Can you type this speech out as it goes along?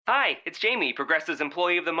Hi, it's Jamie, Progressive's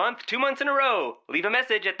Employee of the Month, 2 months in a row. Leave a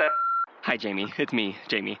message at the... Hi, Jamie. It's me,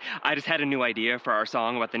 Jamie. I just had a new idea for our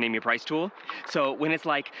song about the Name Your Price tool. So when it's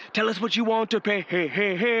like, tell us what you want to pay, hey,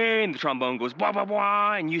 hey, hey, and the trombone goes, blah, blah,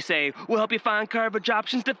 blah, and you say, we'll help you find coverage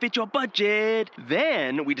options to fit your budget.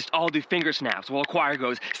 Then we just all do finger snaps while a choir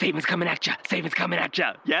goes, savings coming at ya, savings coming at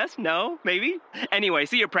ya. Yes? No? Maybe? Anyway,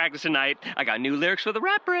 see you at practice tonight. I got new lyrics for the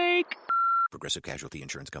rap break. Progressive Casualty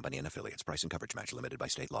Insurance Company and Affiliates. Price and coverage match limited by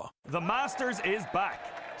state law. The Masters is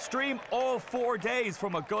back. Stream all 4 days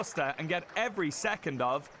from Augusta and get every second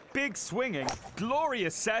of big swinging,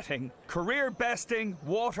 glorious setting, career besting,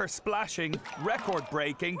 water splashing, record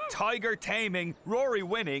breaking, tiger taming, Rory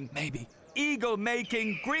winning, maybe, eagle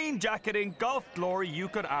making, green jacketing, golf glory you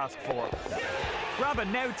could ask for. Grab a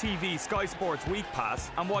Now TV Sky Sports Week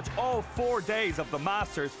Pass and watch all 4 days of the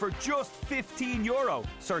Masters for just €15.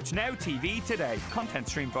 Search Now TV today. Content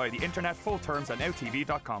streamed via the internet. Full terms at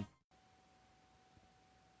nowtv.com.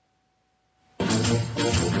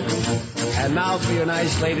 And now for you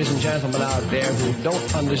nice ladies and gentlemen out there who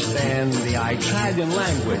don't understand the Italian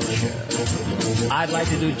language, I'd like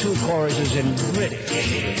to do 2 choruses in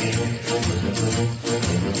British.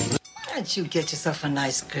 Why don't you get yourself a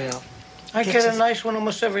nice girl? I get a nice one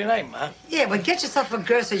almost every night, Ma. Yeah, but get yourself a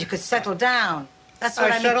girl so you could settle down. That's what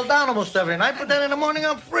I mean. settle down almost every night, but then in the morning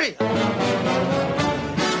I'm free.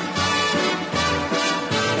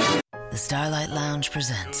 The Starlight Lounge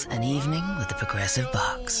presents an evening with the Progressive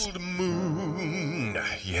Box. Old moon,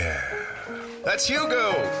 yeah. That's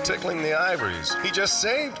Hugo, tickling the ivories. He just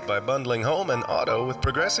saved by bundling home and auto with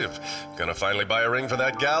Progressive. Gonna finally buy a ring for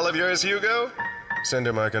that gal of yours, Hugo? Send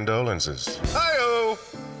her my condolences. Hi-oh!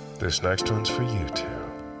 This next one's for you two.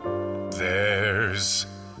 There's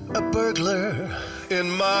a burglar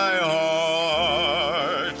in my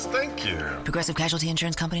heart. Thank you. Progressive Casualty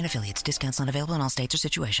Insurance Company and Affiliates. Discounts not available in all states or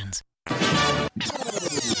situations.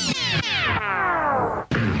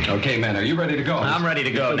 Okay, man, are you ready to go? I'm ready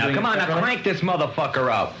to go. Now, come on, now crank this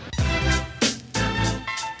motherfucker up.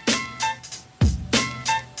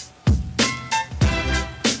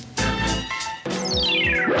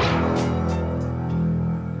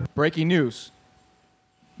 Breaking news.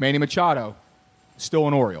 Manny Machado, still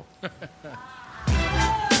an Oriole.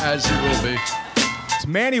 As he will be. It's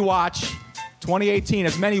Manny Watch 2018.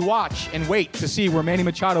 As many watch and wait to see where Manny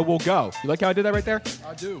Machado will go. You like how I did that right there?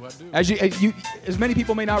 I do. As many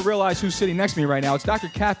people may not realize who's sitting next to me right now, it's Dr.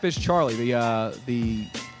 Catfish Charlie, the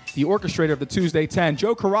orchestrator of the Tuesday 10.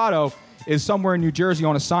 Joe Corrado is somewhere in New Jersey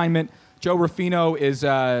on assignment. Joe Ruffino is,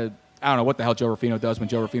 I don't know what the hell Joe Ruffino does when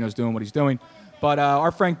Joe Ruffino's doing what he's doing. But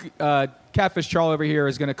our friend Catfish Charlie over here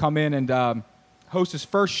is going to come in and host his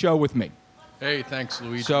first show with me. Hey, thanks,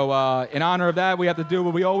 Luigi. So in honor of that, we have to do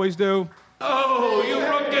what we always do. Oh, you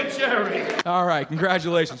broke the cherry. All right,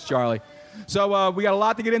 congratulations, Charlie. So we got a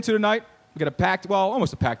lot to get into tonight. We got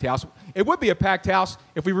almost a packed house. It would be a packed house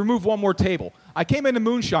if we remove one more table. I came into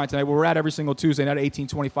Moonshine tonight, where we're at every single Tuesday night at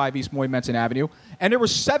 1825 East Moy Menson Avenue, and there were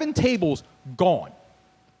 7 tables gone.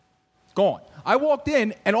 Gone. I walked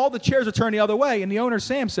in, and all the chairs are turned the other way, and the owner,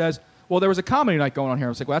 Sam, says, well, there was a comedy night going on here. I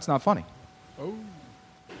was like, well, that's not funny. Oh. Do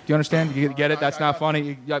you understand? You get it? That's not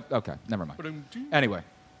funny? Okay, never mind. Anyway,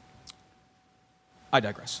 I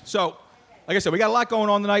digress. So, like I said, we got a lot going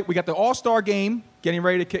on tonight. We got the All-Star game getting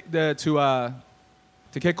ready to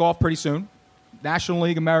kick off pretty soon. National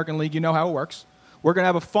League, American League, you know how it works. We're going to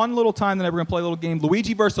have a fun little time tonight. We're going to play a little game,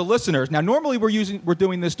 Luigi versus the listeners. Now, normally we're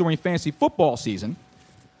doing this during fantasy football season.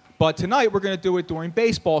 But tonight, we're going to do it during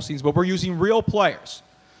baseball season, but we're using real players.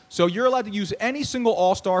 So you're allowed to use any single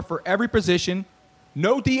all-star for every position,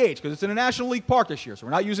 no DH, because it's in a National League park this year, so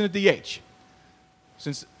we're not using a DH.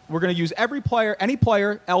 Since we're going to use every player, any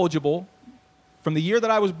player eligible from the year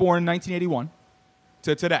that I was born in 1981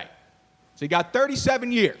 to today. So you got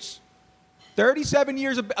 37 years. 37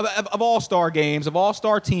 years of all-star games, of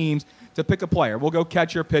all-star teams, to pick a player. We'll go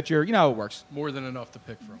catcher, pitcher. You know how it works. More than enough to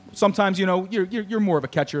pick from. Sometimes, you're more of a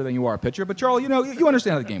catcher than you are a pitcher. But, Charlie, you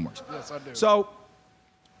understand how the game works. Yes, I do. So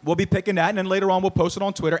we'll be picking that, and then later on we'll post it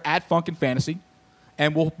on Twitter, @FunkinFantasy.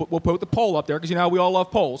 And we'll put the poll up there, because we all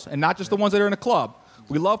love polls, and not just the ones that are in a club.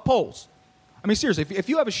 We love polls. I mean, seriously, if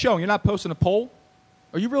you have a show and you're not posting a poll,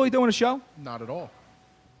 are you really doing a show? Not at all.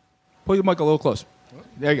 Pull your mic a little closer. What?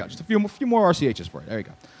 There you go. Just a few more RCHs for you. There you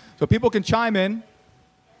go. So people can chime in.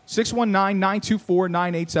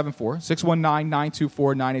 619-924-9874.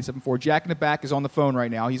 619-924-9874. Jack in the back is on the phone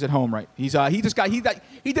right now. He's at home, right? He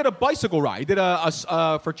did a bicycle ride. He did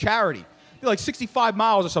for charity. He did like 65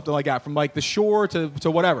 miles or something like that, from like the shore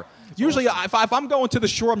to whatever. Usually, if I'm going to the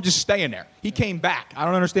shore, I'm just staying there. He came back. I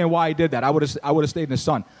don't understand why he did that. I would have stayed in the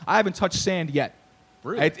sun. I haven't touched sand yet.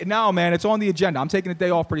 Really? No, man, it's on the agenda. I'm taking a day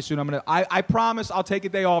off pretty soon. I promise I'll take a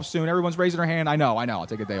day off soon. Everyone's raising their hand. I know. I'll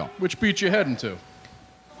take a day off. Which beach you heading to?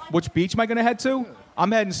 Which beach am I going to head to?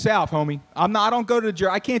 I'm heading south, homie. I don't go to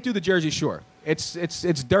the I can't do the Jersey Shore. It's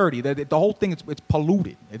dirty. The whole thing it's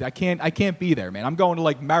polluted. I can't be there, man. I'm going to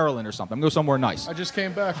like Maryland or something. I'm going somewhere nice. I just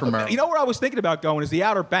came back from Maryland. You know where I was thinking about going is the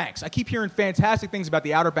Outer Banks. I keep hearing fantastic things about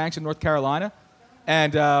the Outer Banks in North Carolina,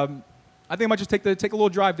 and I think I might just take a little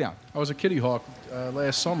drive down. I was at Kitty Hawk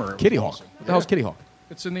last summer. Kitty Hawk? What the hell's Kitty Hawk?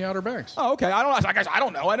 It's in the Outer Banks. Oh, okay. I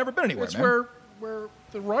don't know. I've never been anywhere, It's man. where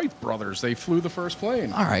the Wright brothers, they flew the first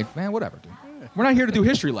plane. All right, man, whatever, dude. Yeah. We're not here to do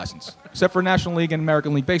history lessons, except for National League and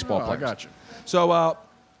American League baseball players. I got you. So, I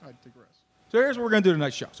digress. So here's what we're going to do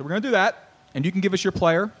tonight's show. So we're going to do that, and you can give us your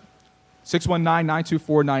player,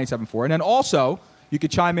 619-924-9874. And then also, you can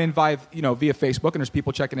chime in via Facebook, and there's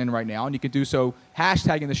people checking in right now, and you can do so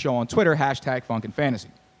hashtagging the show on Twitter, #FunkinFantasy.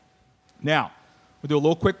 Now, we'll do a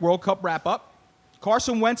little quick World Cup wrap-up.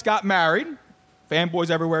 Carson Wentz got married.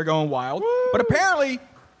 Fanboys everywhere going wild. Woo! But apparently,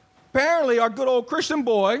 our good old Christian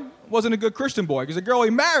boy wasn't a good Christian boy, because the girl he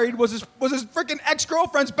married was his freaking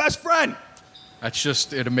ex-girlfriend's best friend. That's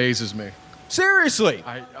just, it amazes me. Seriously.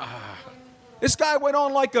 This guy went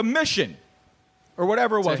on like a mission, or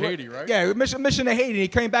whatever it was. To Haiti, right? Yeah, mission to Haiti, and he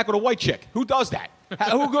came back with a white chick. Who does that?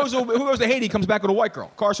 who goes to Haiti, comes back with a white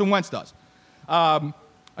girl? Carson Wentz does.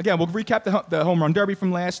 Again, we'll recap the home run derby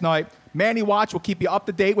from last night. Manny Watch will keep you up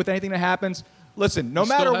to date with anything that happens. Listen, no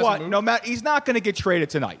matter what, he's not going to get traded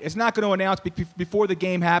tonight. It's not going to announce before the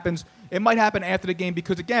game happens. It might happen after the game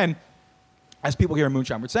because, again, as people here in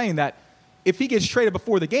Moonshine were saying, that if he gets traded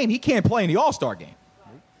before the game, he can't play in the All-Star game.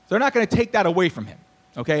 They're not going to take that away from him.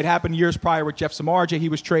 Okay, it happened years prior with Jeff Samardzija. He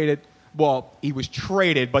was traded. Well, he was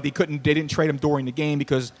traded, but they didn't trade him during the game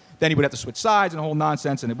because then he would have to switch sides and a whole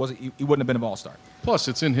nonsense, and he wouldn't have been an All-Star. Plus,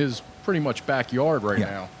 it's in his pretty much backyard right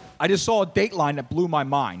now. I just saw a Dateline that blew my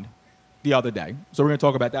mind the other day, so we're going to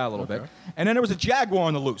talk about that a little bit. And then there was a Jaguar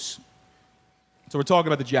on the loose. So we're talking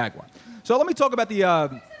about the Jaguar. So let me talk about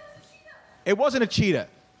the it wasn't a cheetah.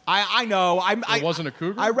 I know. It wasn't a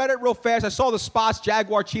cougar? I read it real fast. I saw the spots,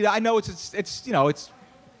 Jaguar, cheetah. I know it's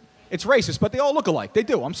racist, but they all look alike. They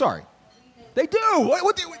do. I'm sorry. They do.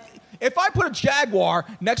 If I put a Jaguar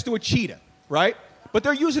next to a cheetah, right? But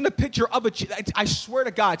they're using a picture of a cheetah. I swear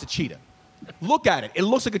to God, it's a cheetah. Look at it. It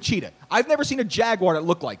looks like a cheetah. I've never seen a Jaguar that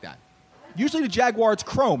looked like that. Usually the Jaguar, it's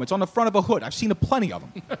chrome. It's on the front of a hood. I've seen plenty of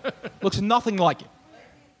them. Looks nothing like it.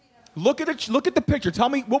 Look at it. Look at the picture. Tell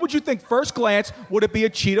me, what would you think first glance? Would it be a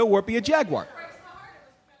cheetah or would it be a Jaguar?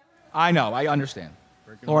 I know. I understand.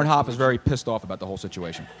 Lauren Hoff is very pissed off about the whole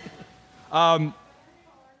situation. So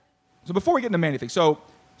before we get into many things, so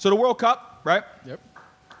the World Cup, right? Yep.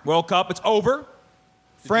 World Cup, it's over.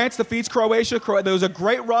 France defeats Croatia. There was a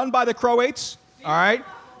great run by the Croats, all right?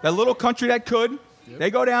 That little country that could. Yep.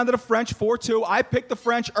 They go down to the French 4-2. I picked the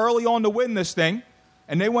French early on to win this thing,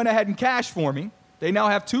 and they went ahead and cashed for me. They now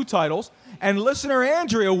have 2 titles. And listener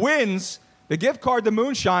Andrea wins the gift card to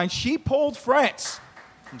Moonshine. She pulled France.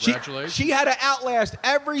 Congratulations. She had to outlast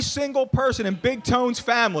every single person in Big Tone's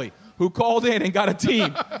family who called in and got a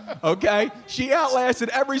team, okay? She outlasted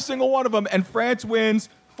every single one of them, and France wins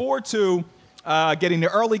 4-2, getting the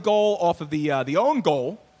early goal off of the own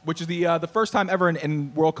goal, which is the first time ever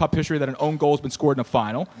in World Cup history that an own goal has been scored in a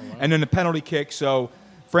final, and then the penalty kick. So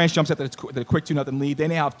France jumps at the quick 2-0 lead. They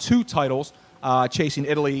now have 2 titles, chasing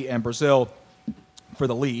Italy and Brazil for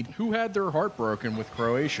the lead. Who had their heart broken with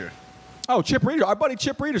Croatia? Oh, Chip Reeder, our buddy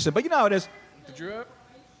Chip Reederson. But you know how it is. Did you have?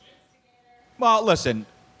 Well, listen,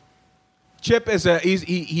 Chip is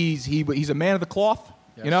he's a man of the cloth.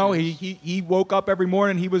 Yes, you know, he he woke up every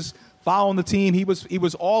morning. He was following the team. He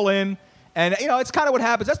was all in. And you know, it's kind of what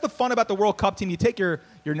happens. That's the fun about the World Cup team. You take your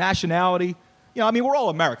nationality. You know, I mean, we're all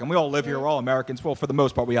American. We all live here. We're all Americans. Well, for the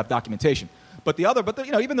most part, we have documentation. But you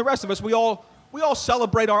know, even the rest of us, we all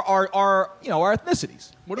celebrate our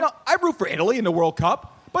ethnicities. I root for Italy in the World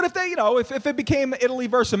Cup. But if if it became Italy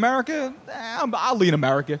versus America, I'll lean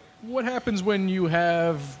America. What happens when you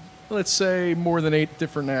have, let's say, more than 8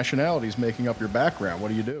 different nationalities making up your background? What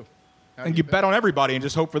do you do? And you bet on everybody and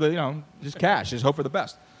just hope for just cash, just hope for the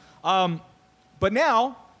best. But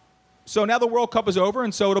now the World Cup is over,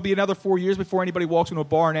 and so it'll be another 4 years before anybody walks into a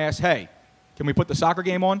bar and asks, "Hey, can we put the soccer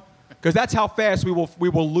game on?" Because that's how fast we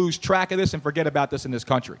will lose track of this and forget about this in this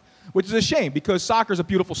country, which is a shame because soccer is a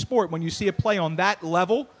beautiful sport. When you see it play on that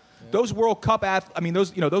level, those World Cup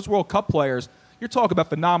those World Cup players, you're talking about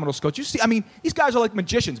phenomenal skills. You see, I mean, these guys are like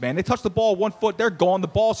magicians, man. They touch the ball 1 foot, they're gone. The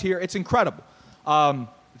ball's here. It's incredible.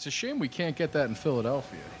 It's a shame we can't get that in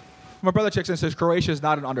Philadelphia. My brother checks in and says Croatia is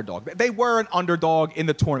not an underdog. They were an underdog in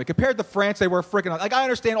the tournament. Compared to France, they were freaking like I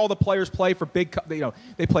understand all the players play for big,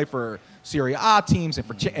 they play for Serie A teams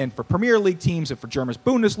and for Premier League teams and for German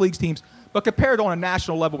Bundesliga teams. But compared on a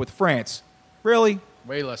national level with France, really?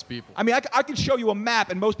 Way less people. I mean, I could show you a map,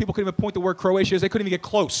 and most people couldn't even point to where Croatia is. They couldn't even get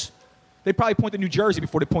close. They probably point to New Jersey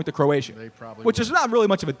before they point to Croatia, which is not really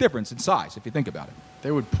much of a difference in size if you think about it.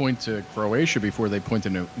 They would point to Croatia before they point to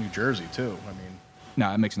New Jersey, too. I mean, no,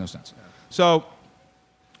 that makes no sense. Yeah. So,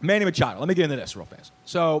 Manny Machado, let me get into this real fast.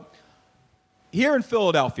 So, here in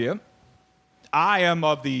Philadelphia, I am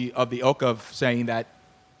of the ilk of saying that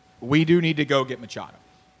we do need to go get Machado.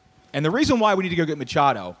 And the reason why we need to go get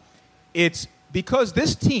Machado, it's because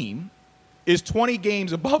this team is 20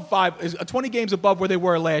 games above 20 games above where they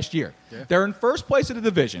were last year. Yeah. They're in first place of the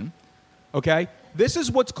division. Okay? This is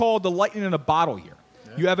what's called the lightning in a bottle here.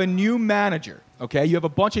 Yeah. You have a new manager, okay? You have a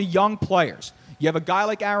bunch of young players. You have a guy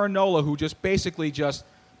like Aaron Nola who just basically just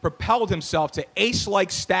propelled himself to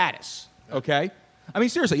ace-like status, okay? I mean,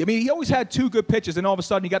 seriously. I mean, he always had 2 good pitches, and all of a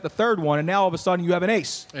sudden he got the 3rd one, and now all of a sudden you have an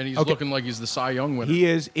ace. And he's looking like he's the Cy Young winner. He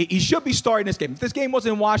is. He should be starting this game. If this game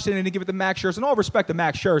wasn't in Washington and he give it to Max Scherzer, and all respect to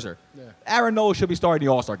Max Scherzer, Aaron Nola should be starting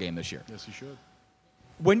the All-Star game this year. Yes, he should.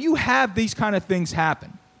 When you have these kind of things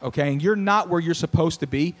happen, okay, and you're not where you're supposed to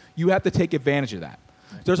be, you have to take advantage of that.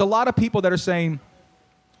 There's a lot of people that are saying,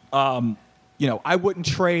 I wouldn't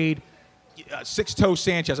trade Six-Toe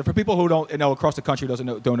Sanchez. And for people who don't know across the country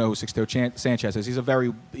don't know who Six-Toe Sanchez is, he's a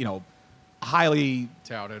very, highly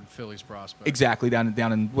touted Phillies prospect. Exactly, down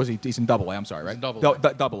in he's in Double A. I'm sorry, right?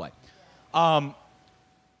 Double A.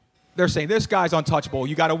 They're saying this guy's untouchable.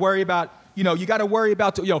 You got to worry about, what are you going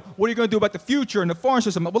to do about the future and the farm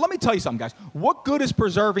system? Well, let me tell you something, guys. What good is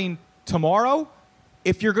preserving tomorrow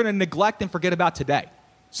if you're going to neglect and forget about today?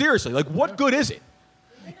 Seriously, what good is it?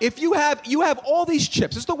 If you have all these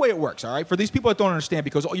chips, this is the way it works, all right? For these people that don't understand,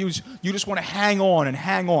 because you just want to hang on and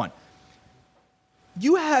hang on.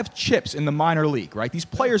 You have chips in the minor league, right? These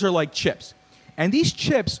players are like chips. And these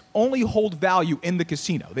chips only hold value in the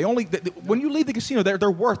casino. When you leave the casino, they're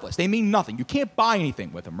worthless. They mean nothing. You can't buy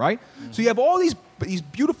anything with them, right? Mm-hmm. So you have all these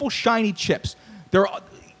beautiful, shiny chips.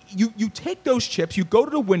 You take those chips, you go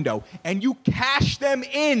to the window, and you cash them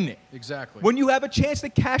in. Exactly. When you have a chance to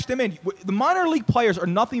cash them in. The minor league players are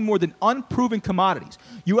nothing more than unproven commodities.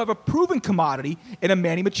 You have a proven commodity in a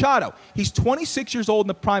Manny Machado. He's 26 years old in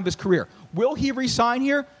the prime of his career. Will he re-sign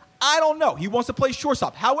here? I don't know. He wants to play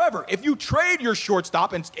shortstop. However, if you trade your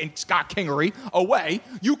shortstop and Scott Kingery away,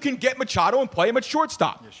 you can get Machado and play him at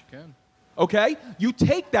shortstop. Yes, you can. Okay? You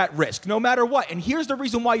take that risk no matter what. And here's the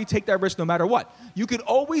reason why you take that risk no matter what. You could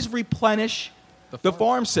always replenish the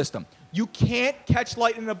farm system. You can't catch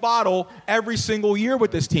lightning in a bottle every single year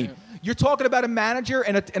with this team. You're talking about a manager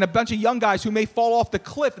and a bunch of young guys who may fall off the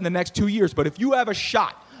cliff in the next 2 years. But if you have a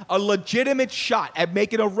shot, a legitimate shot at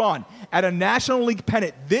making a run at a National League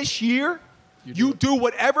pennant this year, you do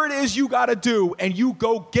whatever it is you got to do, and you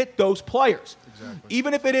go get those players. Exactly.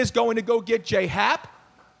 Even if it is going to go get J. Happ,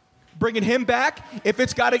 bringing him back. If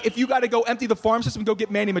you got to go empty the farm system and go get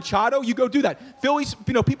Manny Machado, you go do that. Phillies,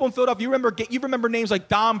 people in Philadelphia, you remember names like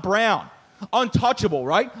Dom Brown, untouchable,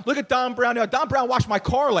 right? Look at Dom Brown. Now, Dom Brown washed my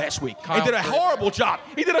car last week. He did a horrible job.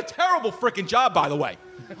 He did a terrible freaking job, by the way.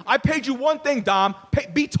 I paid you one thing, Dom.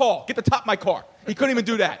 Be tall. Get the top of my car. He couldn't even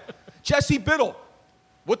do that. Jesse Biddle.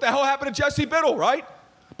 What the hell happened to Jesse Biddle, right?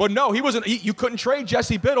 But no, you couldn't trade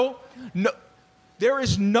Jesse Biddle. No, there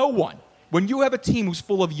is no one. When you have a team who's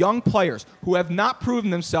full of young players who have not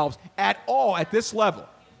proven themselves at all at this level,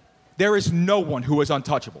 there is no one who is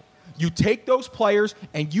untouchable. You take those players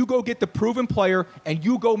and you go get the proven player and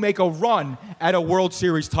you go make a run at a World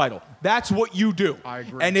Series title. That's what you do. I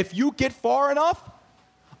agree. And if you get far enough,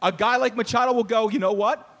 a guy like Machado will go, you know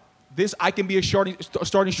what? I can be a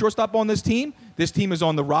starting shortstop on this team. This team is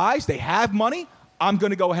on the rise. They have money. I'm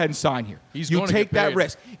going to go ahead and sign here. You take that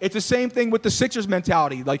risk. It's the same thing with the Sixers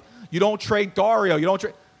mentality. Like, you don't trade Dario. You don't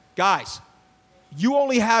trade. Guys, you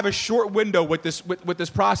only have a short window with this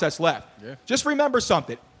process left. Yeah. Just remember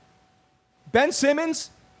something. Ben Simmons,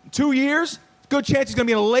 2 years, good chance he's going to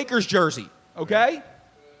be in a Lakers jersey. Okay? Yeah.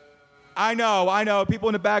 I know. People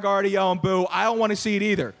in the bag are already yelling boo. I don't want to see it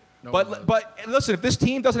either. No, but listen, if this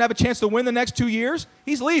team doesn't have a chance to win the next 2 years,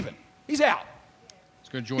 he's leaving. He's out.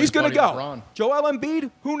 He's going to go. LeBron. Joel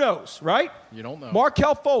Embiid, who knows, right? You don't know.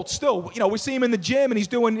 Markelle Fultz, still, we see him in the gym and he's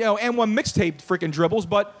doing, N1 mixtape freaking dribbles,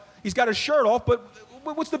 but he's got his shirt off, but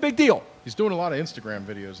what's the big deal? He's doing a lot of Instagram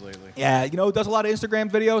videos lately. Yeah, who does a lot of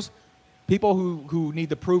Instagram videos? People who need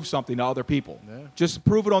to prove something to other people. Yeah. Just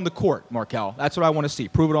prove it on the court, Markelle. That's what I want to see.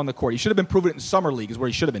 Prove it on the court. He should have been proving it in Summer League is where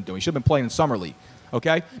he should have been doing. He should have been playing in Summer League.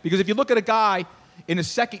 okay? Because if you look at a guy in his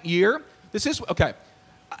second year, this is, okay,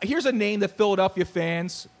 here's a name that Philadelphia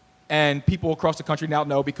fans and people across the country now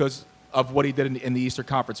know because of what he did in the Eastern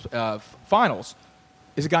Conference Finals,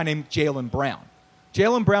 is a guy named Jaylen Brown.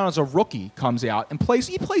 Jaylen Brown, as a rookie, comes out and plays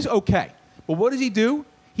okay. But what does he do?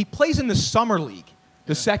 He plays in the Summer League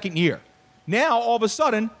the second year. Now, all of a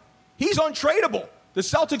sudden, he's untradeable. The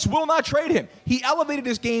Celtics will not trade him. He elevated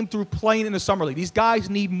his game through playing in the Summer League. These guys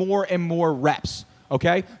need more and more reps,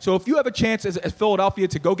 okay? So if you have a chance as Philadelphia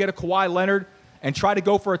to go get a Kawhi Leonard and try to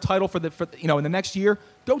go for a title for in the next year,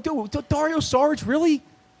 go do it. Dario Saric, really?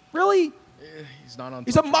 Really? He's not on.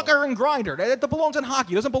 He's a mucker and grinder. That belongs in hockey.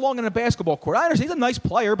 He doesn't belong in a basketball court. I understand he's a nice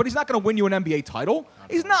player, but he's not going to win you an NBA title.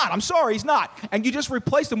 He's not. I'm sorry, he's not. And you just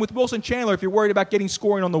replaced him with Wilson Chandler if you're worried about getting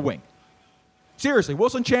scoring on the wing. Seriously,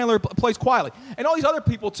 Wilson Chandler plays quietly. And all these other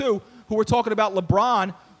people, too, who were talking about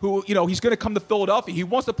LeBron, who, he's going to come to Philadelphia. He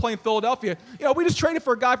wants to play in Philadelphia. We just traded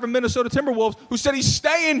for a guy from Minnesota Timberwolves who said he's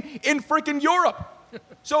staying in freaking Europe.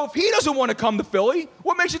 So if he doesn't want to come to Philly,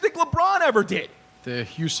 what makes you think LeBron ever did? The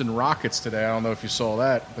Houston Rockets today, I don't know if you saw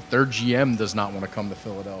that, but their GM does not want to come to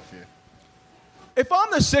Philadelphia. If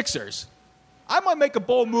I'm the Sixers, I might make a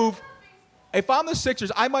bold move. If I'm the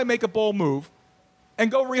Sixers, I might make a bold move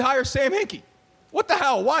and go rehire Sam Hinkie. What the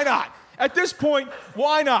hell? Why not? At this point,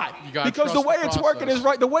 why not? Because the way it's working is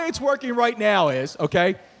right. The way it's working right now is,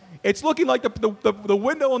 okay, it's looking like the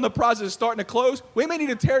window on the process is starting to close. We may need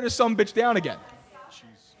to tear this sumbitch down again.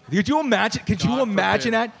 Could you imagine? Could you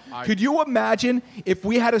imagine that? Could you imagine if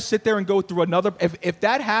we had to sit there and go through another? If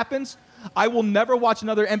that happens, I will never watch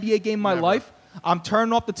another NBA game in my life. I'm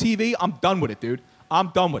turning off the TV. I'm done with it, dude. I'm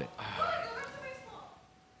done with it.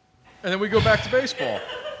 And then we go back to baseball.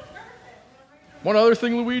 One other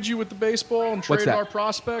thing, Luigi, with the baseball and trading our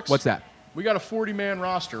prospects. What's that? We got a 40-man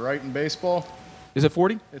roster, right, in baseball. Is it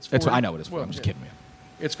 40? It's 40. I know it is 40. I'm just kidding, man.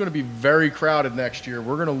 It's going to be very crowded next year.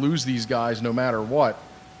 We're going to lose these guys no matter what.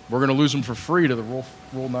 We're going to lose them for free to the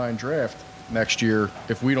Rule 9 draft next year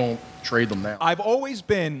if we don't trade them now. I've always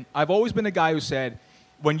been a guy who said,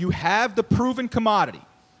 when you have the proven commodity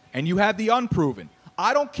and you have the unproven,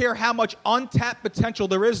 I don't care how much untapped potential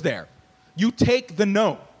there is there. You take the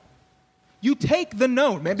known. You take the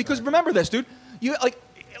known, man. Because remember this, dude. You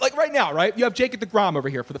like right now, right? You have Jacob deGrom over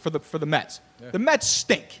here for the Mets. Yeah. The Mets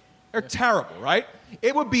stink. They're terrible, right?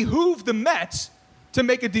 It would behoove the Mets to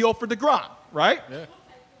make a deal for deGrom, right? Yeah.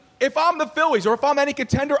 If I'm the Phillies or if I'm any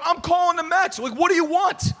contender, I'm calling the Mets. Like, what do you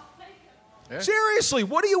want? Yeah. Seriously,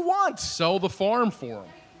 what do you want? Sell the farm for them.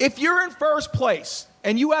 If you're in first place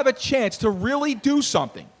and you have a chance to really do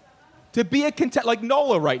something, to be a contender, like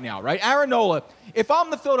Nola right now, right? Aaron Nola. If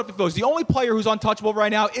I'm the Philadelphia Phillies, the only player who's untouchable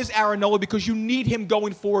right now is Aaron Nola because you need him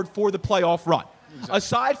going forward for the playoff run. Exactly.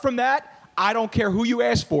 Aside from that, I don't care who you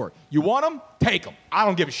ask for. You want him? Take him. I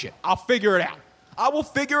don't give a shit. I'll figure it out. I will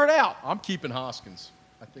figure it out. I'm keeping Hoskins.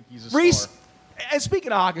 I think he's a Rhys, star. and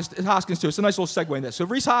speaking of Hoskins too, it's a nice little segue in this. So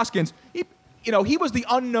Rhys Hoskins, he was the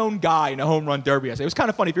unknown guy in the home run derby yesterday. It was kind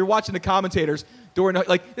of funny. If you're watching the commentators during,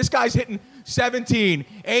 this guy's hitting 17,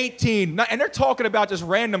 18, and they're talking about just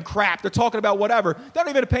random crap. They're talking about whatever. They're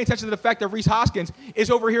not even paying attention to the fact that Rhys Hoskins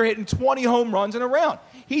is over here hitting 20 home runs in a round.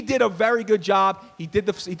 He did a very good job. He did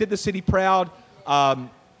the city proud.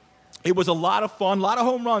 It was a lot of fun, a lot of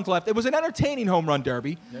home runs left. It was an entertaining home run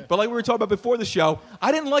derby. Yeah. But like we were talking about before the show,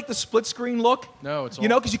 I didn't like the split screen look. No, it's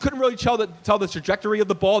because you couldn't really tell the trajectory of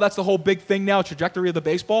the ball. That's the whole big thing now, trajectory of the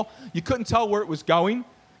baseball. You couldn't tell where it was going.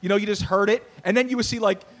 You just heard it, and then you'd see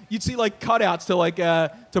cutouts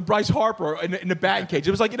to Bryce Harper in the batting cage.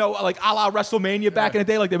 It was like a la WrestleMania back in the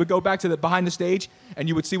day. Like they would go back to behind the stage, and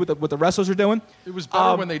you would see what the wrestlers are doing. It was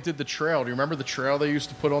better when they did the trail. Do you remember the trail they used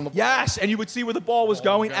to put on the ball? Yes, and you would see where the ball was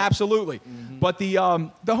going. Absolutely. Mm-hmm. But the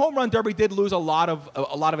home run derby did lose a lot of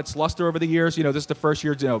its luster over the years. This is the first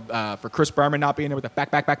year, for Chris Berman not being there with the back,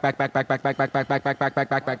 the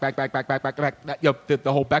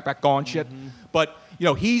whole back gone shit. But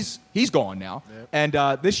he's gone now, and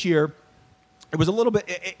this year it was a little bit.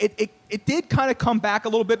 It did kind of come back a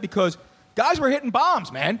little bit because guys were hitting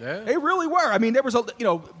bombs, man. Yeah. They really were. I mean, there was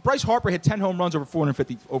Bryce Harper hit 10 home runs over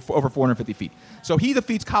 450 feet. So he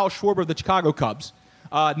defeats Kyle Schwarber of the Chicago Cubs,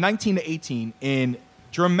 19-18 in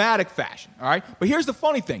dramatic fashion. All right, but here's the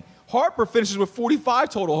funny thing: Harper finishes with 45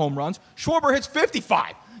 total home runs. Schwarber hits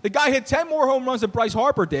 55. The guy hit 10 more home runs than Bryce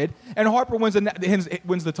Harper did, and Harper wins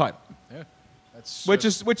the title. Yeah. Which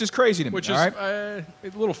is crazy to me. Which is a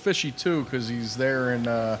little fishy too, because he's there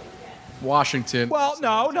in Washington. Well,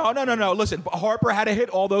 no. Listen, Harper had to hit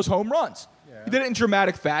all those home runs. Yeah. He did it in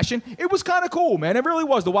dramatic fashion. It was kind of cool, man. It really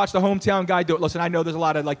was to watch the hometown guy do it. Listen, I know there's a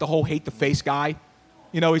lot of the whole hate the face guy.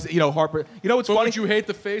 Harper. You know what's But funny? would you hate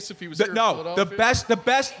the face if he was here in No, Philadelphia?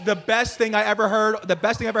 the best thing I ever heard. The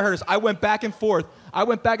best thing I ever heard is I went back and forth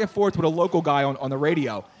with a local guy on the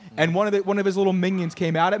radio, and one of his little minions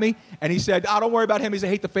came out at me, and he said, "Oh, don't worry about him. He's a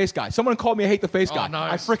hate the face guy." Someone called me a hate the face guy.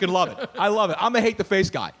 Nice. I freaking love it. I love it. I'm a hate the face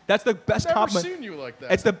guy. That's the best compliment. Never seen you like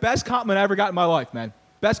that. It's the best compliment I ever got in my life, man.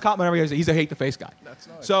 Best compliment I ever got. He's a hate the face guy. That's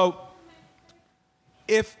nice. So,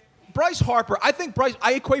 if Bryce Harper,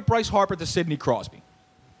 I equate Bryce Harper to Sidney Crosby.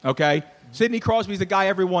 Okay, Sidney Crosby's the guy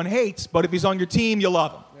everyone hates, but if he's on your team, you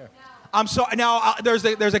love him. Yeah. I'm sorry. Now there's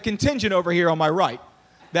a contingent over here on my right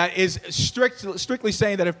that is strictly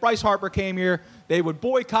saying that if Bryce Harper came here, they would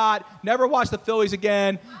boycott, never watch the Phillies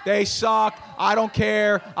again. They suck. I don't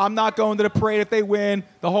care. I'm not going to the parade if they win.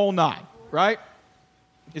 The whole nine. Right?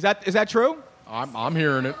 Is that true? I'm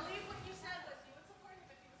hearing it.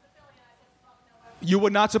 You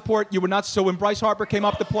would not support. So when Bryce Harper came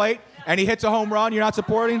up the plate and he hits a home run, you're not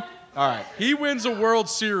supporting? All right. He wins a World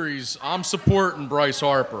Series, I'm supporting Bryce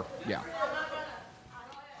Harper. Yeah.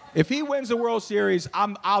 If he wins the World Series,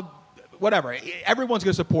 I'll whatever. Everyone's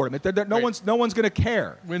going to support him. No one's going to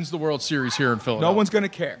care. Wins the World Series here in Philadelphia. No one's going to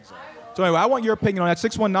care. So anyway, I want your opinion on that.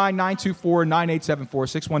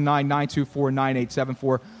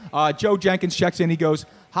 619-924-9874. 619-924-9874. Joe Jenkins checks in. He goes,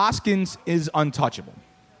 Hoskins is untouchable.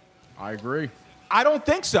 I agree. I don't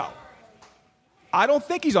think so. I don't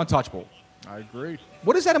think he's untouchable. I agree.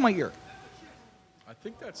 What is that in my ear? I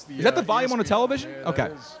think that's the... Is that the volume on the television? Yeah, okay.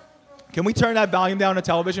 is. Can we turn that volume down on the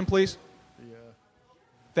television, please? Yeah.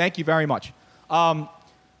 Thank you very much.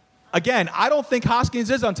 Again, I don't think Hoskins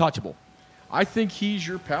is untouchable. I think he's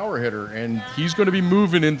your power hitter, and he's going to be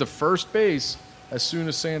moving into first base as soon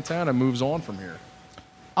as Santana moves on from here.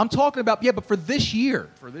 I'm talking about, but for this year.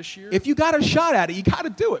 For this year? If you got a shot at it, you got to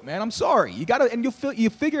do it, man. I'm sorry. You got to, and you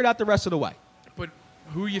figure it out the rest of the way. But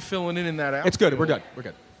who are you filling in that outfield? It's good. We're good. We're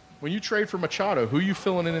good. When you trade for Machado, who are you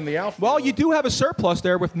filling in the outfield? Well, you do have a surplus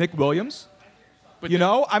there with Nick Williams. But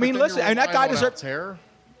listen, and that guy deserves. Terror?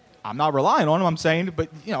 I'm not relying on him. I'm saying, but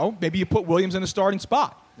maybe you put Williams in the starting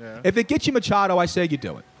spot. Yeah. If it gets you Machado, I say you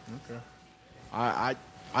do it. Okay.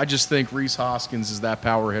 I just think Rhys Hoskins is that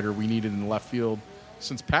power hitter we needed in left field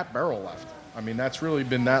since Pat Burrell left. I mean, that's really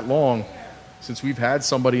been that long since we've had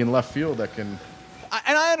somebody in left field that can.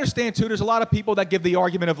 And I understand too. There's a lot of people that give the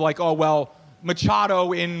argument of like, oh well,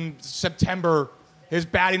 Machado in September, his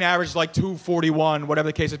batting average is like 241, whatever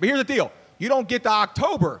the case is. But here's the deal: you don't get to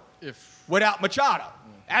October without Machado.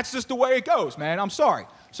 That's just the way it goes, man. I'm sorry.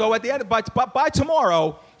 So at the end, by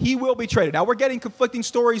tomorrow, he will be traded. Now we're getting conflicting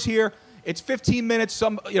stories here. It's 15 minutes.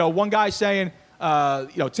 One guy saying,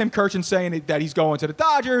 Tim Kirchin saying that he's going to the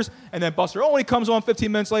Dodgers, and then Buster Olney comes on 15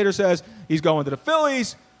 minutes later, says he's going to the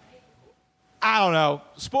Phillies. I don't know.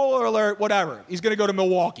 Spoiler alert, whatever. He's going to go to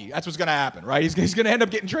Milwaukee. That's what's going to happen, right? He's going to end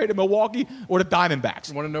up getting traded to Milwaukee or the Diamondbacks.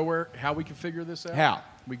 You want to know how we can figure this out? How?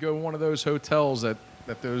 We go to one of those hotels that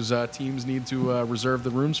those teams need to reserve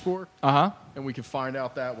the rooms for. Uh-huh. And we can find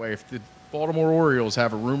out that way. If the Baltimore Orioles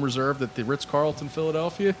have a room reserved at the Ritz-Carlton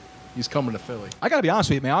Philadelphia, he's coming to Philly. I got to be honest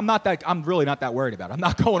with you, man. I'm really not that worried about it. I'm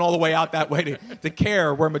not going all the way out that way to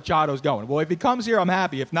care where Machado's going. Well, if he comes here, I'm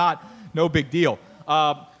happy. If not, no big deal.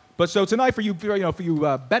 But so tonight for you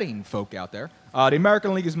betting folk out there, the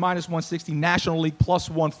American League is minus 160, National League plus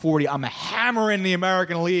 140. I'm hammering the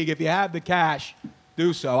American League. If you have the cash,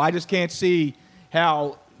 do so. I just can't see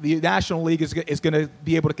how the National League is going to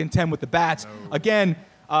be able to contend with the bats. No. Again,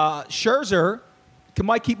 Scherzer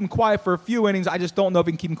might keep him quiet for a few innings. I just don't know if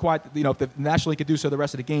he can keep him quiet, if the National League could do so the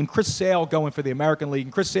rest of the game. Chris Sale going for the American League.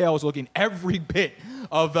 And Chris Sale is looking every bit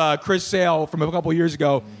of Chris Sale from a couple of years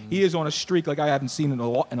ago. Mm-hmm. He is on a streak like I haven't seen in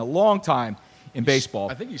a long time in baseball.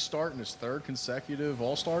 I think he's starting his third consecutive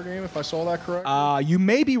All-Star game, if I saw that correctly. You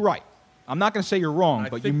may be right. I'm not going to say you're wrong,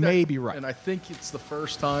 but you may be right. And I think it's the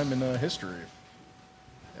first time in history.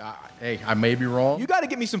 Hey, I may be wrong. You got to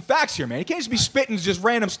give me some facts here, man. You can't just be spitting just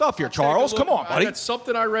random stuff here, Charles. Come on, buddy. That's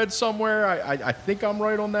something I read somewhere. I think I'm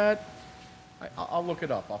right on that. I'll look it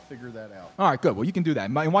up. I'll figure that out. All right, good. Well, you can do that.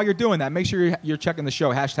 And while you're doing that, make sure you're checking the show,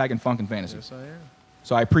 hashtag Funk and Fantasy. Yes, I am.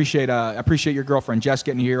 So I appreciate your girlfriend Jess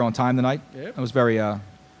getting here on time tonight. Yep. That was very. I'm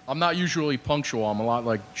not usually punctual. I'm a lot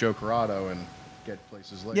like Joe Corrado and get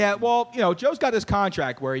places late. Yeah, well, Joe's got this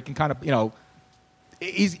contract where he can kind of,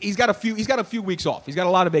 he's got a few weeks off. He's got a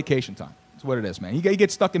lot of vacation time. That's what it is, man. He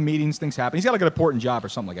gets stuck in meetings, things happen. He's got like an important job or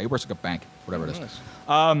something like that. He works like a bank, whatever it is. Nice.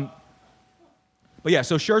 But yeah,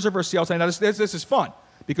 so Scherzer versus Sale tonight. Now this is fun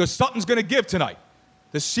because something's going to give tonight.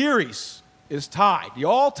 The series is tied, the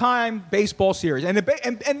all-time baseball series, and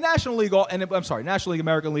National League National League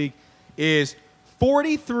American League is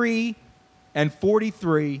 43-43-2.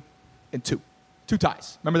 2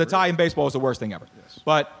 ties. Remember, the tie in baseball is the worst thing ever. Yes.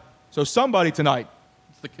 But so somebody tonight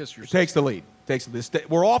It's the kiss your takes the lead.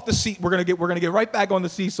 We're off the seat. We're gonna get right back on the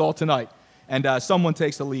seesaw tonight, and someone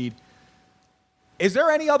takes the lead. Is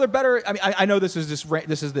there any other better? I mean, I know this is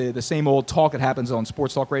the same old talk that happens on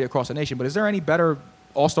sports talk radio across the nation, but is there any better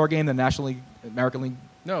All-Star game than National League, American League?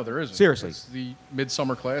 No, there isn't. Seriously. It's the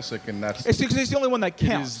Midsummer Classic, and that's... It's the only one that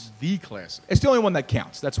counts. It is the classic. It's the only one that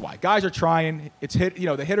counts. That's why. Guys are trying.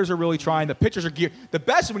 The hitters are really trying. The pitchers are geared. The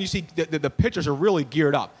best is when you see the pitchers are really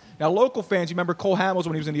geared up. Now, local fans, you remember Cole Hamels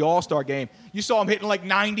when he was in the All-Star game. You saw him hitting like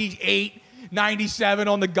 98, 97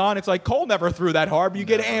 on the gun. It's like Cole never threw that hard, but you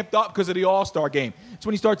get amped up because of the All-Star game. It's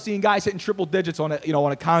when you start seeing guys hitting triple digits on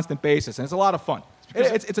a constant basis, and it's a lot of fun.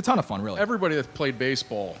 It's a ton of fun, really. Everybody that played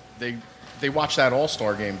baseball, they watched that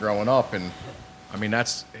All-Star game growing up, and I mean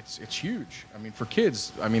it's huge. I mean for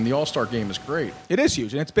kids, I mean the All-Star game is great. It is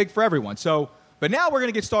huge, and it's big for everyone. So, but now we're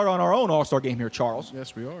going to get started on our own All-Star game here, Charles.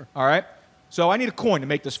 Yes, we are. All right. So I need a coin to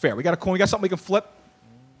make this fair. We got a coin. We got something we can flip.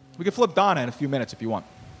 We can flip Donna in a few minutes if you want.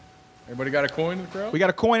 Everybody got a coin in the crowd? We got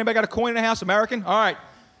a coin. Anybody got a coin in the house? American? All right.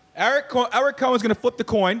 Eric Cohen's going to flip the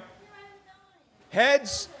coin.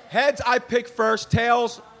 Heads, I pick first.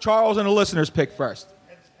 Tails, Charles and the listeners pick first.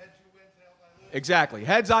 Exactly.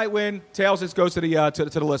 Heads, I win. Tails, it goes to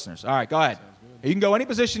the listeners. All right, go ahead. You can go any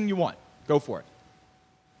position you want. Go for it.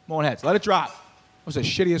 Come on, heads. Let it drop. That was the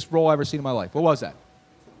shittiest roll I've ever seen in my life. What was that?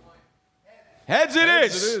 Heads it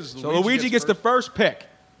is. So Luigi gets the first pick.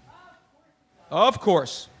 Of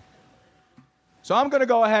course. So I'm going to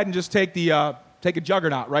go ahead and just take a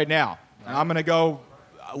juggernaut right now. And I'm going to go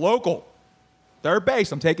local. Third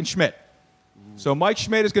base, I'm taking Schmidt. So Mike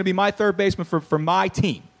Schmidt is going to be my third baseman for my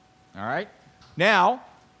team. All right? Now,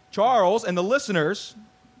 Charles and the listeners,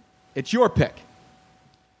 it's your pick.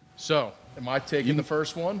 So, am I taking the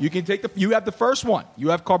first one? You can take you have the first one. You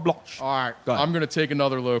have carte blanche. All right. I'm going to take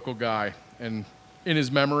another local guy. And in his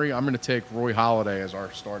memory, I'm going to take Roy Halladay as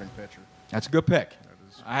our starting pitcher. That's a good pick.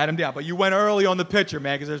 I had him down. But you went early on the pitcher,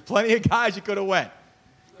 man, because there's plenty of guys you could have went.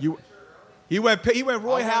 He went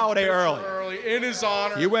Roy Halladay early. In his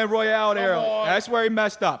honor. You went Roy Halladay early. That's where he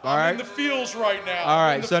messed up. All right. I'm in the fields right now. All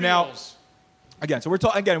right. So now, again, we're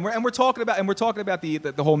talking about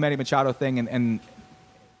the whole Manny Machado thing and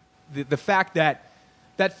the fact that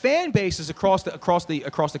fan bases across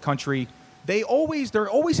the country, they're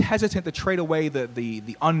always hesitant to trade away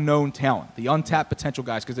the unknown talent, the untapped potential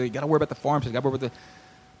guys, because they got to worry about the farms. They got to worry about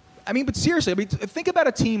but seriously, think about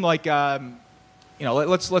a team like.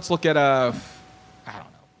 Let's look at a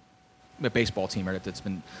baseball team that's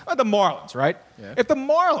been the Marlins, right? Yeah. If the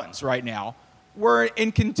Marlins right now were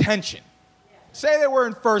in contention, say they were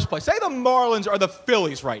in first place, say the Marlins are the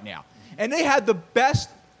Phillies right now, and they had the best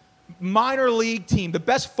minor league team, the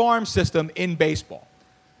best farm system in baseball,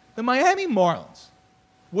 the Miami Marlins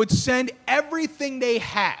would send everything they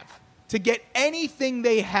have to get anything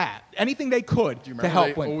they could to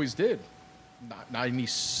help win. They always did.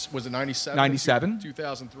 Was it 97? 97.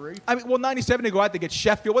 2003? I mean, 97, they go out, they get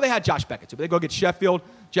Sheffield. Well, they had Josh Beckett, too, but they go get Sheffield.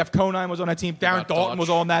 Jeff Conine was on that team. Darren Dalton was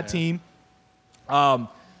on that team.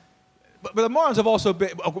 But the Marlins have also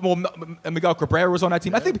been, Miguel Cabrera was on that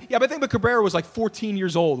team. I think Cabrera was like 14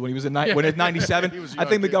 years old when he was in 97. I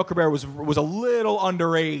think Miguel Cabrera was a little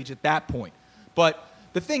underage at that point. But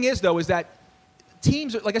the thing is, though, is that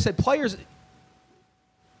teams, like I said, players,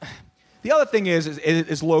 the other thing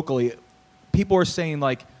is locally, people are saying,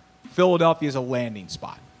 like, Philadelphia is a landing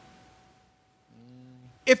spot.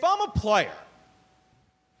 If I'm a player,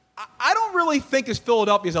 I don't really think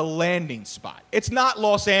Philadelphia is a landing spot. It's not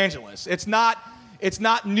Los Angeles. It's not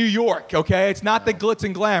New York, okay? It's not the glitz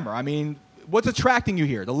and glamour. I mean, what's attracting you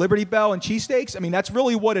here? The Liberty Bell and cheesesteaks? I mean, that's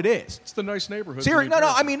really what it is. It's the nice neighborhood.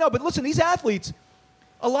 No, but listen, these athletes,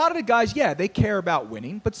 a lot of the guys, yeah, they care about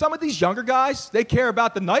winning, but some of these younger guys, they care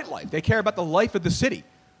about the nightlife. They care about the life of the city.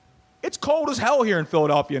 It's cold as hell here in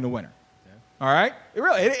Philadelphia in the winter. Yeah. All right?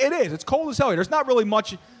 It is. It's cold as hell here. There's not really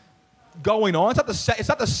much going on. It's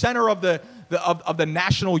not the center of the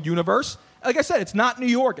national universe. Like I said, it's not New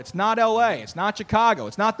York. It's not L.A. It's not Chicago.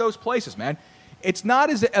 It's not those places, man. It's not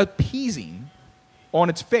as appeasing on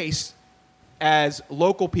its face as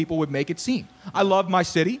local people would make it seem. I love my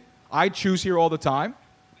city. I choose here all the time.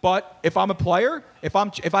 But if I'm a player, if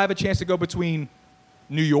I have a chance to go between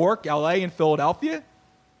New York, L.A., and Philadelphia,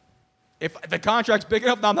 if the contract's big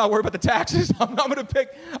enough, I'm not worried about the taxes. I'm going to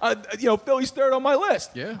pick, Philly's third on my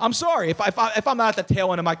list. Yeah. I'm sorry if I'm not at the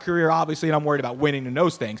tail end of my career, obviously, and I'm worried about winning and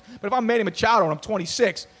those things. But if I'm Manny Machado and I'm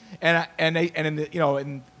 26, and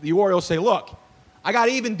the Orioles say, look, I got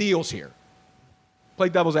even deals here. Play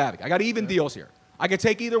devil's advocate. I got even deals here. I can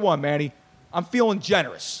take either one, Manny. I'm feeling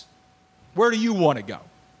generous. Where do you want to go?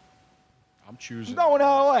 I'm choosing. I'm going to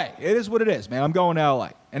L.A. It is what it is, man. I'm going to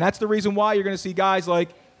L.A. And that's the reason why you're going to see guys like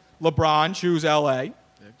LeBron choose L.A. Yeah,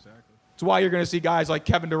 exactly. It's why you're going to see guys like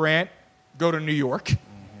Kevin Durant go to New York.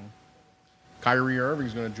 Mm-hmm. Kyrie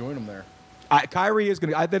Irving's going to join them there. Kyrie is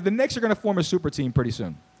going to. The Knicks are going to form a super team pretty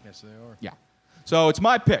soon. Yes, they are. Yeah. So it's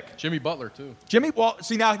my pick. Jimmy Butler, too. Well,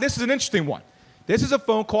 see, now this is an interesting one. This is a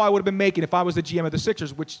phone call I would have been making if I was the GM of the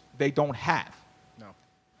Sixers, which they don't have. No.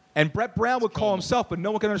 And Brett Brown would call himself, but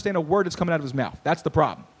no one can understand a word that's coming out of his mouth. That's the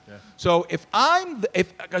problem. Yeah. So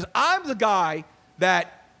because I'm the guy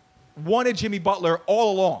that wanted Jimmy Butler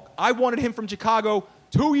all along. I wanted him from Chicago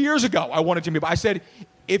 2 years ago. I wanted Jimmy Butler. I said,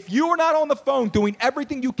 if you are not on the phone doing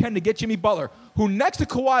everything you can to get Jimmy Butler, who next to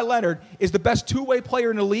Kawhi Leonard is the best two-way player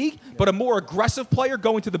in the league, but a more aggressive player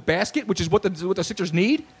going to the basket, which is what the Sixers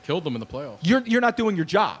need. Killed them in the playoffs. You're not doing your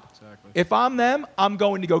job. Exactly. If I'm them, I'm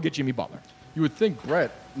going to go get Jimmy Butler. You would think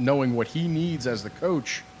Brett, knowing what he needs as the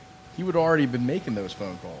coach, he would already been making those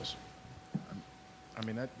phone calls. I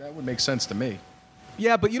mean, that would make sense to me.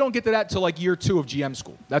 Yeah, but you don't get to that until like year 2 of GM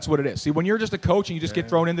school. That's what it is. See, when you're just a coach and you just get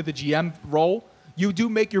thrown into the GM role, you do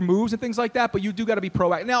make your moves and things like that, but you do got to be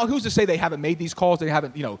proactive. Now, who's to say they haven't made these calls? They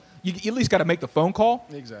haven't, you at least got to make the phone call.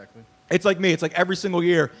 Exactly. It's like me. It's like every single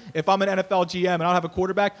year, if I'm an NFL GM and I don't have a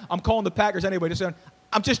quarterback, I'm calling the Packers anyway. Just saying,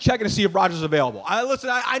 I'm just checking to see if Rodgers is available.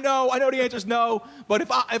 I know the answer's no, but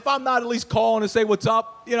if I'm not at least calling to say what's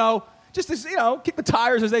up, just to, kick the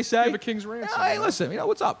tires, as they say. Give a king's ransom. Hey, listen,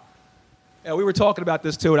 what's up? Yeah, we were talking about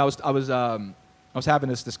this too, and I was having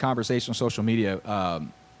this conversation on social media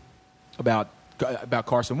about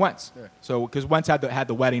Carson Wentz. Yeah. So because Wentz had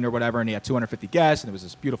the wedding or whatever, and he had 250 guests, and it was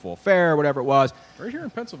this beautiful affair or whatever it was. Right here in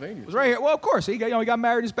Pennsylvania. It was right here. Well, of course, he got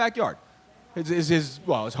married in his backyard. His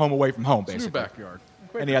home away from home, basically. New backyard.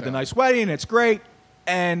 And he had the nice wedding, and it's great.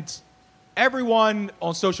 And everyone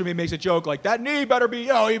on social media makes a joke like, that knee better be,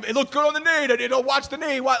 it looked good on the knee. Don't watch the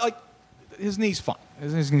knee. Why? Like, his knee's fine.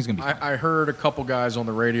 His knee's going to be fine. I heard a couple guys on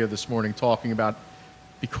the radio this morning talking about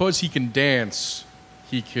because he can dance,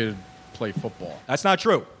 he could play football. That's not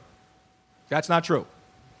true. That's not true.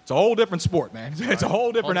 It's a whole different sport, man. It's a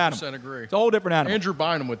whole different animal. 100% agree. It's a whole different animal. Andrew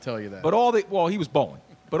Bynum would tell you that. But he was bowling.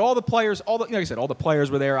 But all the players, like I said, all the players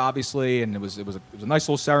were there, obviously, and it was a nice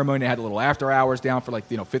little ceremony. They had a little after hours down for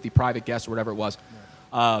 50 private guests or whatever it was.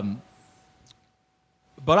 Yeah.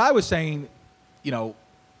 But I was saying,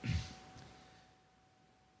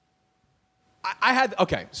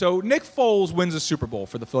 so Nick Foles wins a Super Bowl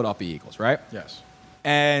for the Philadelphia Eagles, right? Yes.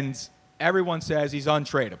 And everyone says he's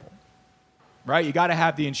untradeable, right? You got to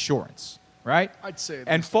have the insurance, right? I'd say.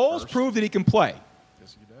 And Foles proved that he can play.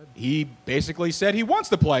 Yes, he did. He basically said he wants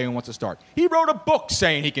to play and wants to start. He wrote a book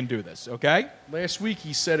saying he can do this, okay? Last week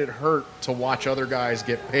he said it hurt to watch other guys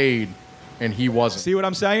get paid, and he wasn't. See what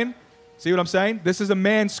I'm saying? This is a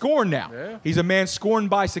man scorned now. Yeah. He's a man scorned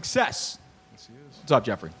by success. Yes, he is. What's up,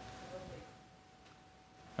 Jeffrey?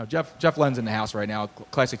 Now, Jeff Lenn's in the house right now.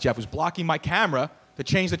 Classic Jeff, who's blocking my camera to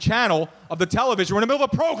change the channel of the television. We're in the middle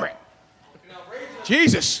of a program.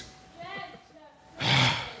 Jesus.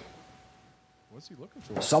 What's he looking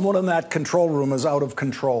for? Someone in that control room is out of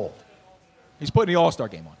control. He's putting the All-Star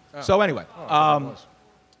game on. Oh. So anyway,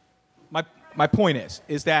 my point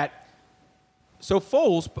is that so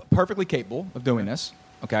Foles, perfectly capable of doing this,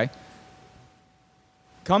 okay,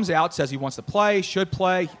 comes out, says he wants to play, should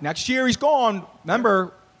play. Next year he's gone.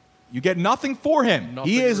 Remember, you get nothing for him.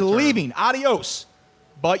 He is leaving. Adios.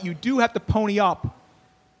 But you do have to pony up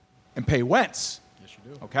and pay Wentz. Yes,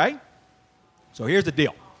 you do. Okay? So here's the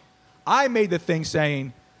deal. I made the thing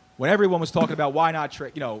saying, when everyone was talking about why not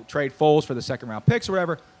trade Foles for the second-round picks or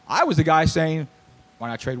whatever, I was the guy saying, why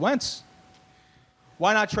not trade Wentz?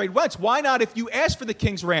 Why not trade Wentz? Why not, if you ask for the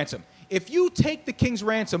King's ransom? If you take the King's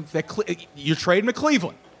ransom, you're trading to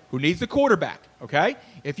Cleveland, who needs the quarterback, okay?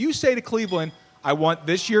 If you say to Cleveland, I want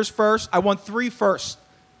this year's first, I want 3 firsts,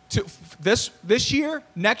 this year,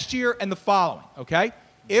 next year, and the following, okay?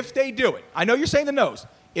 If they do it. I know you're saying the no's.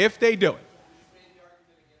 If they do it.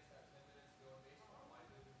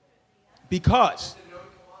 Because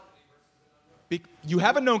you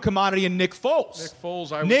have a known commodity in Nick Foles.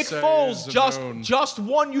 Nick Foles, just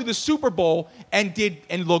won you the Super Bowl and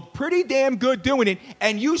looked pretty damn good doing it,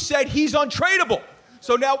 and you said he's untradeable.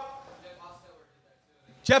 So now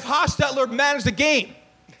Jeff Hostetler managed the game.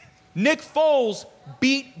 Nick Foles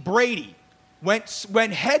beat Brady, went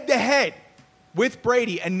head-to-head with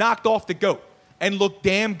Brady and knocked off the GOAT and looked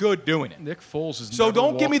damn good doing it. Nick Foles is so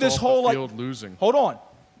don't give me this whole losing. Hold on.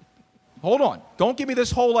 Don't give me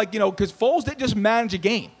this whole because Foles didn't just manage a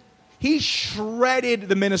game. He shredded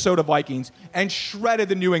the Minnesota Vikings and shredded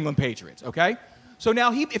the New England Patriots, okay? So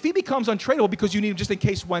now if he becomes untradeable because you need him just in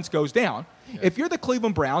case Wentz goes down, if you're the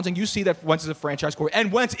Cleveland Browns and you see that Wentz is a franchise quarterback,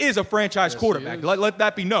 and Wentz is a franchise quarterback, let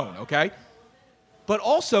that be known, okay? But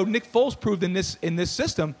also, Nick Foles proved in this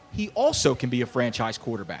system, he also can be a franchise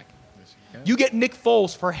quarterback. Yes, you get Nick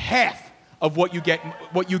Foles for half of what you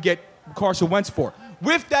get Carson Wentz for.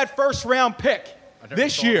 With that first-round pick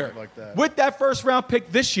this year, with that first-round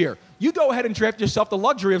pick this year, you go ahead and draft yourself the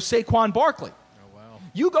luxury of Saquon Barkley. Oh, wow.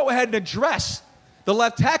 You go ahead and address the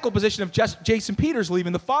left tackle position of Jason Peters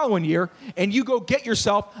leaving the following year, and you go get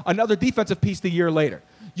yourself another defensive piece the year later.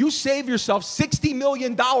 You save yourself $60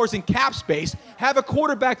 million in cap space, have a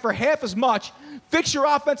quarterback for half as much, fix your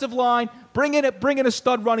offensive line, bring in a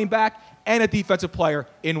stud running back, and a defensive player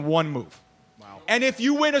in one move. Wow. And if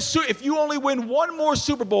you only win one more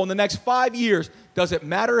Super Bowl in the next 5 years, does it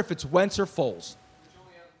matter if it's Wentz or Foles?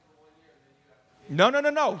 No.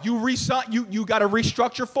 You got to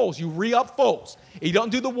restructure Foles. You re-up Foles. You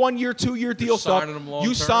don't do the 1 year, 2 year deal stuff.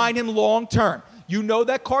 You sign him long term. You know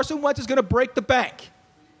that Carson Wentz is going to break the bank.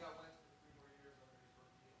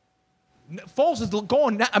 Foles is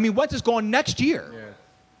going. Wentz is going next year. Yeah.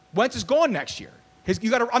 Wentz is going next year.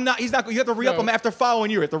 You have to re-up him after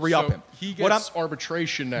following year. You have to re-up him. He gets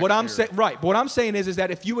arbitration next year. But what I'm saying is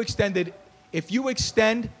that if you extend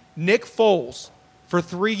Nick Foles for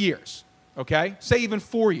 3 years, okay, say even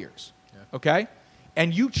 4 years, okay,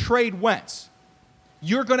 and you trade Wentz,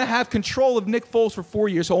 you're going to have control of Nick Foles for 4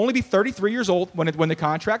 years. He'll only be 33 years old when the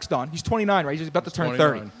contract's done. He's 29, right? He's about to turn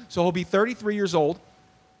 30. So he'll be 33 years old.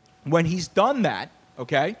 When he's done that,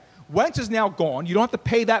 okay, Wentz is now gone. You don't have to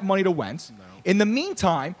pay that money to Wentz. No. In the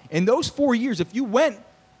meantime, in those 4 years, if you went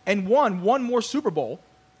and won one more Super Bowl,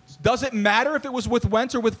 does it matter if it was with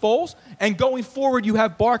Wentz or with Foles? And going forward, you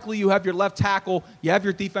have Barkley, you have your left tackle, you have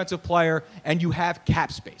your defensive player, and you have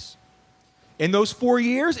cap space. In those 4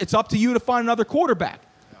 years, it's up to you to find another quarterback.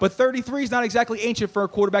 No. But 33 is not exactly ancient for a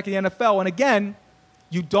quarterback in the NFL. And again,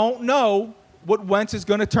 you don't know what Wentz is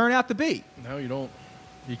going to turn out to be. No, you don't.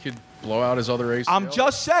 He could blow out his other ACL. I'm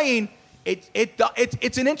just saying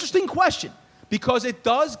it's an interesting question because it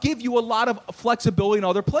does give you a lot of flexibility in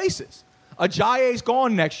other places. Ajayi's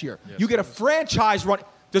gone next year. Yes, you get a franchise run.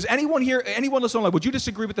 Does anyone listen online, would you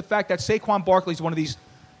disagree with the fact that Saquon Barkley is one of these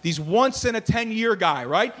once in a 10-year guy,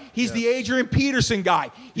 right? He's the Adrian Peterson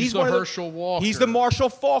guy. He's the Herschel Walker. He's the Marshall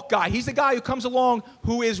Faulk guy. He's the guy who comes along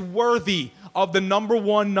who is worthy of the number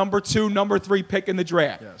 1, number 2, number 3 pick in the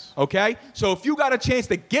draft. Yes. Okay? So if you got a chance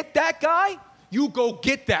to get that guy, you go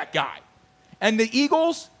get that guy. And the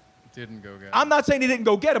Eagles didn't go get him. I'm not saying he didn't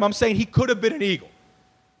go get him. I'm saying he could have been an Eagle.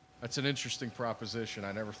 That's an interesting proposition.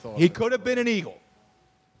 I never thought he could have been an Eagle.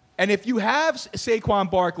 And if you have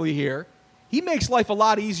Saquon Barkley here, he makes life a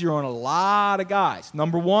lot easier on a lot of guys.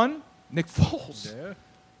 Number 1, Nick Foles. Yeah.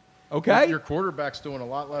 Okay? Your quarterback's doing a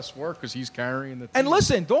lot less work because he's carrying the team. And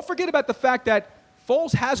listen, don't forget about the fact that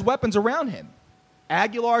Foles has weapons around him.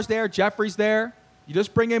 Aguilar's there. Jeffrey's there. You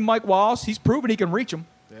just bring in Mike Wallace. He's proven he can reach him.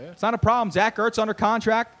 Yeah. It's not a problem. Zach Ertz under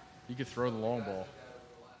contract. He could throw the long ball.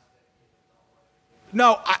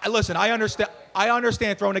 No, listen, I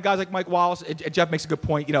understand throwing to guys like Mike Wallace. Jeff makes a good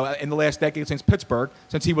point. You know, in the last decade since Pittsburgh,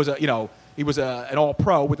 since he was an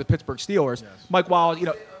All-Pro with the Pittsburgh Steelers. Yes. Mike Wallace, you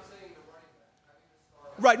know.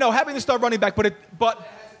 Right, no, having the star running back, but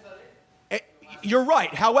you're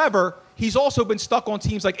right. However, he's also been stuck on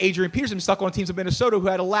teams like Adrian Peterson, stuck on teams in Minnesota who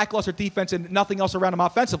had a lackluster defense and nothing else around him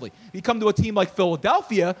offensively. You come to a team like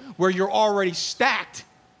Philadelphia where you're already stacked,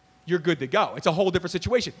 you're good to go. It's a whole different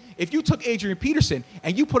situation. If you took Adrian Peterson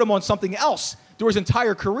and you put him on something else through his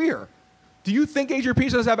entire career, do you think Adrian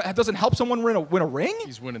Peterson doesn't help someone win a ring?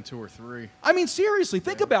 He's winning 2 or 3. I mean, seriously,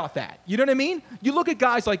 think about that. You know what I mean? You look at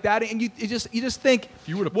guys like that, and you just think,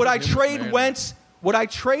 would I trade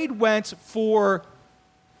Wentz for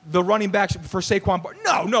the running backs for Saquon?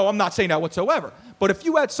 No, I'm not saying that whatsoever. But if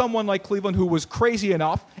you had someone like Cleveland who was crazy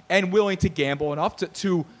enough and willing to gamble enough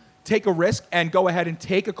to take a risk and go ahead and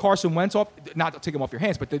take a Carson Wentz off, not to take him off your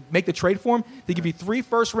hands, but to make the trade for him, to give you 3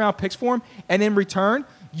 first-round picks for him, and in return,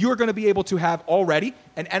 you're going to be able to have already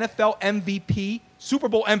an NFL MVP, Super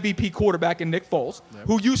Bowl MVP quarterback in Nick Foles,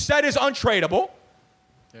 who you said is untradeable.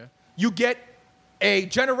 Yeah. You get a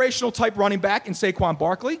generational type running back in Saquon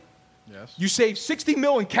Barkley. Yes. You save $60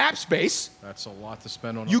 million cap space. That's a lot to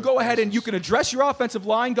spend on. You go ahead and you can address your offensive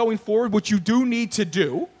line going forward, which you do need to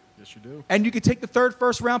do. Yes, you do. And you can take the 3rd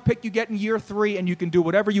first-round pick you get in year 3, and you can do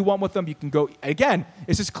whatever you want with them. You can go again.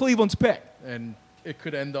 This is Cleveland's pick, and it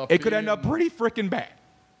could end up. It could end up pretty freaking bad.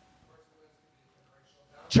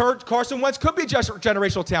 Carson Wentz could be a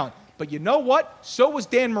generational talent, but you know what? So was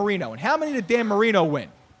Dan Marino. And how many did Dan Marino win?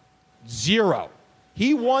 0.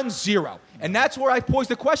 He won 0. And that's where I pose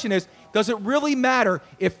the question is, does it really matter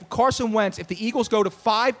if Carson Wentz, if the Eagles go to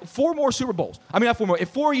 4 more Super Bowls? I mean, not 4 more. In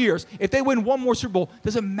 4 years, if they win 1 more Super Bowl,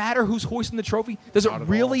 does it matter who's hoisting the trophy? Does it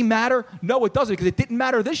really matter? No, it doesn't, because it didn't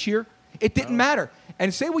matter this year. It didn't matter.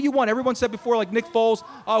 And say what you want. Everyone said before, like Nick Foles,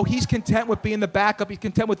 oh, he's content with being the backup. He's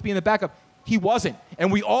content with being the backup. He wasn't.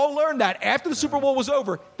 And we all learned that after the Super Bowl was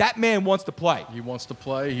over, that man wants to play. He wants to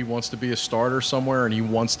play. He wants to be a starter somewhere, and he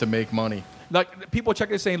wants to make money. Like, people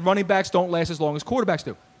checking this saying running backs don't last as long as quarterbacks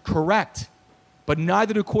do. Correct. But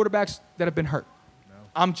neither do quarterbacks that have been hurt.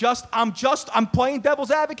 No. I'm playing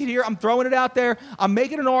devil's advocate here. I'm throwing it out there. I'm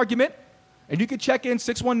making an argument. And you can check in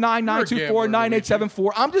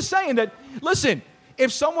 619-924-9874. I'm just saying that, listen,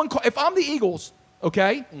 if I'm the Eagles,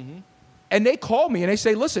 okay, and they call me and they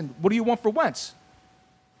say, listen, what do you want for Wentz?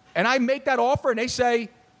 And I make that offer and they say,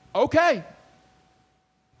 okay.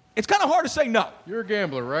 It's kind of hard to say no. You're a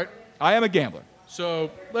gambler, right? I am a gambler.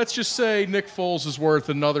 So let's just say Nick Foles is worth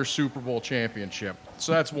another Super Bowl championship.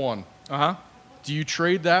 So that's one. Uh-huh. Do you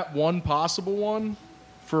trade that one possible one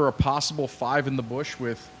for a possible 5 in the bush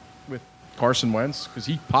with Carson Wentz? Because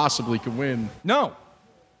he possibly could win. No,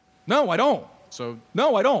 I don't.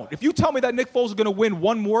 No, I don't. If you tell me that Nick Foles is going to win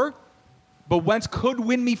 1 more, but Wentz could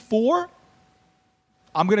win me 4,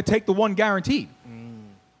 I'm going to take the 1 guaranteed.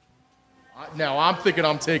 Now, I'm thinking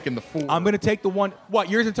I'm taking the 4. I'm going to take the 1. What,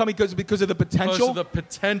 you're going to tell me because of the potential? Because of the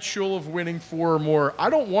potential of winning 4 or more. I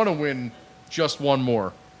don't want to win just 1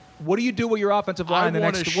 more. What do you do with your offensive line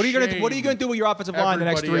What are you going to do with your offensive line the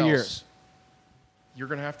next 3 years? You're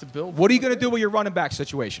going to have to build. What are you going to do with your running back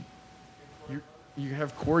situation? You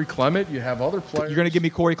have Corey Clement. You have other players. You're going to give me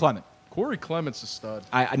Corey Clement. Corey Clement's a stud.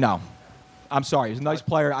 No. I'm sorry. He's a nice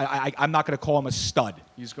player. I'm not going to call him a stud.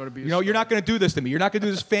 He's going to be you're not going to do this to me. You're not going to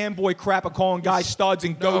do this fanboy crap of calling guys studs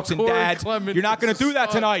and goats and dads. Clement you're not going to do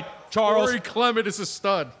that tonight, Charles. Corey Clement is a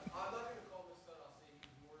stud.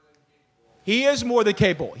 He is more than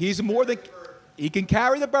capable. He can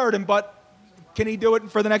carry the burden, but can he do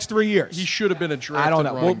it for the next 3 years? He should have been a drafted I don't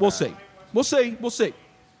know. We'll back. see. We'll see.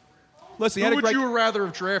 Listen, who would you rather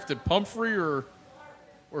have drafted, Pumphrey or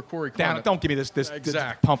Corey Clement? Don't give me this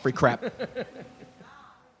Pumphrey crap.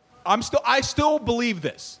 I still believe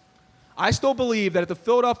this. I still believe that if the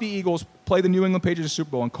Philadelphia Eagles play the New England Patriots in the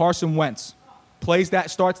Super Bowl and Carson Wentz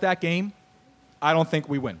starts that game, I don't think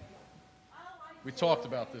we win. We talked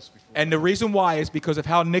about this before. And the reason why is because of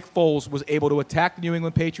how Nick Foles was able to attack the New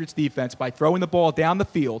England Patriots defense by throwing the ball down the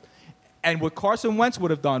field. And what Carson Wentz would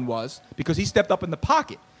have done was, because he stepped up in the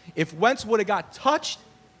pocket, if Wentz would have got touched,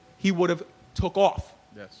 he would have took off.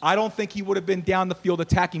 Yes. I don't think he would have been down the field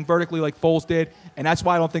attacking vertically like Foles did, and that's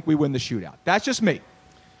why I don't think we win the shootout. That's just me.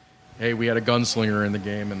 Hey, we had a gunslinger in the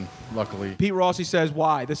game, and luckily... Pete Rossi says,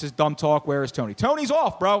 why? This is dumb talk. Where is Tony? Tony's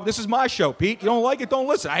off, bro. This is my show, Pete. You don't like it, don't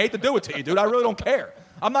listen. I hate to do it to you, dude. I really don't care.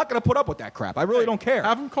 I'm not going to put up with that crap. I really don't care.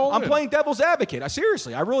 Have him call I'm playing devil's advocate.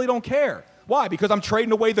 Seriously, I really don't care. Why? Because I'm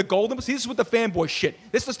trading away the golden... See, this is what the fanboy shit.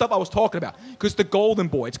 This is the stuff I was talking about. Because the golden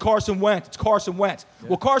boy, it's Carson Wentz. Yeah.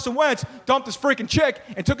 Well, Carson Wentz dumped his freaking chick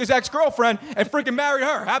and took his ex-girlfriend and freaking married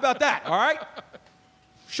her. How about that, all right?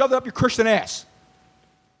 Shove it up your Christian ass.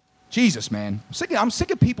 Jesus, man. I'm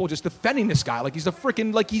sick of people just defending this guy like he's a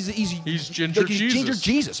freaking... He's Ginger Jesus. Ginger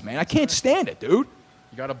Jesus, man. I can't stand it, dude.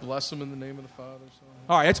 You got to bless him in the name of the Father.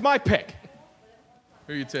 All right, it's my pick.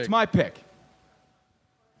 Who you take? It's my pick.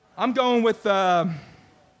 I'm going with, I'm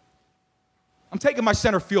taking my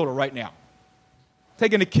center fielder right now. I'm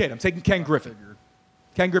taking the kid. I'm taking Ken Griffey.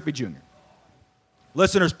 Ken Griffey Jr.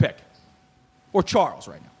 Listener's pick. Or Charles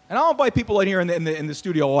right now. And I'll invite people in here in the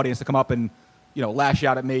studio audience to come up and, lash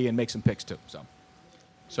out at me and make some picks too.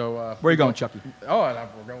 So where are you going, Chucky? Oh,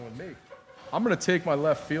 we're going with me. I'm going to take my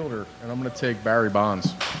left fielder, and I'm going to take Barry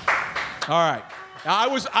Bonds. All right. Now,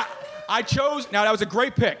 I chose, now that was a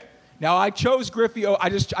great pick. Now, I chose Griffey.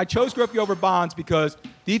 I chose Griffey over Bonds because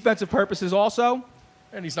defensive purposes also.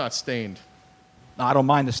 And he's not stained. No, I don't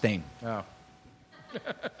mind the stain. No.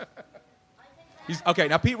 Okay,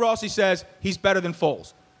 now Pete Rossi says he's better than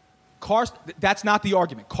Foles. That's not the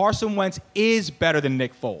argument. Carson Wentz is better than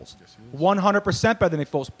Nick Foles. Yes, 100% better than Nick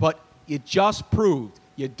Foles. But you just proved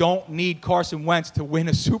you don't need Carson Wentz to win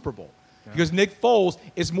a Super Bowl. Yeah. Because Nick Foles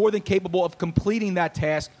is more than capable of completing that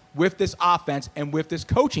task with this offense and with this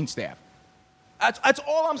coaching staff. That's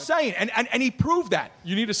all I'm saying, and he proved that.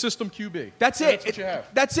 You need a system QB. That's it. That's what you have.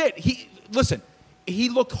 That's it. He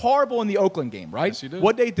looked horrible in the Oakland game, right? Yes, he did.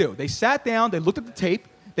 What'd they do? They sat down, they looked at the tape,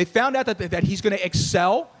 they found out that he's going to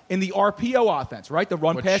excel in the RPO offense, right? The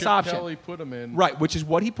run-pass option. Kelly put him in. Right, which is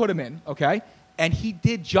what he put him in, okay? And he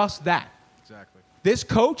did just that. Exactly. This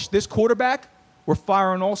coach, this quarterback, were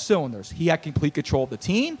firing all cylinders. He had complete control of the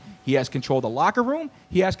team. He has control of the locker room.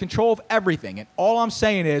 He has control of everything. And all I'm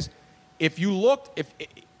saying is, if you looked,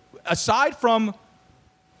 aside from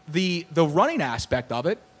the running aspect of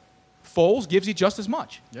it, Foles gives you just as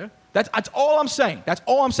much. Yeah. That's all I'm saying. That's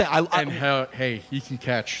all I'm saying. Hey, he can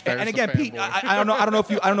catch. And again, Pete, I don't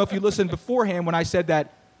know if you listened beforehand when I said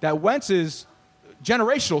that Wentz is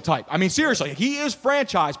generational type. I mean, seriously, he is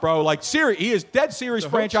franchise, bro. Like, he is dead serious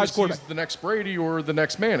franchise quarterback. He's the next Brady or the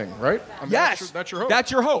next Manning, right? I mean, yes, that's your hope.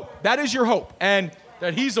 That's your hope. That is your hope, and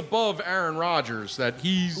that he's above Aaron Rodgers. That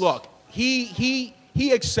he's he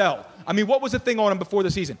excelled. I mean, what was the thing on him before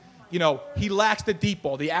the season? You know, he lacks the deep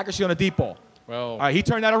ball, the accuracy on the deep ball. Well, all right, he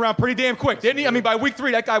turned that around pretty damn quick, didn't he? I mean, by week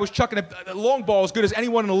 3, that guy was chucking a long ball as good as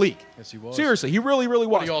anyone in the league. Yes, he was. Seriously, he really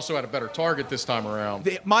was. But he also had a better target this time around.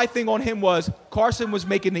 My thing on him was Carson was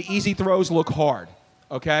making the easy throws look hard,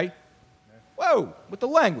 okay? Whoa, with the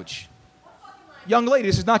language. Young lady,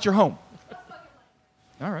 this is not your home.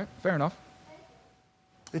 All right, fair enough.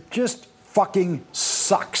 It just fucking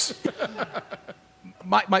sucks.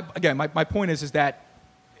 My point is that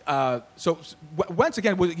so Wentz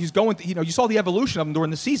again, he's going. You saw the evolution of him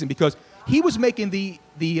during the season because he was making the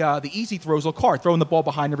easy throws look hard, throwing the ball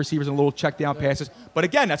behind the receivers and little check down passes. But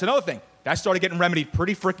again, that's another thing that started getting remedied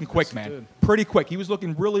pretty freaking quick, man. Pretty quick. He was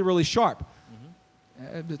looking really sharp.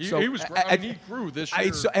 He was. He grew this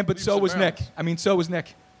year. But so was Nick. I mean, so was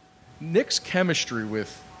Nick. Nick's chemistry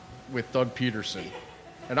with Doug Peterson,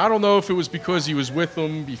 and I don't know if it was because he was with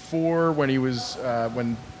him before when he was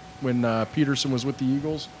when Peterson was with the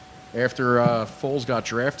Eagles after Foles got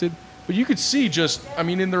drafted. But you could see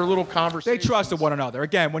in their little conversation. They trusted one another.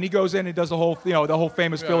 Again, when he goes in and does the whole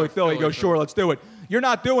famous Philly, he goes, sure, let's do it. You're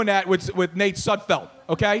not doing that with Nate Sudfeld,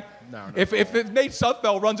 okay? No. If Nate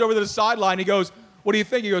Sudfeld runs over to the sideline, he goes, what do you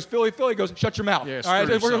think? He goes, Philly. He goes, shut your mouth. Yeah, all right,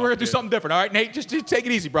 we're going to do something different. All right, Nate, just take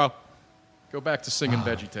it easy, bro. Go back to singing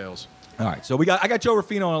Veggie Tales. All right, so I got Joe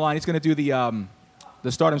Ruffino on the line. He's going to do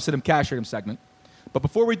the Start 'em, Sit 'em, Cash Rate 'em segment. But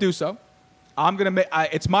before we do so, I'm going to make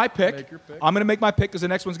it's my pick. Make your pick. I'm going to make my pick because the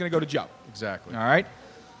next one's going to go to Joe. Exactly. All right?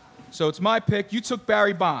 So it's my pick. You took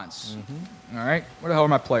Barry Bonds. Mm-hmm. All right? Where the hell are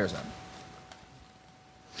my players at?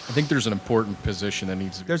 I think there's an important position that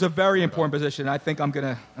needs to be. There's a very important position. I think I'm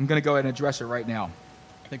gonna go ahead and address it right now.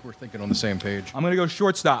 I think we're thinking on the same page. I'm going to go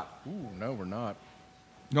shortstop. Ooh, no, we're not.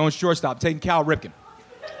 Going shortstop. Taking Cal Ripken.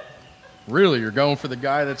 Really? You're going for the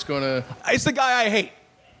guy that's going to... It's the guy I hate.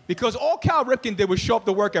 Because all Cal Ripken did was show up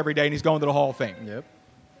to work every day, and he's going to the Hall of Fame. Yep.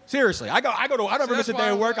 Seriously. I never miss a day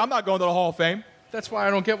of work. I'm not going to the Hall of Fame. That's why I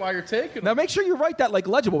don't get why you're taking him. Now, make sure you write that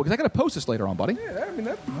legible, because I got to post this later on, buddy. Yeah, I mean,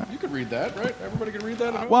 you could read that, right? Everybody can read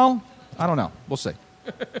that at home? Well, I don't know. We'll see.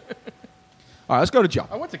 All right, let's go to Joe.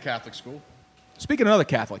 I went to Catholic school. Speaking of another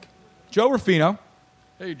Catholic, Joe Ruffino.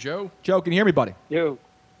 Hey, Joe. Joe, can you hear me, buddy? Yo.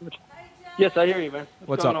 Yes, I hear you, man.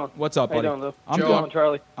 What's going up? on? What's up, buddy? How you doing, I'm Joe, doing,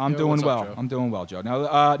 Charlie. I'm Yo, doing what's well. up, Joe? I'm doing well, Joe.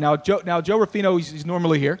 Now Joe Ruffino, he's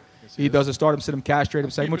normally here. Yes, he does a Start 'em, Sit 'em, Cash Trade 'em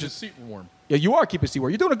segment, Keeping his seat warm. Yeah, you are keeping his seat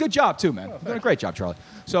warm. You're doing a good job too, man. You're doing a great job, Charlie.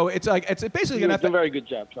 So it's basically You're an doing a very good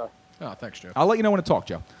job, Charlie. Oh, thanks, Joe. I'll let you know when to talk,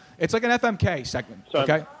 Joe. It's like an FMK segment. Sorry.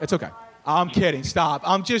 Okay, it's okay. I'm kidding. Stop.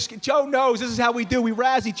 Joe knows this is how we do. We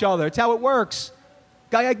razz each other. It's how it works.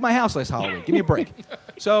 Guy egged my house last Halloween. Give me a break.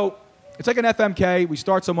 So it's like an FMK. We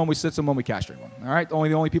start someone, we sit someone, we castrate one. All right? The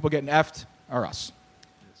only people getting effed are us.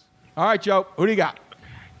 All right, Joe. Who do you got?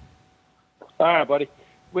 All right, buddy.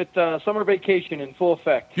 With summer vacation in full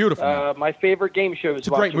effect. Beautiful, man. My favorite game shows It's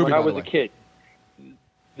a great watching movie, when I by the was a way. kid.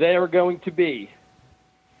 They are going to be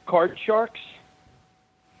Card Sharks,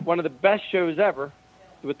 one of the best shows ever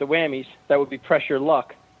with the whammies. That would be Pressure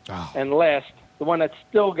Luck. Oh. And last, the one that's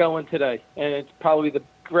still going today, and it's probably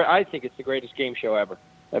I think it's the greatest game show ever.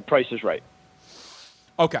 Price is Right.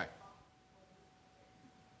 Okay.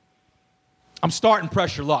 I'm starting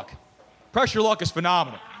Pressure Luck. Pressure Luck is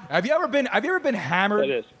phenomenal. Have you ever been hammered It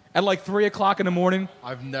is. at like 3 o'clock in the morning?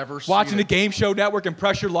 I've never seen Watching the it. Game Show Network and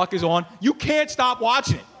Pressure Luck is on. You can't stop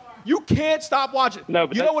watching it. You can't stop watching it. No,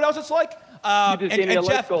 but you know what else it's like? You just gave me a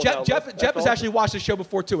light bulb, Elvis. Jeff That's has awesome. actually watched this show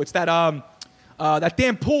before too. It's that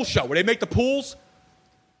damn pool show where they make the pools.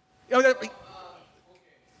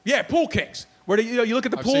 Yeah, Pool Kings. Where you look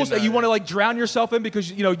at the I've pools seen that you that, want to yeah. like drown yourself in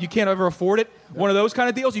because you can't ever afford it. One of those kind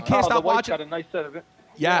of deals. You can't stop the wife's watching. got a nice set of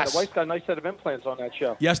Yes. Yeah, the wife's got a nice set of implants on that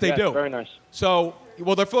show. Yes, they do. Very nice. So,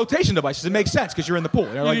 well, they're flotation devices. It makes sense because you're in the pool.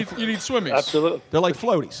 They're You need swimmies. Absolutely. They're like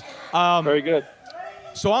floaties. Very good.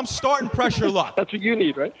 So I'm starting Pressure Luck. That's what you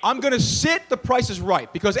need, right? I'm going to sit The Price is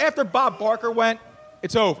Right because after Bob Barker went,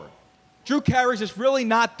 it's over. Drew Carey's just really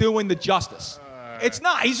not doing the justice. It's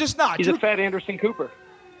not. He's just not. He's a fat Anderson Cooper.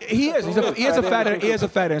 He is. He is a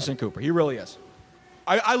fat Anderson Cooper. He really is.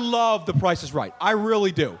 I love The Price is Right. I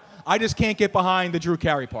really do. I just can't get behind the Drew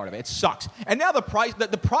Carey part of it. It sucks. And now the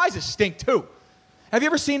prizes stink too. Have you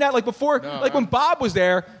ever seen that? Like before, when Bob was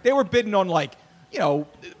there, they were bidding on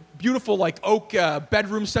beautiful like oak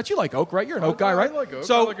bedroom sets. You like oak, right? You're an oak guy, right? I like oak.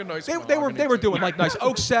 So I like a nice they were doing like nice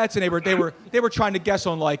oak sets, and they were trying to guess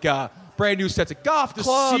on like brand new sets of golf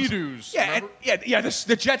clubs. Sea-Doos.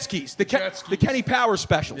 The jet skis, the Kenny Powers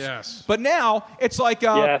specials. Yes. But now it's like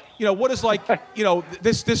what is like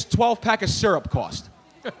this 12-pack of syrup cost?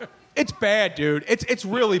 It's bad, dude. It's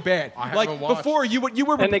really bad. I like haven't watched. before you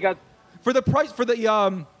were And they got for the price for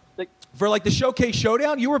the for like the Showcase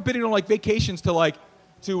Showdown, you were bidding on like vacations to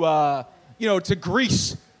to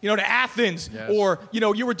Greece, to Athens, Yes. or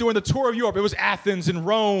you were doing the tour of Europe. It was Athens and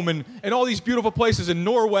Rome and all these beautiful places in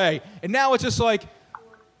Norway, and now it's just like,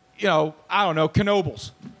 I don't know,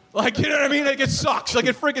 Knobles. Like, you know what I mean? Like, it sucks. Like,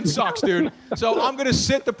 it freaking sucks, dude. So I'm gonna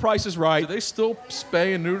sit The Price is Right. Do they still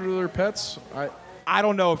spay and neuter their pets? I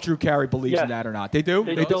don't know if Drew Carey believes in that or not. They do?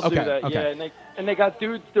 They still do that. Okay. Yeah, and they got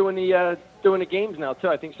dudes doing the games now too.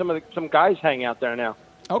 I think some guys hang out there now.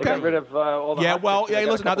 Okay. They got rid of all the hot chicks. They got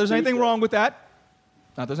a listen, not couple there's anything dudes wrong with that.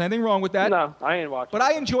 Not there's anything wrong with that. No, I ain't watching. But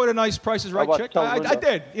I enjoyed a nice Price is Right watched chick. I Telemundo.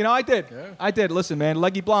 did. I did. Yeah. I did. Listen, man,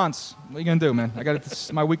 leggy blondes. What are you going to do, man? This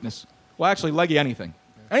is my weakness. Well, actually, leggy anything.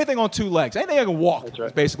 Anything on two legs. Anything I can walk. That's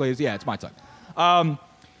right. Basically, it's my type. And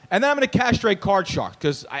then I'm going to castrate card sharks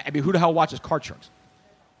because, who the hell watches card sharks?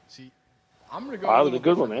 See, I'm going to go. That was a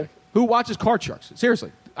good one, man. Who watches card sharks?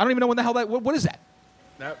 Seriously. I don't even know when the hell what is that?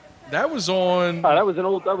 That was on. That was an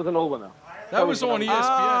old one though. That was on ESPN.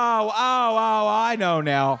 Oh, I know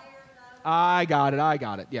now. I got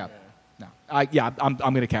it. Yeah. No. I'm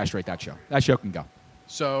going to castrate that show. That show can go.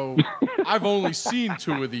 So I've only seen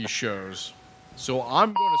 2 of these shows. So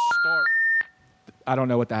I'm going to start. I don't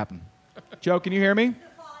know what happened. Joe, can you hear me?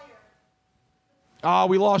 Oh,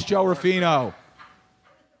 we lost Joe Ruffino.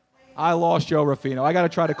 I lost Joe Ruffino. I got to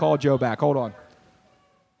try to call Joe back. Hold on.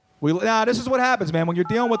 This is what happens, man. When you're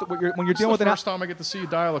dealing with first time I get to see you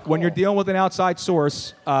dial a call. When you're dealing with an outside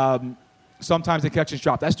source, sometimes the connections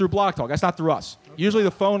drop. That's through Block Talk. That's not through us. Usually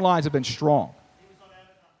the phone lines have been strong.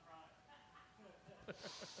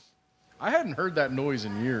 I hadn't heard that noise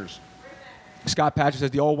in years. Scott Patrick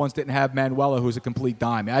says the old ones didn't have Manuela, who's a complete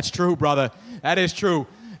dime. That's true, brother. That is true.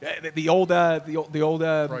 The old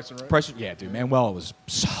Price. Yeah, dude. Manuela was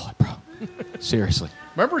solid, bro. Seriously.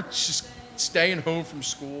 Remember just staying home from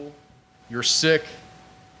school, you're sick,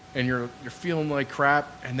 and you're feeling like crap,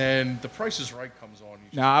 and then The Price is Right comes on.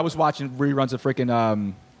 Nah, I was watching reruns of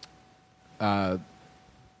freaking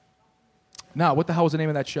what the hell was the name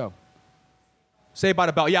of that show? Saved by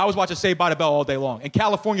the Bell. Yeah, I was watching Saved by the Bell all day long. And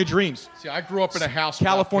California Dreams. See, I grew up in a house.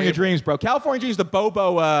 California Dreams, bro. California Dreams, the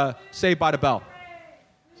Bobo Saved by the Bell.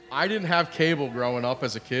 I didn't have cable growing up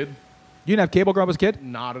as a kid. You didn't have cable growing up as a kid?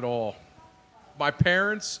 Not at all. My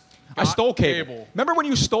parents. I stole cable. Remember when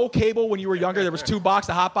you stole cable when you were younger? There was 2 box,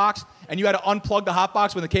 the hot box, and you had to unplug the hot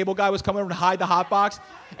box when the cable guy was coming over to hide the hot box,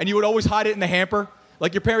 and you would always hide it in the hamper.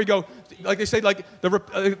 Like your parent would go, like they say, like the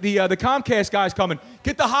Comcast guy's coming,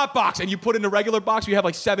 get the hot box, and you put in the regular box. You have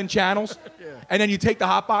like 7 channels, and then you take the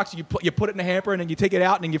hot box, you put it in the hamper, and then you take it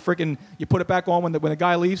out, and then you put it back on when the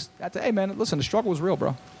guy leaves. Hey man, listen, the struggle was real,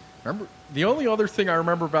 bro. Remember the only other thing I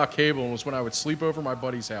remember about cable was when I would sleep over my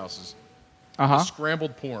buddies' houses.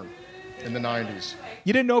 Scrambled porn in the 90s.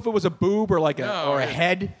 You didn't know if it was a boob or like a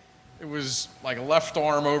head? It was like a left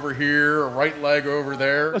arm over here, a right leg over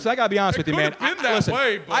there. Listen, I gotta be honest with you, man. Listen,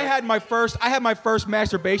 I had my first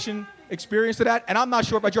masturbation experience to that, and I'm not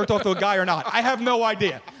sure if I jerked off to a guy or not. I have no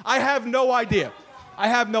idea. All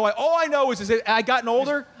I know is that as I gotten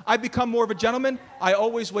older, I've become more of a gentleman. I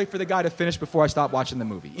always wait for the guy to finish before I stop watching the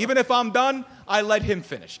movie. Even if I'm done, I let him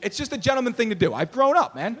finish. It's just a gentleman thing to do. I've grown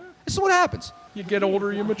up, man. This is what happens. You get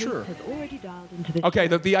older, you mature. Okay,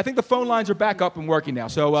 I think the phone lines are back up and working now.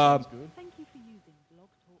 So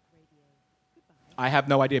I have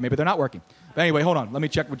no idea. Maybe they're not working. But anyway, hold on. Let me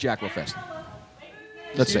check with Jack real fast.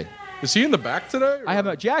 Let's see. Is he in the back today? I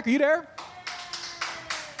have Jack, are you there?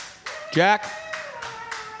 Jack?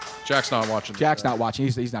 Jack's not watching. Jack's not watching.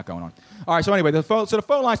 He's not going on. All right, so anyway, the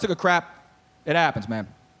phone lines took a crap. It happens, man.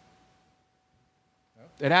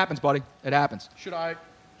 It happens, buddy. It happens.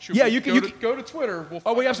 You can go to Twitter.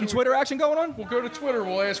 We have some Twitter action going on? We'll go to Twitter.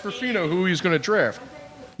 We'll ask Ruffino who he's going to draft.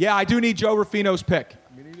 Yeah, I do need Joe Ruffino's pick.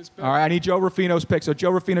 You need his pick? All right, I need Joe Ruffino's pick. So, Joe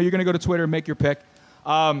Ruffino, you're going to go to Twitter and make your pick.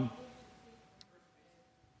 But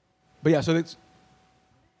yeah, so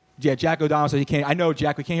Yeah, Jack O'Donnell said he can't. I know,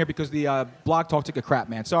 Jack, we can't hear because the Blog Talk took a crap,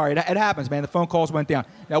 man. Sorry, it happens, man. The phone calls went down.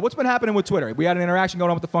 Now, what's been happening with Twitter? We had an interaction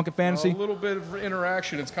going on with the Funkin' Fantasy. A little bit of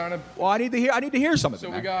interaction. It's kind of. Well, I need to hear some of it. So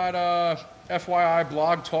man. we got FYI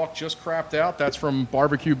Blog Talk just crapped out. That's from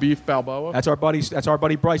Barbecue Beef Balboa. That's our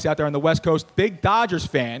buddy Bryce out there on the West Coast. Big Dodgers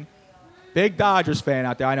fan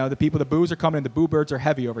out there. I know the boos are coming in. The boo birds are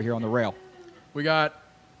heavy over here on the rail. We got.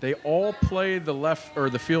 They all play the left or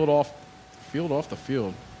the field off the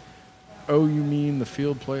field. Oh, you mean the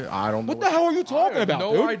field play? I don't know. What the hell are you talking about,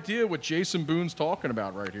 no dude? idea what Jason Boone's talking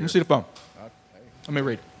about right here. Let me see the phone. Let me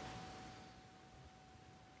read.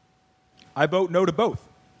 I vote no to both.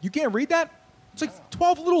 You can't read that? It's like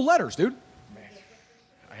 12 little letters, dude.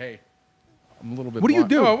 Hey, I'm a little bit. What do you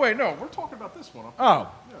do? Oh, wait, no. We're talking about this one. Oh.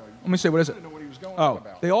 Let me see. What is it? I didn't know what he was going Oh,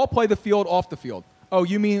 about. they all play the field off the field. Oh,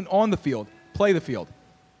 you mean on the field? Play the field.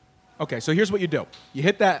 Okay, so here's what you do. You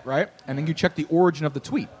hit that, right? And then you check the origin of the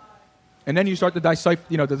tweet. And then you start to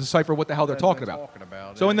decipher what the hell they're talking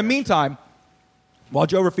about. So in the meantime, while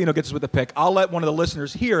Joe Ruffino gets us with the pick, I'll let one of the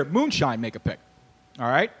listeners here, Moonshine, make a pick. All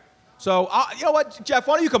right? So, you know what, Jeff,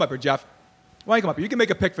 why don't you come up here, Jeff? Why don't you come up here? You can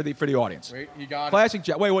make a pick for the audience. Wait, you got Classic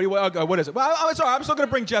Jeff. Wait, what is it? Well, I'm sorry. I'm still going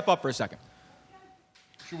to bring Jeff up for a second.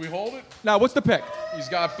 Should we hold it? Now, what's the pick? He's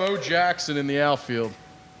got Bo Jackson in the outfield.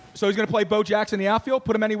 So he's going to play Bo Jackson in the outfield?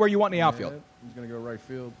 Put him anywhere you want in the outfield. He's going to go right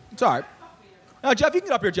field. It's all right. Now, Jeff, you can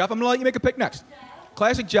get up here, Jeff. I'm going to let you make a pick next.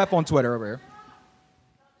 Classic Jeff on Twitter over here.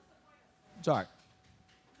 It's all right.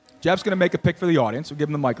 Jeff's going to make a pick for the audience. We'll give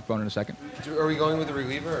him the microphone in a second. Are we going with the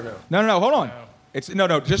reliever or no? No, hold on.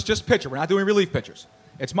 Just pitcher. We're not doing relief pitchers.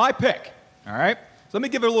 It's my pick, all right? So let me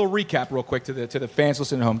give it a little recap real quick to the fans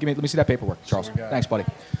listening at home. Let me see that paperwork, Charles. Thanks, buddy.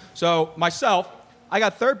 So myself, I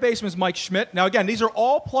got third baseman Mike Schmidt. Now, again, these are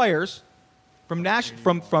all players from I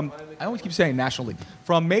always keep saying National League,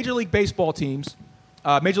 from Major League Baseball teams,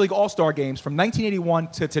 Major League All-Star games from 1981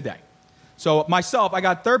 to today. So myself, I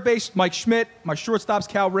got third base Mike Schmidt, my shortstops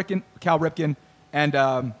Cal Ripken,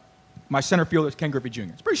 and my center fielder is Ken Griffey Jr.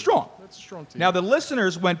 It's pretty strong. That's a strong team. Now, the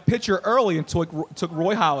listeners went pitcher early and took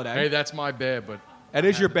Roy Halladay. Hey, that's my bad, but... That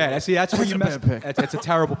is your bad. See, that's where you messed up. That's a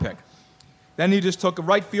terrible pick. Then you just took a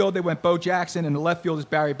right field. They went Bo Jackson, and the left field is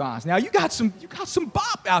Barry Bonds. Now you got some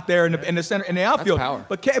bop out there in the center in the outfield.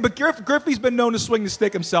 That's power. But Griffey's been known to swing the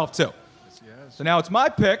stick himself too. Yes. So now it's my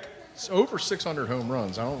pick. It's over 600 home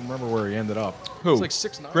runs. I don't remember where he ended up. Who? It's like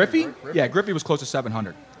 690. Griffey? Right? Griffey? Yeah, Griffey was close to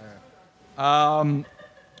 700. Yeah.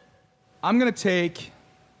 I'm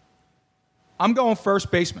going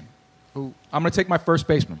first baseman. Who? I'm going to take my first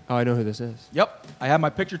baseman. Oh, I know who this is. Yep. I have my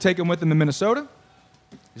picture taken with him in Minnesota.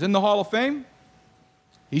 He's in the Hall of Fame.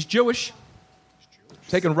 He's Jewish.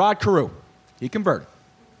 Taking Rod Carew. He converted.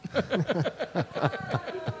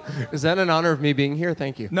 Is that in honor of me being here?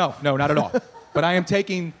 Thank you. No, not at all. But I am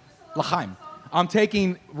taking L'chaim. I'm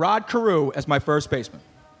taking Rod Carew as my first baseman.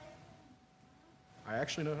 I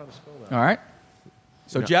actually know how to spell that. All right.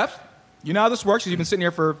 So, Jeff, you know how this works because you've been sitting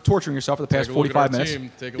here torturing yourself for the past 45 minutes.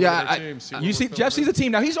 Take a look at our team. You see, Jeff sees the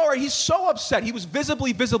team. Now, he's so upset. He was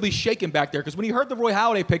visibly shaken back there because when he heard the Roy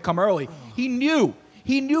Halladay pick come early, he knew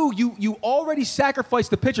you already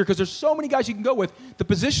sacrificed the pitcher because there's so many guys you can go with. The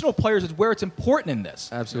positional players is where it's important in this.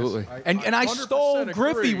 Absolutely. Yes, and I stole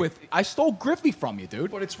Griffey from you,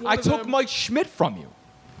 dude. But I took Mike Schmidt from you.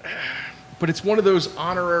 But it's one of those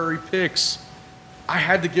honorary picks. I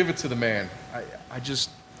had to give it to the man.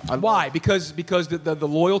 Why? Because the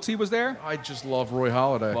loyalty was there? I just love Roy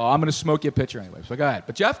Halladay. Well, I'm going to smoke you a pitcher anyway, so go ahead.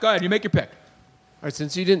 But Jeff, go ahead. You make your pick. All right,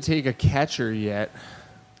 since you didn't take a catcher yet.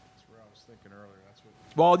 That's where I was thinking earlier.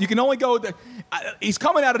 Well, you can only go. He's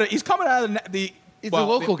coming out of the. He's a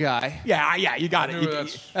local guy. Yeah, you got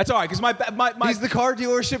it. That's all right, because my he's the car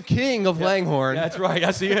dealership king of Langhorne. That's right.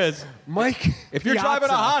 Yes, he is. Mike. If you're driving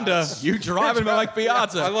a Honda, you driving like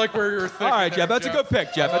Piazza. I like where you're thinking. All right, Jeff. That's a good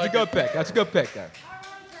pick, Jeff. That's a good pick. That's a good pick there.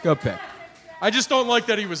 Good pick. I just don't like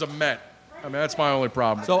that he was a Met. I mean, that's my only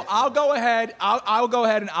problem. So I'll go ahead. I'll go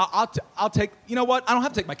ahead and I'll take. You know what? I don't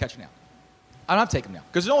have to take my catcher now. I don't have to take him now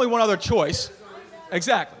because there's only one other choice.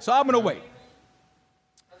 Exactly. So I'm going to wait.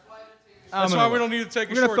 That's why we don't need to take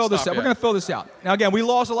a shortstop. We're going to fill this out. Now again, we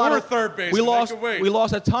lost a lot of third base. We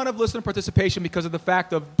lost a ton of listener participation because of the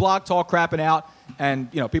fact of Blog Talk crapping out and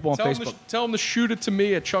people on Facebook. Tell them to shoot it to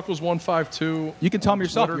me at Chuckles152. You can tell them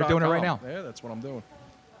yourself. You're doing it right now. Yeah, that's what I'm doing.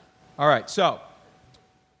 All right, so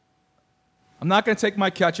I'm not going to take my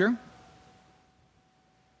catcher.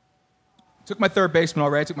 Took my third baseman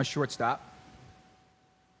already. I took my shortstop.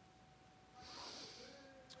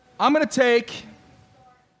 I'm going to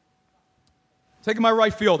taking my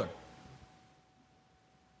right fielder.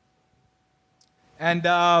 And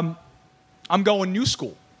I'm going new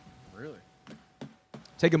school.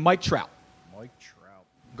 Taking Mike Trout. Mike Trout.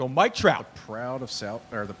 Go Mike Trout. The pride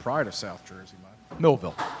of South Jersey, man.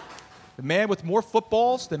 Millville. The man with more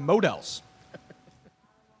footballs than Modell's.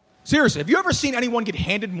 Seriously, have you ever seen anyone get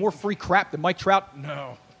handed more free crap than Mike Trout?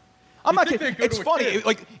 No. I'm not kidding. It's funny.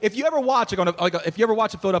 Like if you ever watch if you ever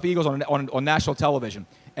watch the Philadelphia Eagles on national television,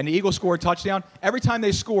 and the Eagles score a touchdown, every time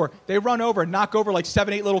they score, they run over and knock over like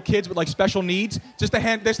 7, 8 little kids with like special needs just to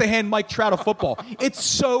hand Mike Trout a football. It's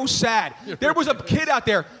so sad. There was a kid out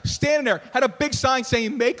there standing there, had a big sign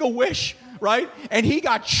saying "Make a Wish." Right? And he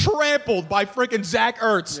got trampled by freaking Zach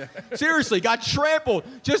Ertz. Yeah. Seriously, got trampled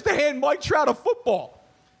just to hand Mike Trout a football.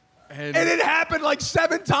 And it happened like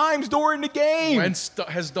 7 times during the game. Wentz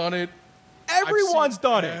has done it. Everyone's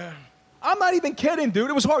done it. I'm not even kidding, dude.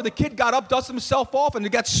 It was hard. The kid got up, dusted himself off, and he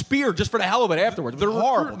got speared just for the hell of it afterwards. It was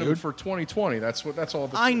horrible, dude. For 2020, that's all.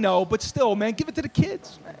 I know, but still, man, give it to the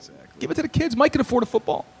kids. Exactly. Give it to the kids. Mike can afford a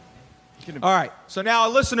football. All right. So now a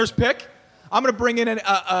listener's pick. I'm going to bring in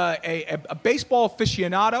a baseball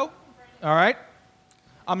aficionado. All right.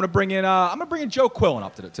 I'm going to bring in Joe Quillen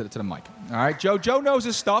up to the mic. All right. Joe knows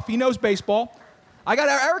his stuff. He knows baseball. I got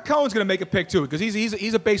Eric Cohen's going to make a pick too because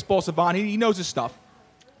he's a baseball savant. He knows his stuff.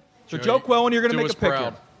 So Joe Quillen, you're going to make a pick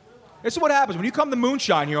here. This is what happens when you come to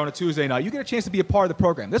Moonshine here on a Tuesday night. You get a chance to be a part of the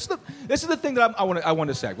program. This is the thing that I want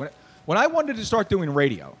to say. When I wanted to start doing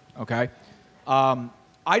radio, okay, I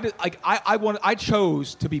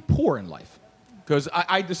chose to be poor in life because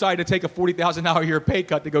I decided to take a $40,000 a year pay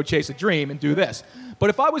cut to go chase a dream and do this. But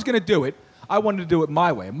if I was going to do it, I wanted to do it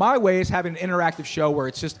my way. My way is having an interactive show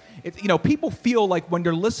where people feel like when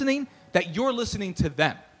they're listening that you're listening to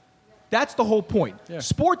them. That's the whole point. Yeah.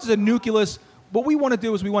 Sports is a nucleus. What we want to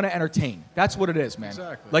do is we want to entertain. That's what it is, man.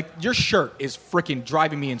 Exactly. Like your shirt is freaking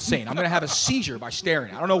driving me insane. I'm going to have a seizure by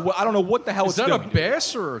staring. I don't know what the hell it's doing. Is that a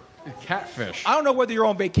bass or a catfish? I don't know whether you're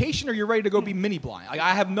on vacation or you're ready to go be mini blind.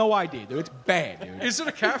 I have no idea, dude. It's bad, dude. Is it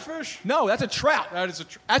a catfish? No, that's a trout. That's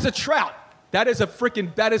a trout. That is a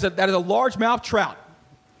largemouth trout.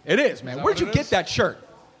 It is, man. Where'd you get that shirt?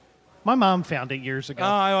 My mom found it years ago.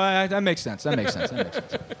 That makes sense.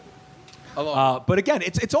 But again,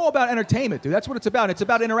 it's all about entertainment, dude. That's what it's about. It's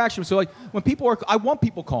about interaction. So like when I want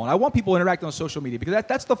people calling. I want people interacting on social media because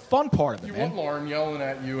that's the fun part of it, man. You want Lauren yelling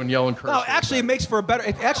at you and yelling curse. No, actually,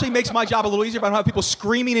 it actually makes my job a little easier if I don't have people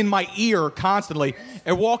screaming in my ear constantly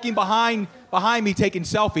and walking behind me taking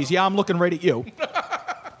selfies. Yeah, I'm looking right at you.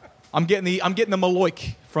 I'm getting the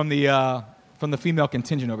Maloik from the female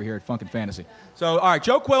contingent over here at Funkin' Fantasy. So all right,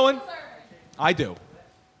 Joe Quillen. I do.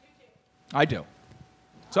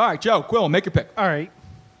 So, all right, Joe, Quillen, make your pick. All right.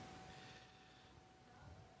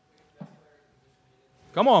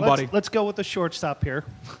 Come on, buddy. Let's go with the shortstop here.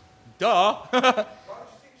 Duh.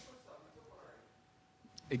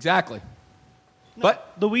 Exactly. No,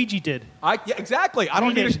 but Luigi did. Yeah, exactly. I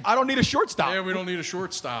don't need a shortstop. Yeah, we don't need a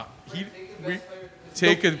shortstop. We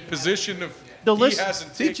take a position of.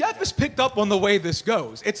 See, Jeff has picked up on the way this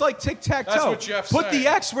goes. It's like tic-tac-toe. That's what Jeff Put said. the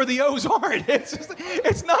X where the O's aren't.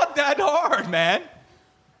 It's not that hard, man.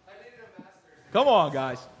 Come on,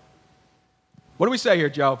 guys. What do we say here,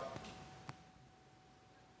 Joe?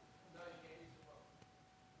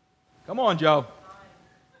 Come on, Joe.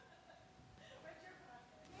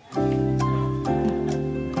 He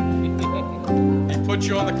put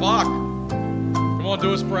you on the clock. Come on,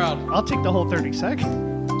 do us proud. I'll take the whole 30 seconds.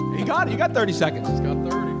 You got it. You got 30 seconds. He's got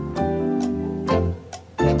 30.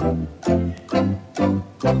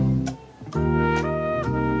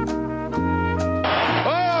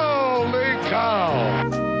 Holy cow!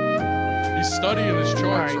 He's studying his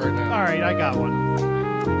charts right now. All right, I got one.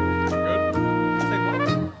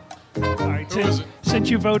 Good? All right, Who is it? since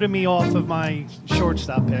you voted me off of my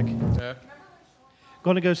shortstop pick, Yeah.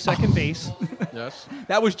 going to go second base. Yes.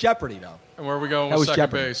 That was Jeopardy, though. And where are we going That with was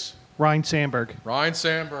second Jeopardy. base? Ryan Sandberg. Ryan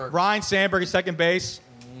Sandberg. Ryan Sandberg is second base.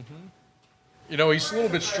 You know, he's a little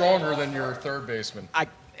bit stronger than your third baseman.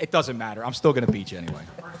 It doesn't matter. I'm still going to beat you anyway.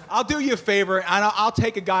 I'll do you a favor, and I'll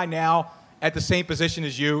take a guy now at the same position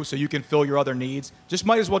as you so you can fill your other needs.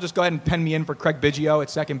 Might as well just go ahead and pen me in for Craig Biggio at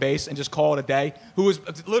second base and just call it a day, who was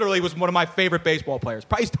one of my favorite baseball players.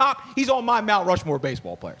 He's on my Mount Rushmore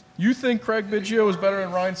baseball players. You think Craig Biggio is better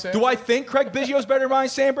than Ryan Sandberg? Do I think Craig Biggio is better than Ryan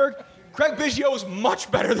Sandberg? Craig Biggio is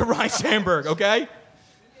much better than Ryan Sandberg, okay?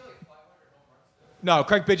 No,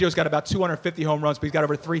 Craig Biggio's got about 250 home runs, but he's got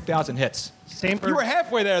over 3,000 hits. You were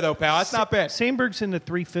halfway there, though, pal. That's not bad. Sandberg's in the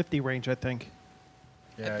 350 range, I think.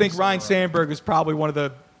 Yeah, I think Ryan Sandberg is probably one of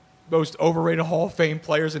the most overrated Hall of Fame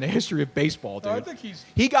players in the history of baseball, dude. No, I think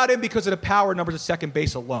He got in because of the power numbers at second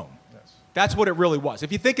base alone. Yes. That's what it really was.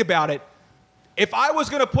 If you think about it, If I was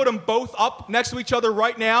going to put them both up next to each other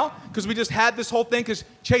right now, because we just had this whole thing, because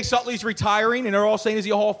Chase Utley's retiring, and they're all saying, is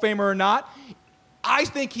he a Hall of Famer or not? I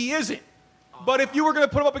think he isn't. But if you were going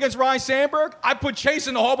to put him up against Ryan Sandberg, I'd put Chase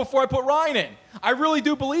in the Hall before I put Ryan in. I really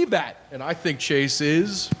do believe that. And I think Chase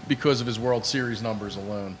is because of his World Series numbers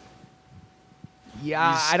alone.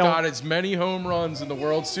 Yeah, He's I don't. got as many home runs in the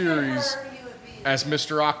World Series as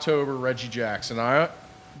Mr. October, Reggie Jackson.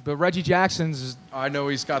 But Reggie Jackson's. I know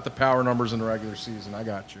he's got the power numbers in the regular season. I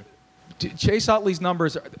got you. Chase Utley's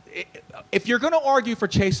numbers. If you're going to argue for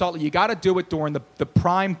Chase Utley, you got to do it during the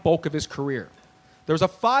prime bulk of his career. There was a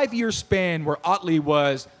 5-year span where Utley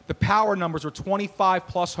was, the power numbers were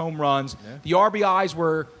 25-plus home runs. Yeah. The RBIs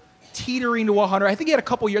were teetering to 100. I think he had a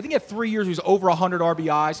couple years. I think he had 3 years he was over 100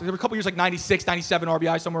 RBIs. There were a couple years like 96, 97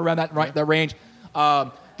 RBIs, somewhere around that range.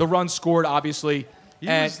 The runs scored, obviously. He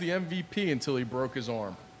was the MVP until he broke his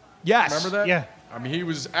arm. Yes. Remember that? Yeah. I mean, he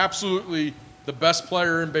was absolutely the best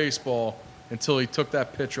player in baseball until he took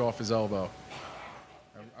that pitch off his elbow.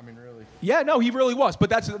 I mean, really. Yeah, no, he really was. But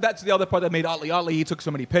that's the other part that made Utley. Utley, he took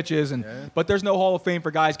so many pitches. But there's no Hall of Fame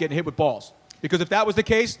for guys getting hit with balls. Because if that was the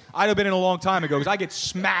case, I'd have been in a long time ago. Because I get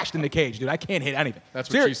smashed in the cage, dude. I can't hit anything.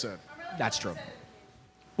 That's what she said. That's true.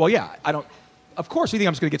 Well, yeah, I don't. Of course, you think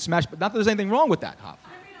I'm just going to get smashed, but not that there's anything wrong with that, Hop.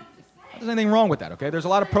 There's anything wrong with that, okay? There's a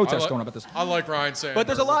lot of protests going on about this. I like Ryan Sandberg. But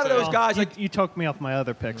there's a lot of those guys. You talked me off my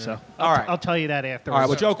other pick, so All right. I'll tell you that afterwards. All right.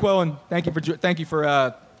 Well, Joe Quillen, thank you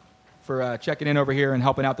for checking in over here and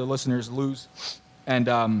helping out the listeners lose. And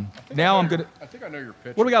now I'm gonna. I think I know your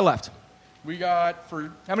pitch. What do we got left? We got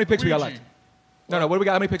for how many picks we got Luigi. left? No. What do we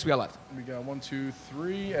got? How many picks we got left? We got 1, 2,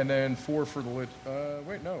 3, and then 4 for the wait,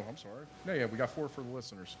 no, I'm sorry. No, yeah, we got 4 for the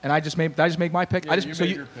listeners. And did I just make my pick? Yeah, you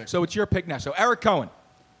made your pick. So it's your pick now. So Eric Cohen.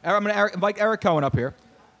 I'm going to invite Eric Cohen up here.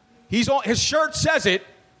 He's on. His shirt says it.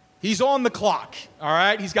 He's on the clock. All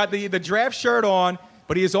right. He's got the draft shirt on,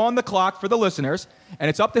 but he is on the clock for the listeners, and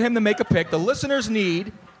it's up to him to make a pick. The listeners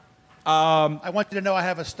need. I want you to know I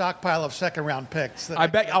have a stockpile of second-round picks. I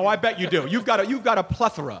bet you do. You've got a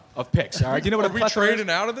plethora of picks. All right. Do you know what Are a we plethora trading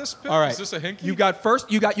is? out of this pick? All right. Is this a hinky? You got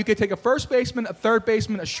first. You could take a first baseman, a third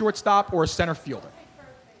baseman, a shortstop, or a center fielder.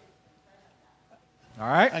 All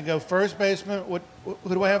right. I go first baseman. Who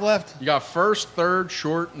do I have left? You got first, third,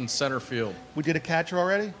 short, and center field. We did a catcher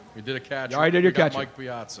already? We did a catcher. You already did your We got catcher. Mike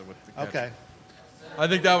Piazza with the catcher. Okay. I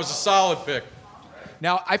think that was a solid pick.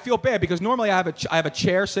 Now I feel bad because normally I have a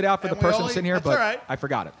chair sit out for the person sitting here, that's but all right. I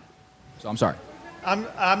forgot it. So I'm sorry.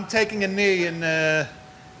 I'm taking a knee in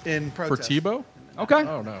protest. For Tebow? Okay.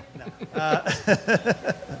 Oh, no.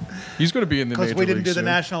 He's going to be in the Because Major we didn't League do the soon.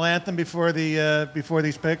 national anthem before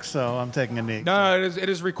these picks, so I'm taking a knee. No, it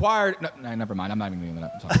is required. No, never mind. I'm not even doing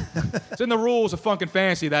that. I'm sorry. It's in the rules of Funk and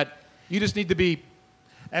Fantasy that you just need to be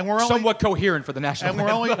somewhat coherent for the national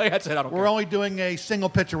anthem. That's it. I don't we're care. only doing a single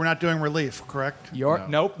pitcher. We're not doing relief, correct?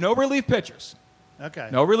 Nope. No relief pitchers. Okay.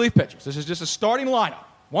 No relief pitchers. This is just a starting lineup,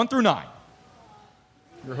 1 through 9.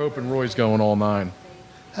 You're hoping Roy's going all 9.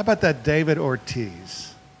 How about that David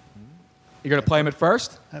Ortiz? You're going to play him at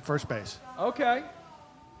first? At first base. Okay.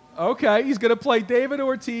 He's going to play David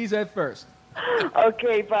Ortiz at first.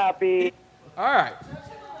 Okay, Poppy. All right.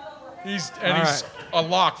 He's a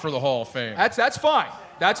lock for the Hall of Fame. That's fine.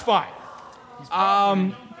 That's fine.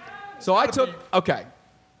 So I took. Okay.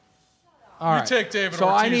 All right. take David so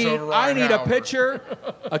Ortiz over Ryan I need Howard. a pitcher,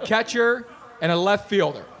 a catcher, and a left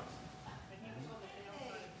fielder.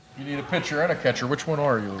 You need a pitcher and a catcher. Which one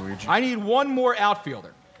are you, Luigi? I need one more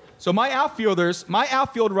outfielder. So my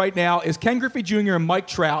outfield right now is Ken Griffey Jr. and Mike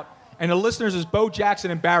Trout, and the listeners is Bo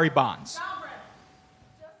Jackson and Barry Bonds.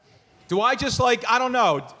 Do I just I don't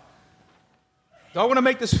know. Do I want to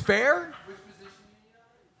make this fair?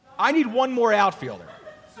 I need one more outfielder.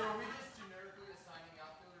 So are we just generically assigning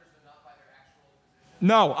outfielders but not by their actual position?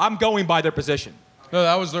 No, I'm going by their position. No,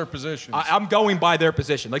 that was their position. I'm going by their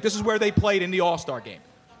position. This is where they played in the All-Star game.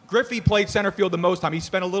 Griffey played center field the most time. He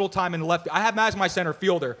spent a little time in the left. I have him as my center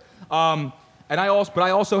fielder, but I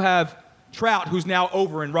also have Trout, who's now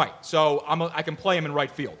over in right. So I can play him in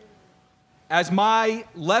right field. As my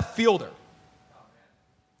left fielder,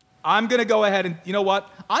 I'm gonna go ahead and you know what?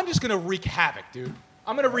 I'm just gonna wreak havoc, dude.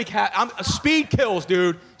 I'm gonna wreak havoc. Speed kills,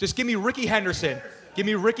 dude. Just give me Ricky Henderson. Give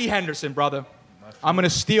me Ricky Henderson, brother. I'm gonna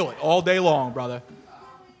steal it all day long, brother.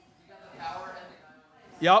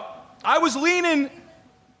 Yep. I was leaning.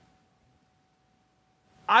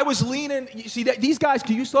 You see that these guys?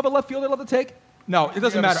 Can you still have a left fielder love to take? No, it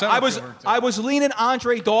doesn't matter. I was leaning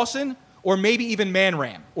Andre Dawson or maybe even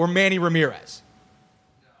Manram or Manny Ramirez.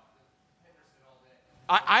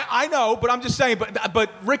 I know, but I'm just saying.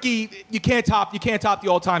 But Ricky, you can't top the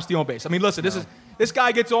all-time stealing base. I mean, listen, this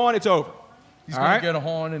guy gets on, it's over. He's All going right? to get a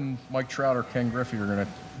horn, and Mike Trout or Ken Griffey are going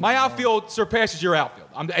to. My outfield surpasses your outfield.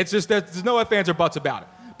 It's just there's no ifs, ands, or buts about it.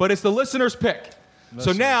 But it's the listener's pick.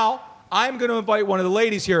 So now I'm going to invite one of the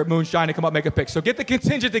ladies here at Moonshine to come up and make a pick. So get the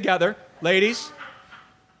contingent together, ladies.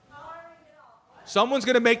 Someone's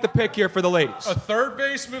going to make the pick here for the ladies. A third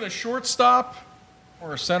baseman, a shortstop,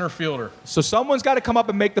 or a center fielder? So someone's got to come up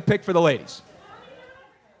and make the pick for the ladies.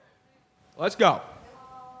 Let's go.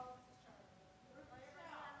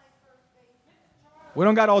 We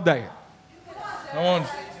don't got all day here. No one.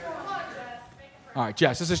 All right,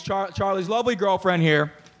 Jess, this is Charlie's lovely girlfriend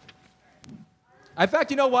here. In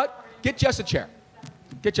fact, you know what? Get Jess a chair.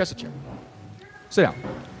 Get Jess a chair. Sit down.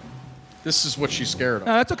 This is what she's scared of.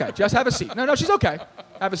 No, that's okay. Jess, have a seat. No, she's okay.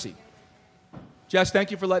 Have a seat. Jess,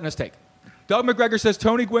 thank you for letting us take it. Doug McGregor says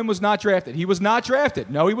Tony Gwynn was not drafted. He was not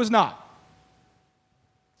drafted. No, he was not.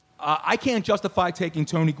 I can't justify taking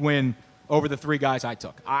Tony Gwynn over the 3 guys I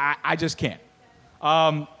took. I just can't.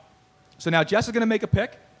 So now Jess is going to make a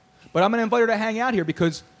pick, but I'm going to invite her to hang out here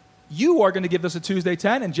because you are going to give us a Tuesday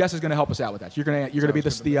 10, and Jess is going to help us out with that. You're going to be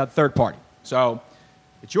the third party. So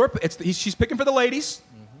she's picking for the ladies.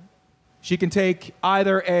 She can take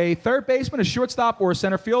either a third baseman, a shortstop, or a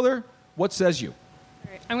center fielder. What says you?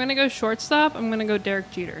 All right, I'm going to go shortstop. I'm going to go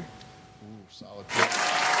Derek Jeter. Ooh, solid.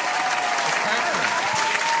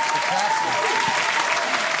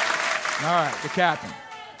 All right, the captain.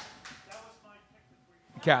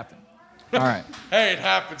 The captain. All right. Hey, it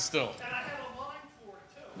happened still.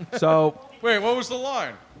 So. Wait, what was the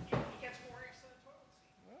line?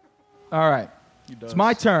 All right. It's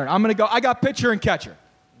my turn. I'm going to go. I got pitcher and catcher.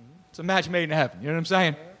 It's a match made in heaven. You know what I'm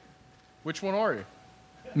saying? Which one are you?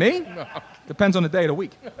 Me? No. Depends on the day of the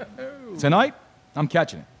week. Tonight, I'm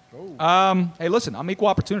catching it. Hey, listen, I'm equal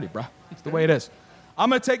opportunity, bro. It's the way it is. I'm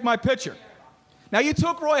going to take my pitcher. Now, you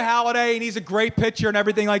took Roy Halladay, and he's a great pitcher and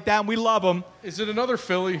everything like that, and we love him. Is it another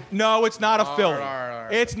Philly? No, it's not a Philly. All right.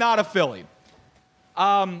 It's not a Philly.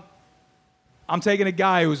 I'm taking a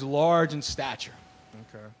guy who's large in stature.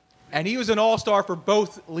 Okay. And he was an all-star for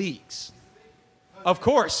both leagues. Of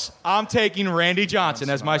course, I'm taking Randy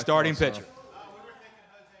Johnson as my starting pitcher.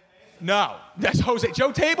 No, that's Jose.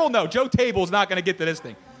 Joe Table? No, Joe Table's not going to get to this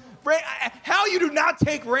thing. How you do not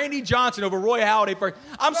take Randy Johnson over Roy Halladay first?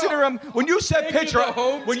 I'm sitting around when you said pitcher.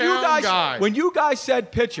 When you guys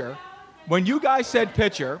said pitcher,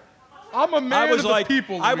 I'm a man of the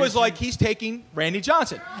people. I was like, he's taking Randy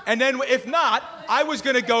Johnson, and then if not, I was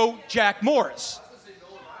going to go Jack Morris.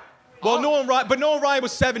 Well, Nolan Ryan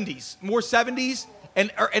was 70s, more 70s,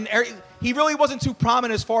 and he really wasn't too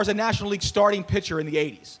prominent as far as a National League starting pitcher in the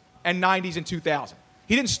 80s and 90s and 2000.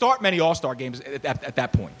 He didn't start many All-Star games at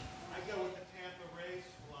that point. I go with the Tampa Rays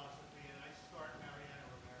philosophy, and I start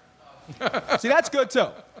Mariano Rivera. See, that's good, too.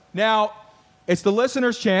 Now, it's the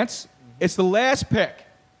listener's chance. It's the last pick.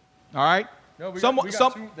 All right? No,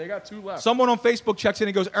 they got 2 left. Someone on Facebook checks in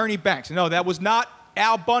and goes, Ernie Banks. No, that was not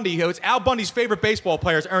Al Bundy. It's Al Bundy's favorite baseball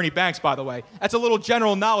player is Ernie Banks, by the way. That's a little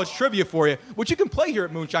general knowledge trivia for you, which you can play here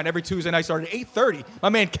at Moonshine every Tuesday night starting at 8:30. My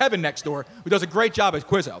man Kevin next door, who does a great job as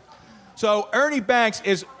Quizzo. So Ernie Banks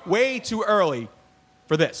is way too early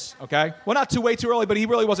for this, okay? Well, not way too early, but he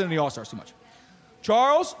really wasn't in the All-Stars too much.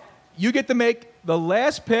 Charles, you get to make the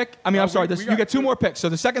last pick. You get 2 more picks, so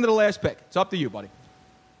the second to the last pick. It's up to you, buddy.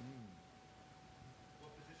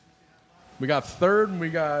 We got third, and we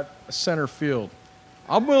got center field.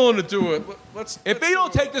 I'm willing to do it. If they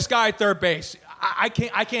don't take this guy at third base, I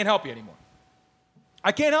can't help you anymore.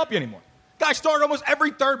 I can't help you anymore. Guy started almost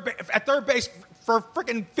every at third base for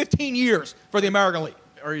freaking 15 years for the American League.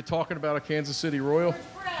 Are you talking about a Kansas City Royal?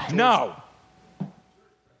 No.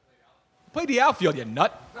 Played the outfield, you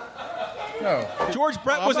nut. No. George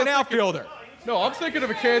Brett was an outfielder. No, I'm thinking of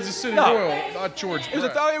a Kansas City Royal, not George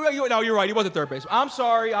Brett. No, you're right. He was a third base. I'm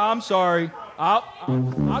sorry. I'll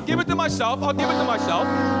give it to myself. All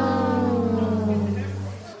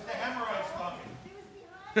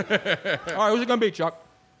right, who's it going to be, Chuck?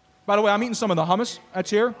 By the way, I'm eating some of the hummus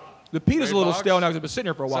that's here. The pita's a little stale now because I've been sitting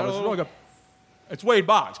here for a while. It's really good. It's Wade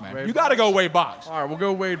Boggs, man. You got to go Wade Boggs. All right, we'll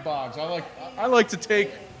go Wade Boggs. I like to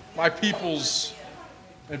take my people's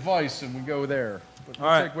advice and we go there. But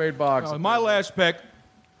we'll take Wade Boggs. My last pick,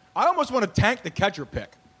 I almost want to tank the catcher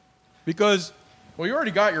pick because... Well, you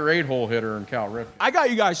already got your 8-hole hitter in Cal Ripken. I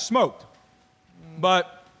got you guys smoked.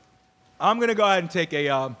 But I'm going to go ahead and take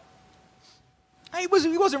a... he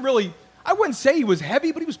wasn't really... I wouldn't say he was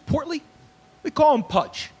heavy, but he was portly. We call him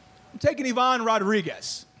Pudge. I'm taking Ivan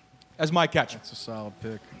Rodriguez as my catcher. That's a solid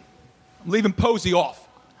pick. I'm leaving Posey off.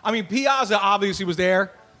 I mean, Piazza obviously was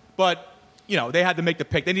there, but, they had to make the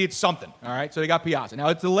pick. They needed something, all right? So they got Piazza. Now,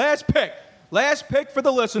 it's the last pick. Last pick for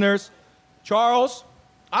the listeners. Charles,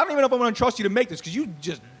 I don't even know if I'm going to trust you to make this because you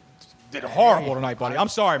just did horrible tonight, buddy. I'm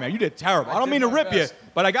sorry, man. You did terrible. I don't mean to rip you,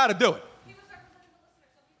 but I got to do it.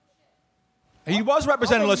 He was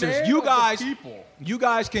representing listeners. You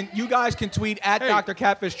guys can tweet at Dr.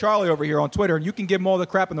 Catfish Charlie over here on Twitter, and you can give him all the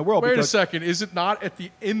crap in the world. Wait a second. Is it not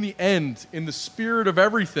in the end, in the spirit of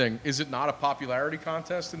everything, is it not a popularity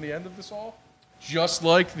contest in the end of this all? Just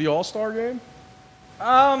like the All-Star game? Do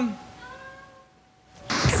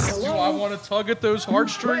I want to tug at those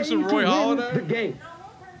heartstrings of Roy Halladay? The game.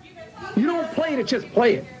 You don't play to just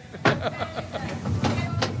play it.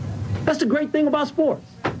 That's the great thing about sports.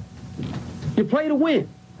 You play to win.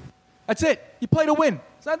 That's it. You play to win.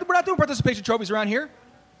 We're not doing participation trophies around here.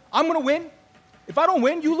 I'm going to win. If I don't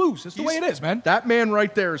win, you lose. That's the way it is, man. That man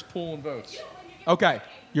right there is pulling votes. Okay.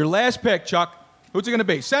 Your last pick, Chuck. Who's it going to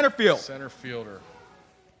be? Center field. Center fielder.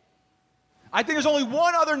 I think there's only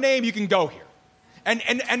one other name you can go here.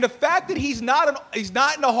 And the fact that he's not in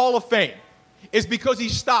the Hall of Fame is because he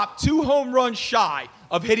stopped 2 home runs shy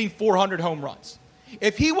of hitting 400 home runs.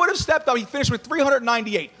 If he would have stepped up, he finished with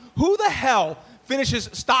 398. Who the hell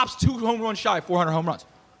stops 2 home runs shy of 400 home runs?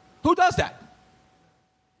 Who does that?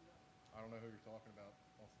 I don't know who you're talking about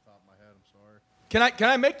off the top of my head. I'm sorry. Can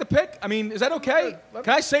I make the pick? I mean, is that okay?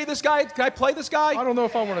 Can I say this guy? Can I play this guy? I don't know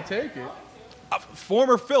if I want to take it.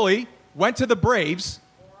 Former Philly, went to the Braves.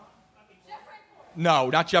 No,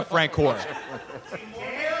 not Jeff Francoeur.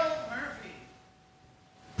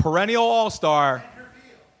 Perennial All-Star,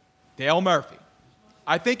 Dale Murphy.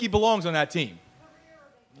 I think he belongs on that team.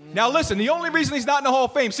 Now listen, the only reason he's not in the Hall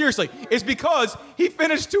of Fame, seriously, is because he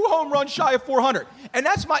finished 2 home runs shy of 400. And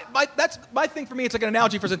that's my thing for me. It's like an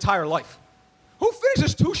analogy for his entire life. Who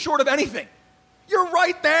finishes 2 short of anything? You're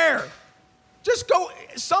right there. Just go.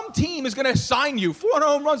 Some team is going to assign you. 400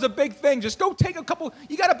 home runs is a big thing. Just go take a couple.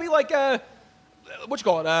 You got to be like, what you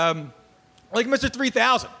call it? Like Mr.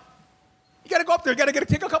 3000. You got to go up there. You got to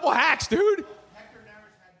take a couple hacks, dude.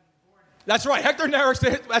 That's right. Hector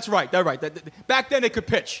Neris. That's right. They're right. Back then they could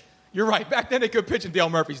pitch. You're right. Back then they could pitch in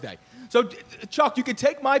Dale Murphy's day. So, Chuck, you can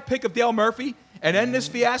take my pick of Dale Murphy and end this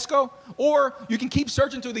fiasco, or you can keep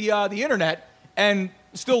searching through the internet and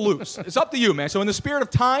still lose. It's up to you, man. So in the spirit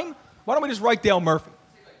of time, why don't we just write Dale Murphy?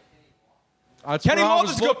 Kenny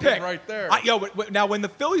Lofton's a good pick. Right there. Now, when the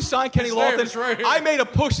Phillies signed Kenny Lofton, right here. I made a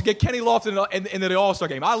push to get Kenny Lofton into the All-Star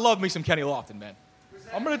game. I love me some Kenny Lofton, man.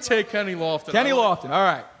 I'm going to take Kenny Lofton. Kenny Lofton, all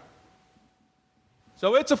right.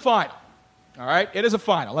 So it's a final. All right, it is a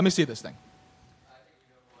final. Let me see this thing.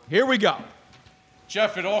 Here we go.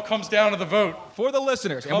 Jeff, it all comes down to the vote. For the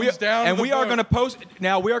listeners. We are going to post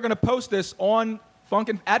now. We are going to post this on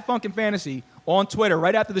at Funkin' Fantasy on Twitter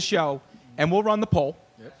right after the show, and we'll run the poll.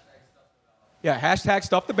 Yep. Yeah, hashtag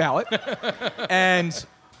stuff the ballot. And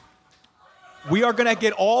we are going to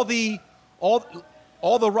get all the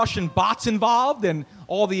Russian bots involved and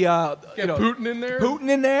all the Putin in there. Putin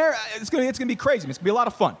in there. It's gonna be crazy. It's gonna be a lot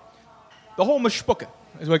of fun. The whole mashpuka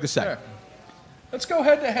is what I like to say. Yeah. Let's go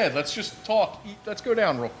head to head. Let's just talk. Let's go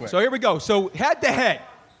down real quick. So here we go. So head to head,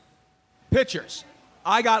 pitchers.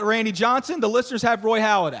 I got Randy Johnson. The listeners have Roy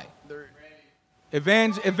Halladay.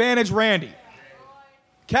 Advantage Randy.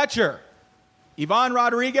 Catcher, Ivan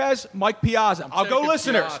Rodriguez, Mike Piazza. I'll go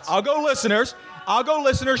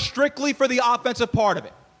listeners strictly for the offensive part of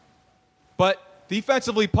it. But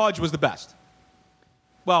defensively, Pudge was the best.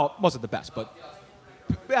 Well, wasn't the best, but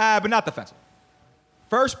not defensive.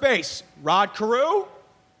 First base, Rod Carew,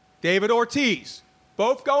 David Ortiz.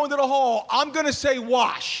 Both going to the Hall. I'm going to say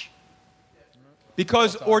wash.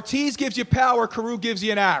 Because Ortiz gives you power, Carew gives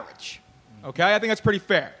you an average. Okay, I think that's pretty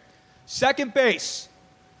fair. Second base,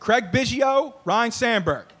 Craig Biggio, Ryan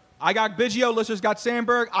Sandberg. I got Biggio, listeners got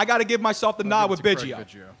Sandberg. I got to give myself the nod with Biggio.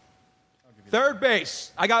 Third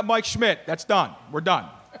base, I got Mike Schmidt. That's done. We're done.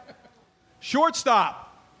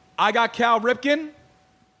 Shortstop, I got Cal Ripken.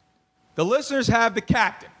 The listeners have the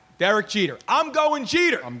captain, Derek Jeter. I'm going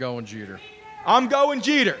Jeter.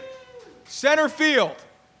 Center field,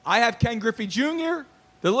 I have Ken Griffey Jr.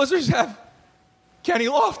 The listeners have Kenny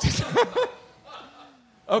Lofton.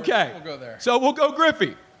 Okay. We'll go there. So we'll go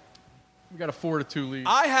Griffey. We got a 4-2 lead.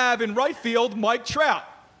 I have in right field Mike Trout.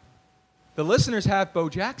 The listeners have Bo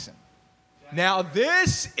Jackson. Now,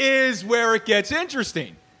 this is where it gets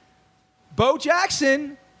interesting. Bo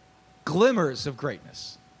Jackson, glimmers of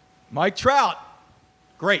greatness. Mike Trout,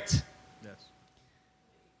 great. Yes.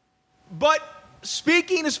 But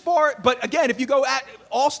but again, if you go at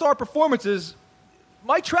all-star performances,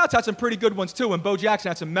 Mike Trout's had some pretty good ones too, and Bo Jackson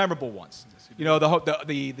had some memorable ones. You know, the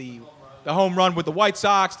home run with the White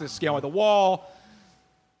Sox, the scale with the wall.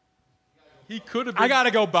 He could have been. I got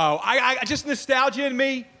to go Bo. I just nostalgia in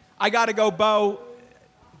me. I got to go Bo.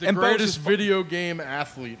 The And Bo's greatest is- video game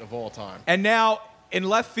athlete of all time. And now in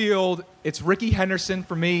left field, it's Ricky Henderson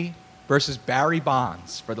for me versus Barry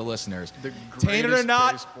Bonds for the listeners. Taint it or greatest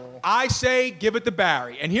not, baseball. I say give it to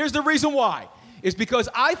Barry. And here's the reason why. Is because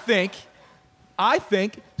I think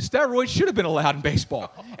steroids should have been allowed in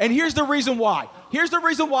baseball. And here's the reason why. Here's the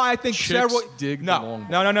reason why I think Chicks steroids... dig the No. long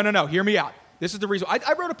ball. No. Hear me out. This is the reason.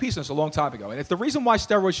 I wrote a piece on this a long time ago, and it's the reason why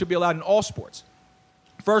steroids should be allowed in all sports.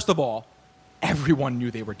 First of all, everyone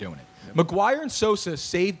knew they were doing it. McGuire and Sosa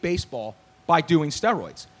saved baseball by doing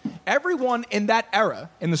steroids. Everyone in that era,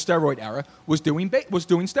 in the steroid era, was doing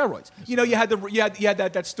steroids. You know, you had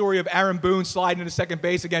that story of Aaron Boone sliding into second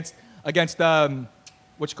base against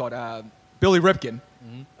what's called Billy Ripken.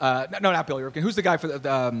 No, not Billy Ripken. Who's the guy for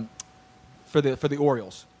the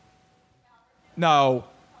Orioles? No,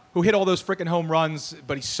 who hit all those freaking home runs,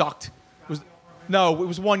 but he sucked. It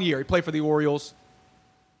was 1 year. He played for the Orioles.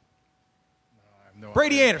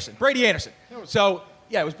 Brady Anderson. So,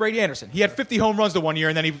 yeah, it was Brady Anderson. He had 50 home runs the 1 year,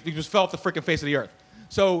 and then he just fell off the freaking face of the earth.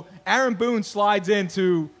 So Aaron Boone slides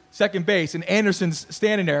into second base, and Anderson's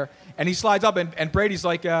standing there, and he slides up, and Brady's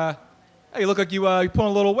like, hey, you look like you're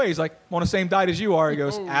pulling a little away. He's like, I'm on the same diet as you are. He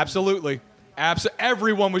goes, absolutely.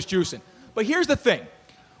 Everyone was juicing. But here's the thing.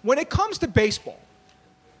 When it comes to baseball,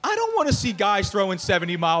 I don't want to see guys throwing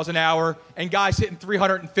 70 miles an hour and guys hitting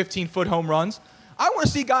 315-foot home runs. I want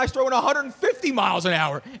to see guys throwing 150 miles an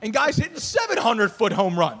hour and guys hitting 700-foot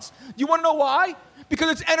home runs. You want to know why?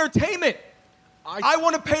 Because it's entertainment. I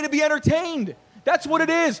want to pay to be entertained. That's what it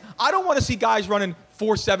is. I don't want to see guys running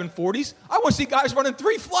 4.740s. I want to see guys running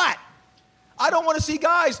 3 flat. I don't want to see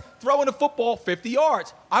guys throwing a football 50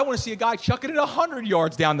 yards. I want to see a guy chucking it 100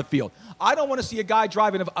 yards down the field. I don't want to see a guy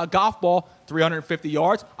driving a golf ball 350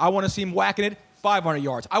 yards. I want to see him whacking it 500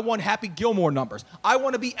 yards. I want Happy Gilmore numbers. I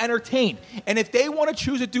want to be entertained. And if they want to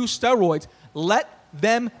choose to do steroids, let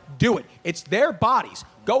them do it. It's their bodies.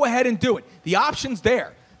 Go ahead and do it. The option's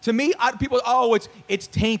there. To me, people, it's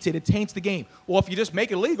tainted. It taints the game. Well, if you just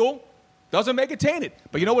make it legal, doesn't make it tainted.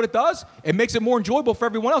 But you know what it does? It makes it more enjoyable for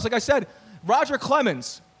everyone else. Like I said, Roger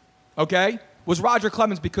Clemens, was Roger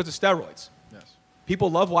Clemens because of steroids. Yes. People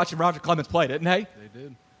love watching Roger Clemens play, didn't they? They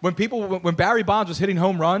did. When Barry Bonds was hitting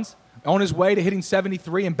home runs, on his way to hitting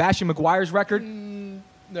 73 and bashing McGuire's record,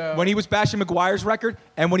 No. when he was bashing McGuire's record,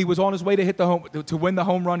 and when he was on his way to hit to win the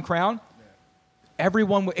home run crown,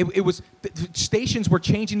 everyone, stations were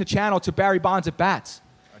changing the channel to Barry Bonds at bats.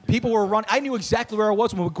 People were running. I knew exactly where I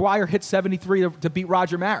was when McGuire hit 73 to beat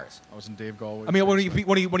Roger Maris. I was in Dave Galway. I mean, when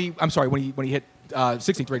he hit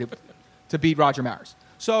 63 to beat Roger Maris.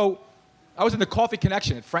 So I was in the Coffee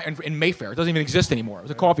Connection in Mayfair. It doesn't even exist anymore. It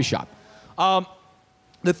was a coffee shop.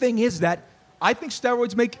 The thing is that I think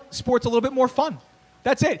steroids make sports a little bit more fun.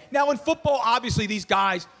 That's it. Now, in football, obviously, these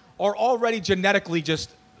guys are already genetically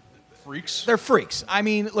just freaks. They're freaks. I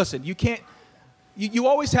mean, listen, you can't. You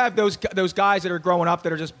always have those guys that are growing up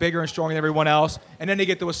that are just bigger and stronger than everyone else, and then they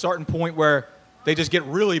get to a certain point where they just get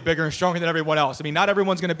really bigger and stronger than everyone else. I mean, not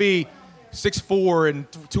everyone's going to be 6'4"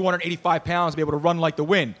 and 285 pounds to be able to run like the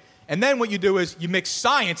wind. And then what you do is you mix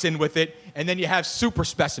science in with it, and then you have super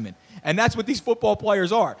specimen. And that's what these football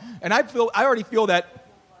players are. And I already feel that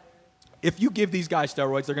if you give these guys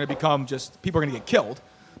steroids, they're going to become people are going to get killed.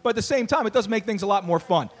 But at the same time, it does make things a lot more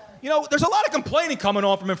fun. You know, there's a lot of complaining coming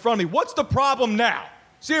on from in front of me. What's the problem now?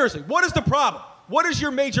 Seriously, what is the problem? What is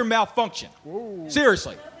your major malfunction? Whoa.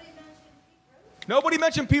 Seriously. Nobody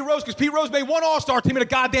mentioned Pete Rose because Pete Rose made one All-Star team in the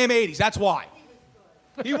goddamn 80s. That's why.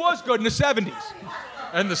 He was good in the 70s.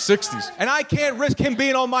 And the 60s. And I can't risk him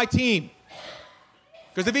being on my team.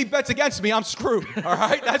 Because if he bets against me, I'm screwed. All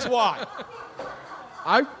right? That's why.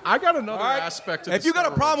 I got another aspect of If you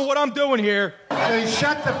got a problem with what I'm doing here, Hey,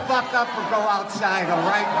 shut the fuck up and go outside, all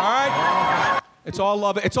right? all right? It's all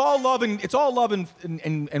love. It's all love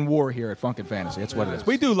and war here at Funkin' Fantasy. That's what it is.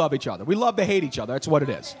 We do love each other. We love to hate each other. That's what it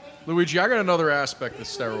is. Luigi, I got another aspect of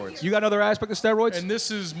steroids. You got another aspect of steroids? And this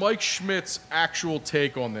is Mike Schmidt's actual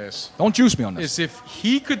take on this. Don't juice me on this. Is if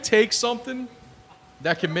he could take something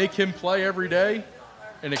that can make him play every day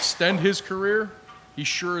and extend his career, he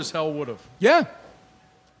sure as hell would have. Yeah.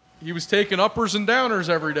 He was taking uppers and downers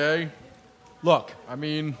every day. Look, I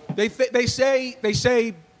mean, they say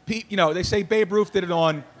Babe Ruth did it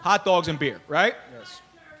on hot dogs and beer, right? Yes.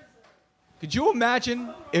 Could you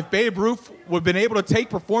imagine if Babe Ruth would have been able to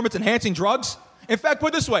take performance-enhancing drugs? In fact, put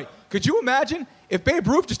it this way, could you imagine if Babe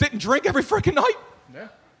Ruth just didn't drink every freaking night? Yeah.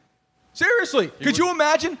 Seriously, could you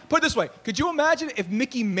imagine? Put it this way, could you imagine if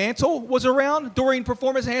Mickey Mantle was around during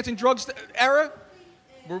performance-enhancing drugs era?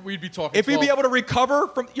 We'd be talking. If he'd be able to recover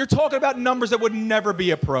from, you're talking about numbers that would never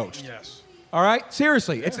be approached. Yes. All right?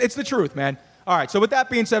 Seriously, it's the truth, man. All right, so with that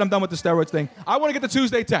being said, I'm done with the steroids thing. I want to get to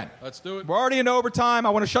Tuesday 10. Let's do it. We're already in overtime.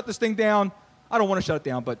 I want to shut this thing down. I don't want to shut it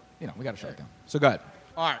down, but, we got to shut it down. So go ahead.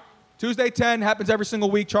 All right. Tuesday 10 happens every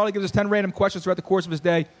single week. Charlie gives us 10 random questions throughout the course of his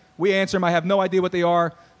day. We answer them. I have no idea what they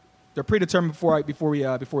are. They're predetermined before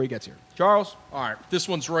he gets here. Charles? All right. This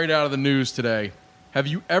one's right out of the news today. Have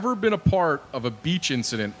you ever been a part of a beach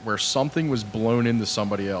incident where something was blown into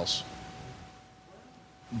somebody else?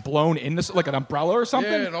 Blown into, like an umbrella or something?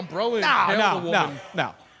 Yeah, an umbrella impaled a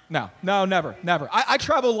woman. No, never. I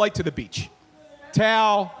travel light to the beach.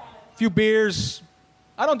 Towel, a few beers.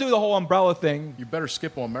 I don't do the whole umbrella thing. You better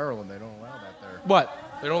skip on Maryland. They don't allow that there. What?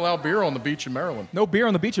 They don't allow beer on the beach in Maryland. No beer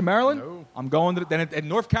on the beach in Maryland? No. I'm going to, then in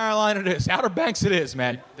North Carolina it is. Outer Banks it is,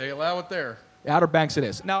 man. They allow it there. Outer Banks it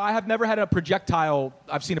is. Now, I have never had a projectile,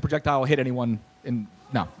 I've seen a projectile hit anyone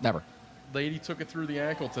no, never. Lady took it through the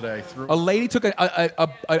ankle today. A lady took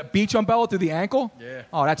a beach umbrella through the ankle? Yeah.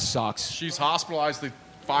 Oh, that sucks. She's hospitalized. The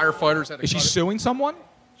firefighters had to Is she suing someone?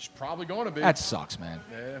 She's probably going to be. That sucks, man.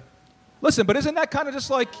 Yeah. Listen, but isn't that kind of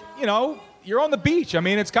just like, you're on the beach. I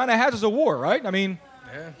mean, it's kind of hazards of war, right? I mean,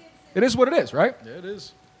 Yeah. it is what it is, right? Yeah, it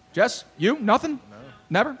is. Jess, you? Nothing? No.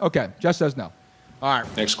 Never? Okay. Jess says no. All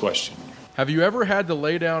right. Next question. Have you ever had to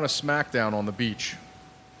lay down a smackdown on the beach?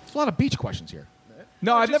 There's a lot of beach questions here.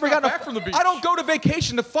 No, I I've just never got gotten back from the beach. I don't go to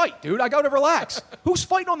vacation to fight, dude. I go to relax. Who's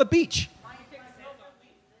fighting on the beach?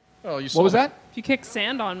 Oh, you What was that? If you kick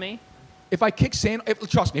sand on me. If I kick sand,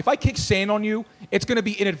 trust me, if I kick sand on you, it's going to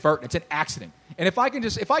be inadvertent. It's an accident. And if I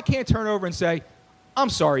can't turn over and say, I'm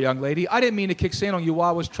sorry, young lady, I didn't mean to kick sand on you while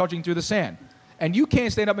I was trudging through the sand. And you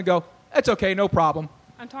can't stand up and go, that's okay, no problem.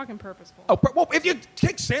 I'm talking purposeful. Oh, well, if you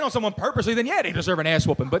kick sand on someone purposely, then yeah, they deserve an ass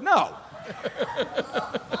whooping, but no.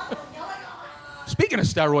 Speaking of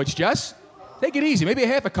steroids, Jess, take it easy. Maybe a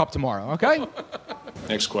half a cup tomorrow, okay?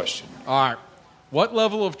 Next question. All right. What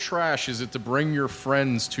level of trash is it to bring your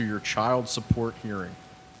friends to your child support hearing?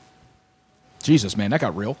 Jesus, man, that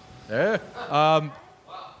got real. Yeah.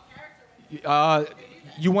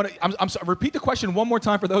 You want to? I'm sorry. Repeat the question one more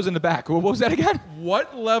time for those in the back. What was that again?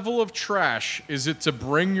 What level of trash is it to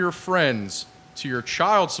bring your friends to your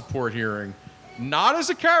child support hearing, not as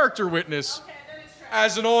a character witness,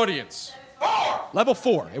 as an audience? Level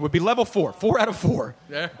 4. It would be level 4. 4 out of 4.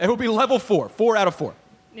 Yeah. It would be level 4. 4 out of 4.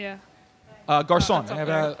 Yeah. Garçon, I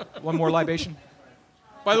have one more libation.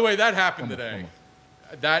 By the way, that happened today.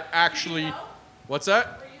 That actually, what's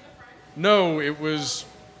that? No, it was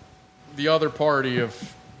the other party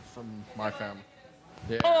from my family.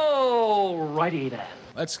 Yeah. Oh, righty then.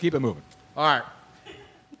 Let's keep it moving. All right.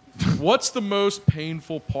 What's the most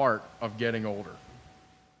painful part of getting older?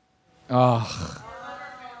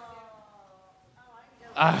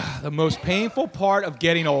 The most painful part of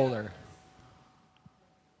getting older.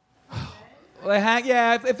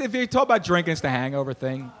 If you talk about drinking, it's the hangover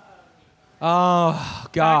thing. Oh,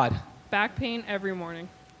 God. Back pain every morning.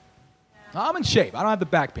 I'm in shape. I don't have the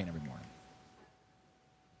back pain every morning.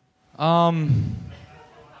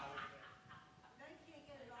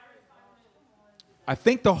 I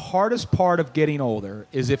think the hardest part of getting older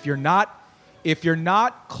is if you're not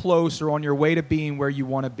close or on your way to being where you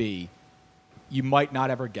want to be, you might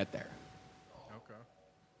not ever get there.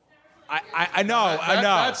 I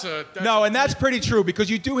know. And that's pretty true because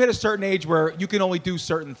you do hit a certain age where you can only do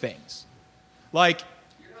certain things. Like,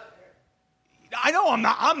 I know I'm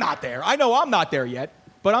not there. I know I'm not there yet.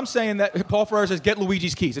 But I'm saying that Paul Ferrer says, get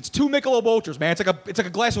Luigi's keys. It's 2 Michelob Ultras, man. It's like a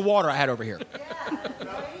glass of water I had over here.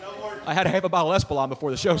 I had a half a bottle of Espolon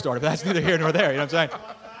before the show started, but that's neither here nor there. You know what I'm saying?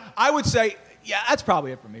 I would say, yeah, that's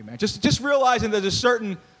probably it for me, man. Just realizing that there's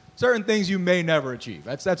certain things you may never achieve.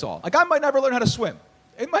 That's all. Like, I might never learn how to swim.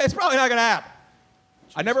 It's probably not going to happen.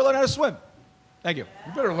 I never learned how to swim. Thank you.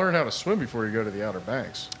 You better learn how to swim before you go to the Outer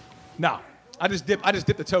Banks. No. I just dip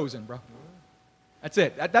the toes in, bro. That's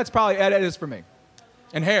it. That's probably that is for me.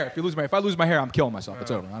 And hair. If I lose my hair, I'm killing myself.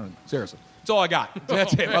 It's over. Seriously. It's all I got.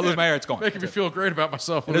 That's it. If I lose my hair, it's gone. Making me feel great about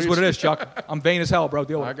myself. It is what it is, Chuck. I'm vain as hell, bro.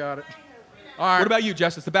 Deal with it. I got it. All right. What about you,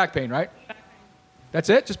 Jess? It's the back pain, right? That's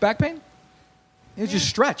it? Just back pain? Just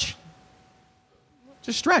stretch.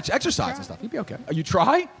 Just stretch. Exercise and stuff. You'd be okay. You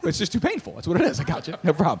try, but it's just too painful. That's what it is. I got you.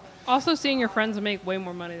 No problem. Also, seeing your friends make way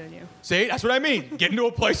more money than you. See? That's what I mean. Getting to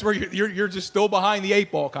a place where you're just still behind the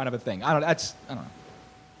 8 ball kind of a thing. I don't know.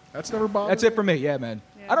 That's never bothered That's it for me. Yeah, man.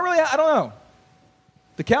 Yeah. I don't know.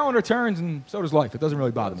 The calendar turns and so does life. It doesn't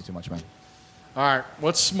really bother me too much, man. All right.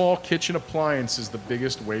 What small kitchen appliance is the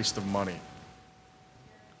biggest waste of money?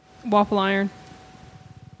 Waffle iron.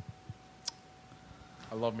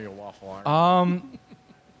 I love me a waffle iron.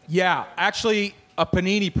 Yeah, actually, a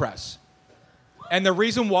panini press. And the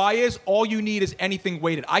reason why is all you need is anything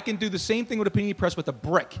weighted. I can do the same thing with a panini press with a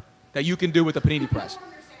brick that you can do with a panini press.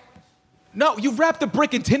 No, you wrap the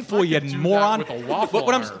brick in tinfoil, you moron. With a waffle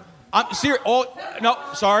I'm serious.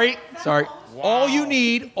 Sorry. Wow. All you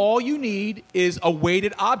need is a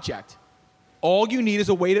weighted object. All you need is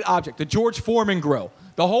a weighted object. The George Foreman grill,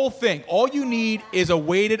 the whole thing. All you need is a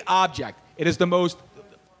weighted object. It is the most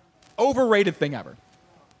overrated thing ever.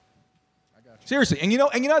 Seriously, and you know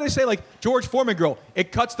how they say, like, George Foreman grill,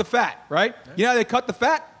 it cuts the fat, right? Yeah. You know how they cut the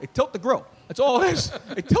fat? They tilt the grill. That's all it is.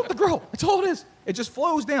 They tilt the grill. That's all it is. It just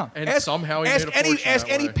flows down. And somehow he made a fortune ask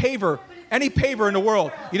that any way. paver in the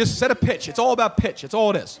world. You just set a pitch. It's all about pitch. That's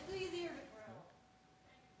all it is.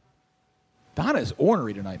 Donna is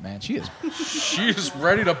ornery tonight, man. She is. She is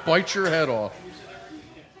ready to bite your head off.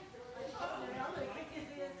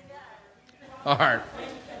 All right.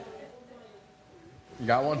 You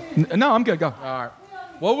got one? No, I'm good. Go. All right.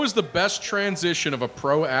 What was the best transition of a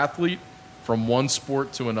pro athlete from one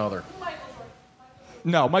sport to another?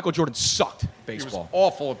 No, Michael Jordan sucked baseball. He was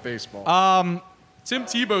awful at baseball. Tim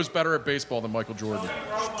Tebow's better at baseball than Michael Jordan.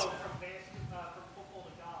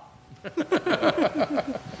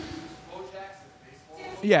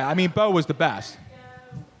 Yeah, I mean, Bo was the best.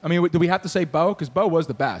 I mean, do we have to say Bo? Because Bo was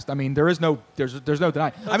the best. I mean, there's no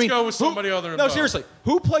denying. Let's go with somebody other than No, Bo. seriously.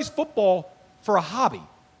 Who plays football for a hobby?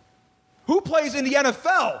 Who plays in the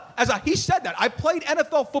NFL he said that. I played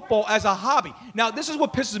NFL football as a hobby. Now, this is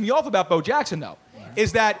what pisses me off about Bo Jackson, though,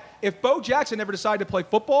 is that if Bo Jackson never decided to play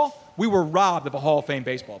football, we were robbed of a Hall of Fame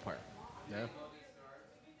baseball player. Yeah.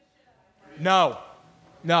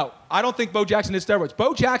 No. I don't think Bo Jackson did steroids.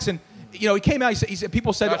 Bo Jackson, he came out, he said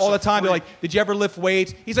people said all the time, they're like, did you ever lift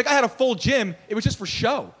weights? He's like, I had a full gym. It was just for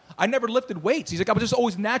show. I never lifted weights. He's like, I was just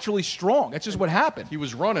always naturally strong. That's just what happened. He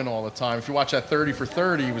was running all the time. If you watch that 30 for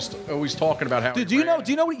 30, he was always talking about how. Do you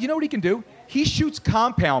know what he can do? He shoots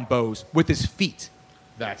compound bows with his feet.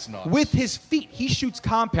 That's nuts. With his feet, he shoots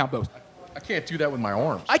compound bows. I can't do that with my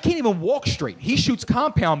arms. I can't even walk straight. He shoots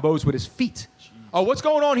compound bows with his feet. Oh, what's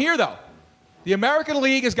going on here, though? The American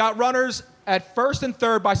League has got runners at first and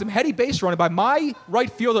third by some heady base running by my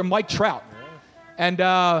right fielder, Mike Trout. And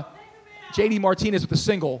J.D. Martinez with a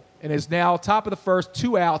single and is now top of the first,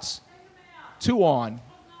 2 outs, 2 on.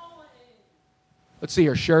 Let's see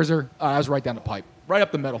here, Scherzer. That was right down the pipe, right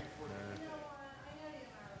up the middle.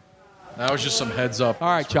 That was just some heads up. All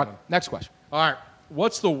right, Chuck, next question. All right.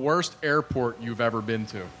 What's the worst airport you've ever been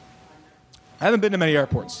to? I haven't been to many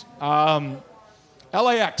airports.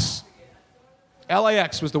 LAX.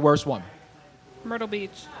 LAX was the worst one. Myrtle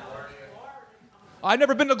Beach. I've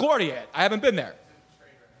never been to LaGuardia yet. I haven't been there.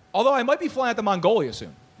 Although I might be flying out to Mongolia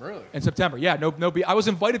soon. Really? In September. Yeah, I was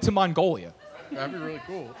invited to Mongolia. That'd be really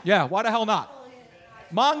cool. Yeah, why the hell not?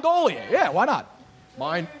 Mongolia. Yeah, why not?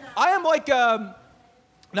 Mine. I am like, I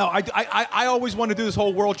always want to do this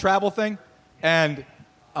whole world travel thing, and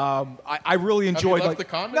I really enjoy left the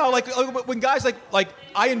continent? No, like when guys like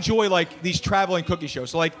I enjoy like these traveling cookie shows.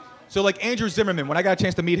 So like Andrew Zimmerman, when I got a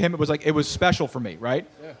chance to meet him, it was special for me, right?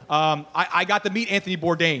 Yeah. I got to meet Anthony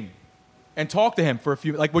Bourdain and talk to him for a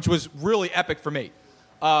few, which was really epic for me.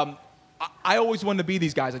 I always wanted to be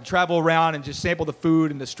these guys, travel around and just sample the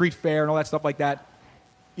food and the street fare and all that stuff like that.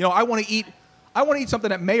 I want to eat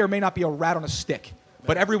something that may or may not be a rat on a stick,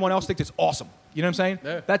 but everyone else thinks it's awesome. You know what I'm saying?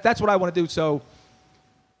 Yeah. That's what I want to do. So,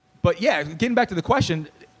 but yeah, getting back to the question,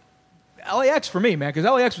 LAX for me, man, because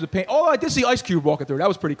LAX was a pain. Oh, I did see Ice Cube walking through. That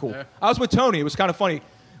was pretty cool. Yeah. I was with Tony. It was kind of funny.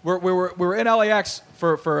 We were in LAX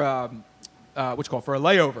for a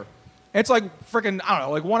layover. And it's like freaking, I don't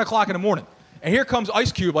know, like 1 o'clock in the morning. And here comes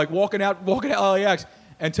Ice Cube, like walking out LAX.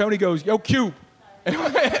 And Tony goes, "Yo, Cube." And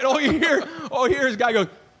all you hear is a guy goes,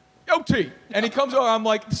 "Yo, T." And he comes over. I'm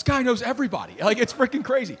like, this guy knows everybody. Like, it's freaking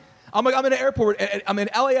crazy. I'm in an airport. I'm in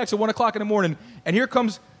LAX at 1 o'clock in the morning. And here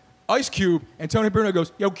comes Ice Cube. And Tony Bruno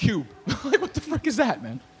goes, "Yo, Cube." Like, what the frick is that,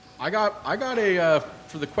 man? I got a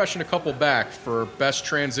for the question a couple back for best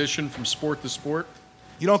transition from sport to sport.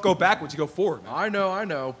 You don't go backwards, you go forward, man. I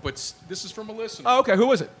know, but this is from a listener. Oh, okay. Who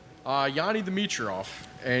was it? Yanni Dimitrov.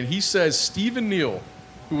 And he says Stephen Neal,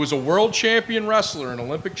 who was a world champion wrestler and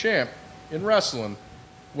Olympic champ in wrestling,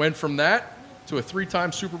 went from that to a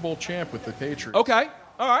 3-time Super Bowl champ with the Patriots. Okay.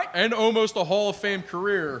 All right. And almost a Hall of Fame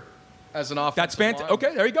career as an offensive That's fantastic.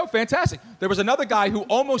 Okay, there you go. Fantastic. There was another guy who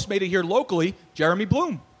almost made it here locally, Jeremy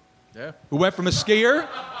Bloom. Yeah. Who went from a skier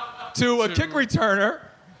to a kick returner.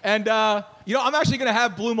 And, I'm actually going to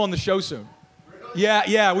have Bloom on the show soon. Really?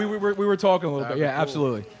 Yeah, we were talking a little bit. Yeah, cool.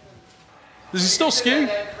 Absolutely. Does he still ski?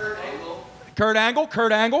 Kurt Angle.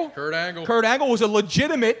 Kurt Angle was a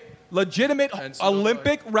legitimate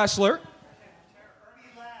Olympic wrestler.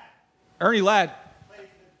 Ernie Ladd.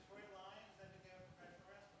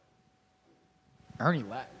 Ernie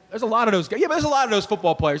Ladd. There's a lot of those guys. Yeah, but there's a lot of those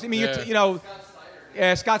football players. I mean,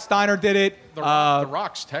 yeah, Scott Steiner did it. The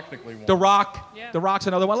Rock's technically one. The Rock. Yeah. The Rock's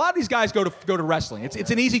another one. A lot of these guys go to wrestling.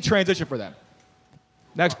 It's an easy transition for them.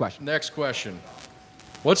 Next question. Next question.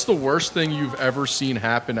 What's the worst thing you've ever seen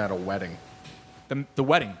happen at a wedding? The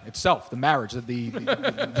wedding itself, the marriage, the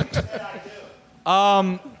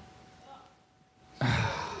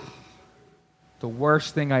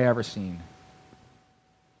worst thing I ever seen.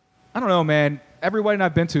 I don't know, man. Every wedding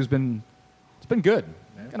I've been to has been good.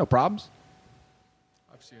 Got no problems.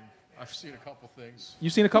 I've seen a couple things.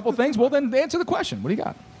 You've seen a couple things? Well, then answer the question. What do you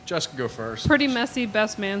got? Jessica, go first. Pretty messy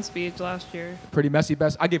best man speech last year. Pretty messy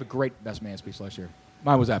best. I gave a great best man speech last year.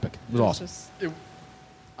 Mine was epic. It was awesome.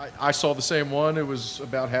 I saw the same one. It was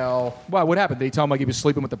about how... Wow, what happened? Did he tell him like he was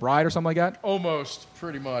sleeping with the bride or something like that? Almost,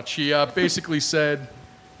 pretty much. He basically said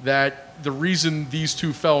that the reason these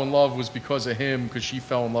two fell in love was because of him, because she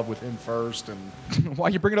fell in love with him first. And why are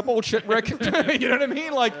you bringing up old shit, Rick? You know what I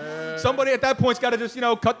mean? Like, somebody at that point's got to just,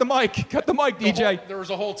 cut the mic. Cut the mic, DJ. There was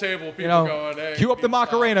a whole table of people going, hey. Cue up the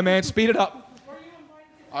Macarena, man. Speed it up.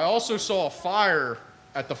 I also saw a fire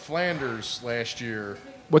at the Flanders last year.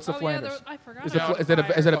 What's the Flanders? I forgot.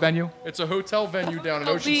 Is it a venue? It's a hotel venue down in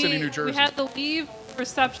Ocean City, New Jersey. We had to leave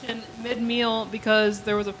reception mid-meal because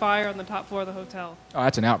there was a fire on the top floor of the hotel. Oh,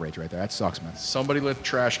 that's an outrage right there. That sucks, man. Somebody lit a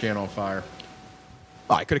trash can on fire.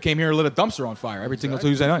 Oh, I could have came here and lit a dumpster on fire every single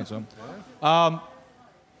Tuesday night. So, oh,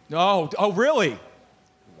 really?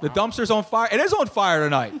 The dumpster's on fire. It is on fire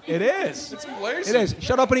tonight. It is. It's blazing. It is.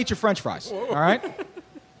 Shut up and eat your French fries. Whoa. All right.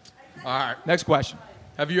 All right. Next question.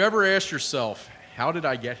 Have you ever asked yourself, how did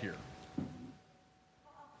I get here?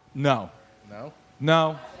 No. No?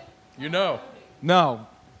 No. You know? No.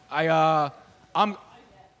 I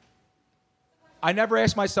never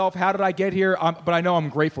asked myself, how did I get here? But I know I'm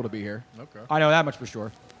grateful to be here. Okay. I know that much for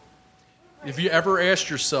sure. Have you ever asked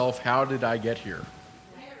yourself, how did I get here?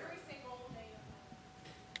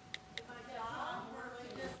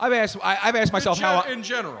 I've asked myself how in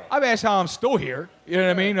general. I've asked how I'm still here. You know what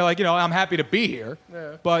I mean? Like, I'm happy to be here.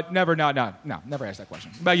 Yeah. But never asked that question.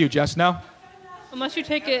 What about you, Jess? No? Unless you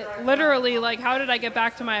take it literally, like, how did I get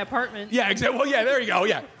back to my apartment? Yeah, exactly. Well, yeah, there you go.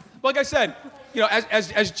 Yeah. Like I said,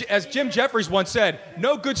 as Jim Jeffries once said,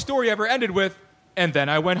 no good story ever ended with, and then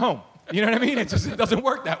I went home. You know what I mean? It doesn't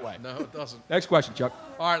work that way. No, it doesn't. Next question, Chuck.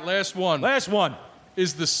 All right, last one. Last one.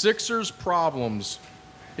 Is the Sixers' problems,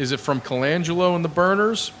 is it from Colangelo and the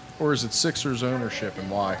Burners, or is it Sixers ownership, and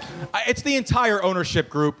why? It's the entire ownership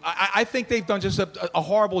group. I think they've done just a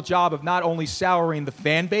horrible job of not only souring the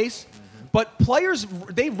fan base, but players,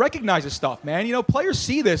 they recognize this stuff, man. Players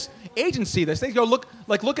see this. Agents see this. They go,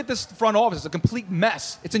 look at this front office. It's a complete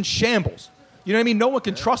mess. It's in shambles. You know what I mean? No one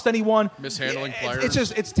can trust anyone. Mishandling players.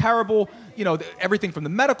 It's terrible. Everything from the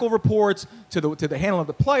medical reports to the handling of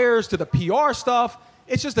the players to the PR stuff.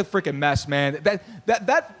 It's just a freaking mess, man.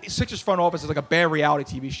 That Sixers front office is like a bad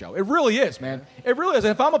reality TV show. It really is, man. It really is.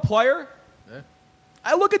 And if I'm a player,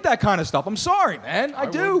 I look at that kind of stuff. I'm sorry, man. I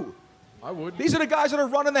do. I would. These are the guys that are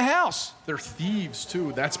running the house. They're thieves,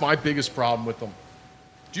 too. That's my biggest problem with them.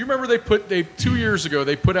 Do you remember 2 years ago,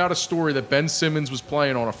 they put out a story that Ben Simmons was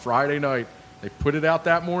playing on a Friday night. They put it out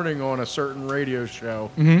that morning on a certain radio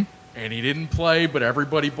show. Mm-hmm. And he didn't play, but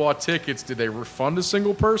everybody bought tickets. Did they refund a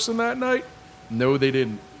single person that night? No, they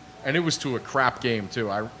didn't. And it was to a crap game,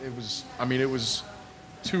 too. It was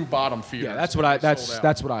two bottom feeders. Yeah, that's what I would say. Yeah,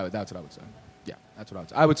 that's what I would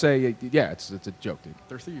say. I would say, yeah, it's a joke, dude.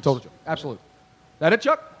 They're thieves. Total joke. Absolutely. That it,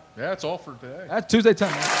 Chuck? Yeah, that's all for today. That's Tuesday 10,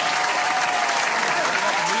 man.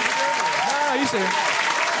 No, you see it.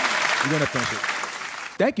 You're going to finish it.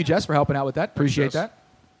 Thank you, Jess, for helping out with that. Appreciate that.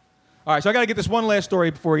 All right, so I got to get this one last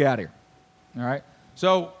story before we get out of here. All right?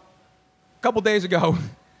 So, a couple days ago,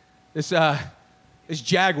 this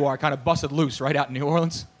jaguar kind of busted loose right out in New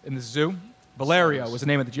Orleans in the zoo. Valerio was the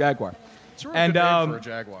name of the jaguar. It's a really good name for a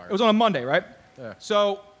jaguar. It was on a Monday, right? Yeah.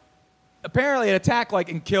 So, apparently it attacked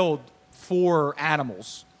and killed 4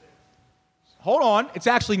 animals. Hold on. It's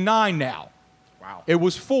actually 9 now. Wow. It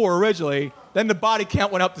was 4 originally. Then the body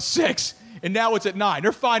count went up to 6. And now it's at 9.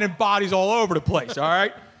 They're finding bodies all over the place, all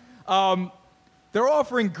right? They're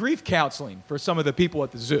offering grief counseling for some of the people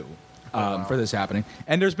at the zoo for this happening.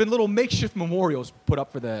 And there's been little makeshift memorials put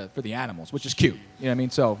up for the animals, which is cute. You know what I mean?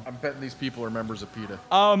 So I'm betting these people are members of PETA.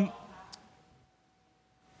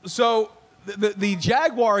 So the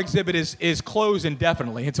jaguar exhibit is closed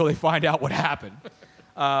indefinitely until they find out what happened.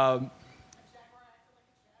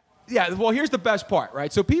 Yeah, well, here's the best part,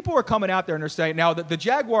 right? So people are coming out there and they're saying now that the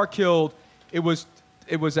jaguar killed. It was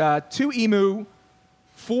 2 emu,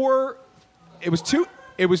 4. It was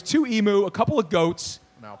two emu, a couple of goats,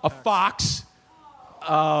 a fox,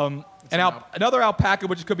 Another alpaca,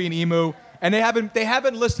 which could be an emu, and they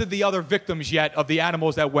haven't listed the other victims yet of the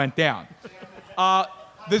animals that went down.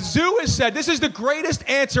 The zoo has said this is the greatest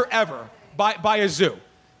answer ever by a zoo.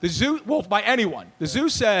 The zoo, well, by anyone. The zoo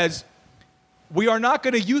says we are not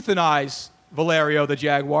going to euthanize Valerio the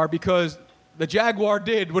jaguar because the jaguar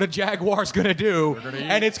did what a jaguar's going to do,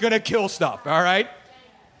 and it's going to kill stuff. All right.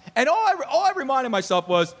 And all I reminded myself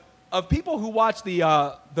was of people who watch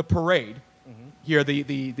the parade here,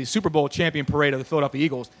 the Super Bowl champion parade of the Philadelphia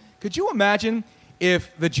Eagles. Could you imagine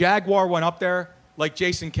if the jaguar went up there like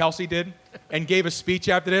Jason Kelsey did and gave a speech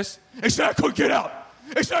after this? They said I couldn't get out.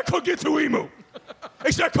 They said I couldn't get to emu.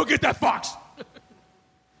 They said I couldn't get that fox.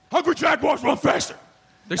 Hungry jaguars run faster.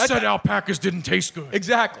 They said alpacas didn't taste good.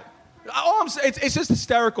 Exactly. All I'm saying, it's just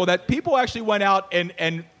hysterical that people actually went out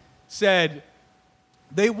and said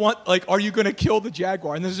they want, like, are you going to kill the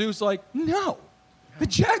jaguar? And the zoo's like, no. The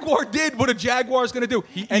jaguar did what a jaguar is going to do.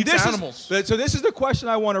 He eats animals. So this is the question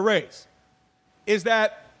I want to raise. Is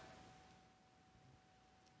that,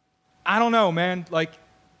 I don't know, man. Like,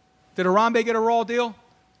 did Harambe get a raw deal?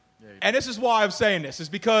 Yeah, and this is why I'm saying this. Is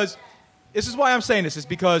because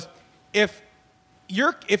if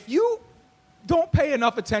you don't pay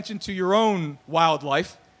enough attention to your own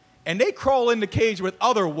wildlife, and they crawl in the cage with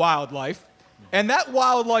other wildlife, and that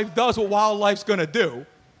wildlife does what wildlife's going to do,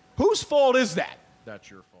 whose fault is that?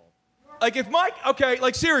 That's your fault.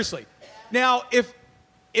 Like seriously. Now, if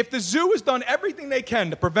the zoo has done everything they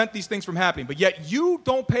can to prevent these things from happening, but yet you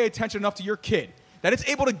don't pay attention enough to your kid, that it's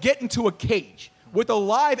able to get into a cage with a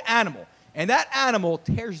live animal, and that animal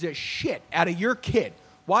tears the shit out of your kid,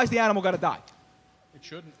 why's the animal got to die? It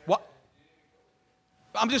shouldn't. What?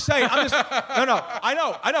 I'm just saying. No. I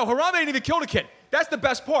know. Harambe didn't even kill the kid. That's the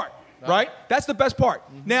best part, right? That's the best part.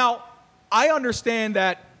 Mm-hmm. Now, I understand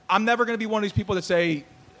that I'm never going to be one of these people that say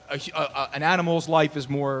an animal's life is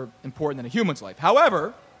more important than a human's life.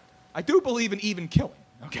 However, I do believe in even killing,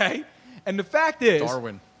 okay? And the fact is...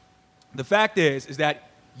 Darwin. The fact is that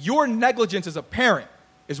your negligence as a parent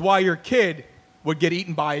is why your kid would get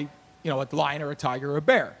eaten by, a lion or a tiger or a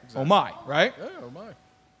bear. Exactly. Oh, my, right? Yeah, oh, my.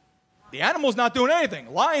 The animal's not doing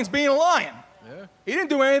anything. Lion's being a lion. Yeah. He didn't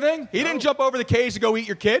do anything. He didn't jump over the cage to go eat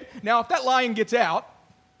your kid. Now, if that lion gets out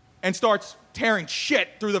and starts tearing shit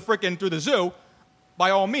through the zoo, by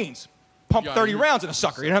all means, pump 30 rounds in a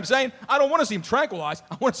sucker. You know what I'm saying? I don't want to see him tranquilized.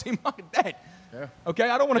 I want to see him fucking dead. Yeah. Okay?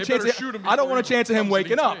 I don't want a chance of him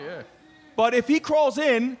waking up. Yeah. But if he crawls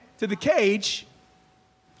in to the cage,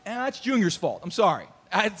 that's Junior's fault. I'm sorry.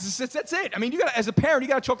 That's it. I mean, as a parent, you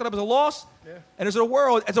got to chalk that up as a loss. Yeah. And it's a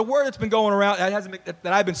word that's been going around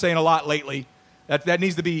that I've been saying a lot lately that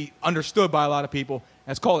needs to be understood by a lot of people.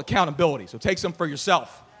 And it's called accountability. So take some for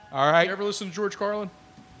yourself. All right? You ever listen to George Carlin?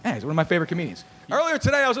 Yeah, he's one of my favorite comedians. Earlier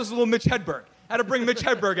today, I was listening to little Mitch Hedberg. I had to bring Mitch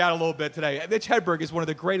Hedberg out a little bit today. Mitch Hedberg is one of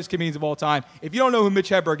the greatest comedians of all time. If you don't know who Mitch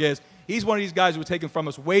Hedberg is, he's one of these guys who was taken from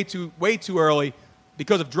us way too early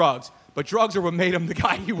because of drugs. But drugs are what made him the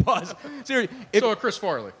guy he was. Seriously. So Chris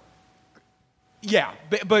Farley. Yeah,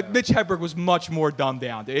 but Mitch Hedberg was much more dumbed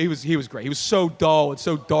down. He was great. He was so dull and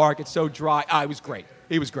so dark and so dry. He was great.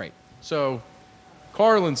 He was great. So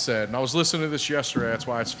Carlin said, and I was listening to this yesterday, that's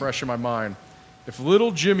why it's fresh in my mind, if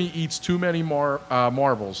little Jimmy eats too many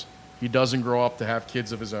marbles, he doesn't grow up to have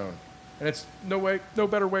kids of his own. And it's no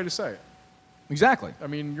better way to say it. Exactly. I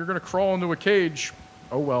mean, you're going to crawl into a cage.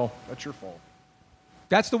 Oh, well, that's your fault.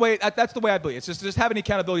 That's the way I believe. It's just having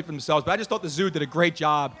accountability for themselves. But I just thought the zoo did a great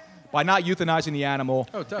job by not euthanizing the animal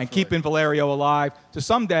and keeping Valerio alive to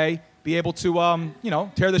someday be able to,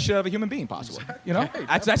 tear the shit out of a human being, possibly. Exactly. Hey,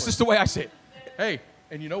 that's just the way I see it. Hey,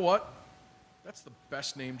 and you know what? That's the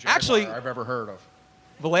best name jaguar I've ever heard of.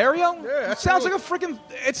 Valerio? Yeah, it sounds like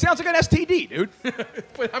an STD, dude.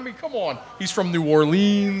 But I mean, come on. He's from New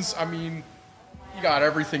Orleans. I mean, you got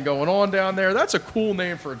everything going on down there. That's a cool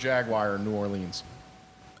name for a jaguar in New Orleans.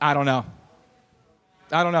 I don't know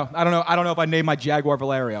if I name my jaguar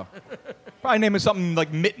Valerio. Probably name it something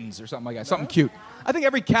like Mittens or something like that. Something cute. I think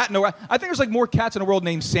every cat in the world, I think there's like more cats in the world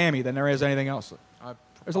named Sammy than there is anything else.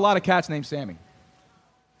 There's a lot of cats named Sammy.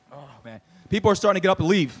 Oh, man. People are starting to get up and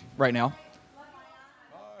leave right now,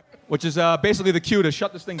 which is basically the cue to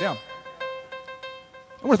shut this thing down.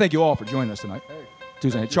 I want to thank you all for joining us tonight.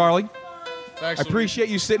 Tuesday night. Charlie, I appreciate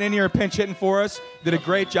you sitting in here and pinch hitting for us. Did a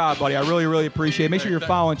great job, buddy. I really, really appreciate it. Make sure you're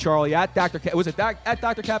following Charlie at Dr. Was it at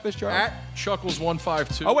Dr. Catfish, Charlie? At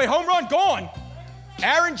Chuckles152. Oh, wait, home run, gone.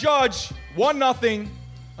 Aaron Judge, 1-0,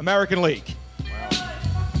 American League. Wow.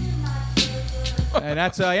 And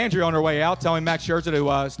that's Andrea on her way out, telling Max Scherzer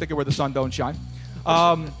to stick it where the sun don't shine.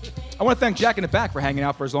 I want to thank Jack in the back for hanging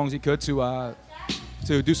out for as long as he could to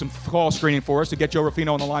to do some call screening for us to get Joe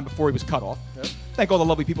Ruffino on the line before he was cut off. Yep. Thank all the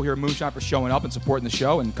lovely people here at Moonshine for showing up and supporting the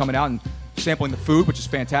show and coming out and sampling the food, which is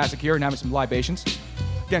fantastic here, and having some libations.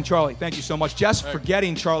 Again, Charlie, thank you so much. Jess, for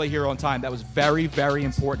getting Charlie here on time. That was very, very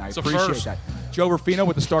important. I appreciate that. Joe Ruffino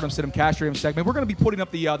with the Stardom Sidham Castrium segment. We're going to be putting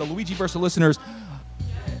up the Luigi versus Listeners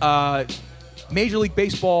Major League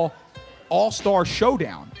Baseball All-Star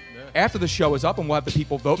Showdown. After the show is up, and we'll have the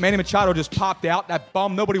people vote. Manny Machado just popped out. That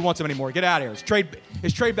bum, nobody wants him anymore. Get out of here.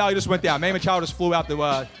 His trade value just went down. Manny Machado just flew out to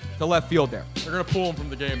left field there. They're going to pull him from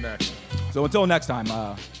the game next. So until next time,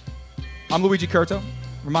 I'm Luigi Curto,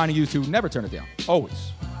 reminding you to never turn it down.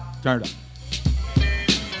 Always turn it up.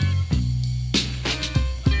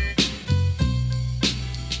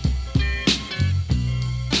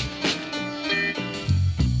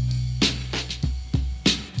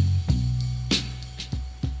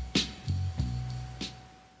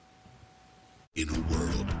 In a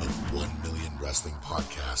world of 1 million wrestling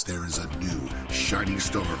podcasts, there is a new shining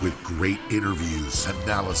star with great interviews,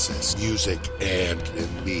 analysis, music,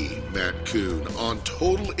 and me, Matt Coon, on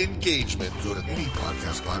total engagement. Go to any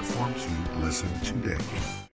podcast platform to listen today.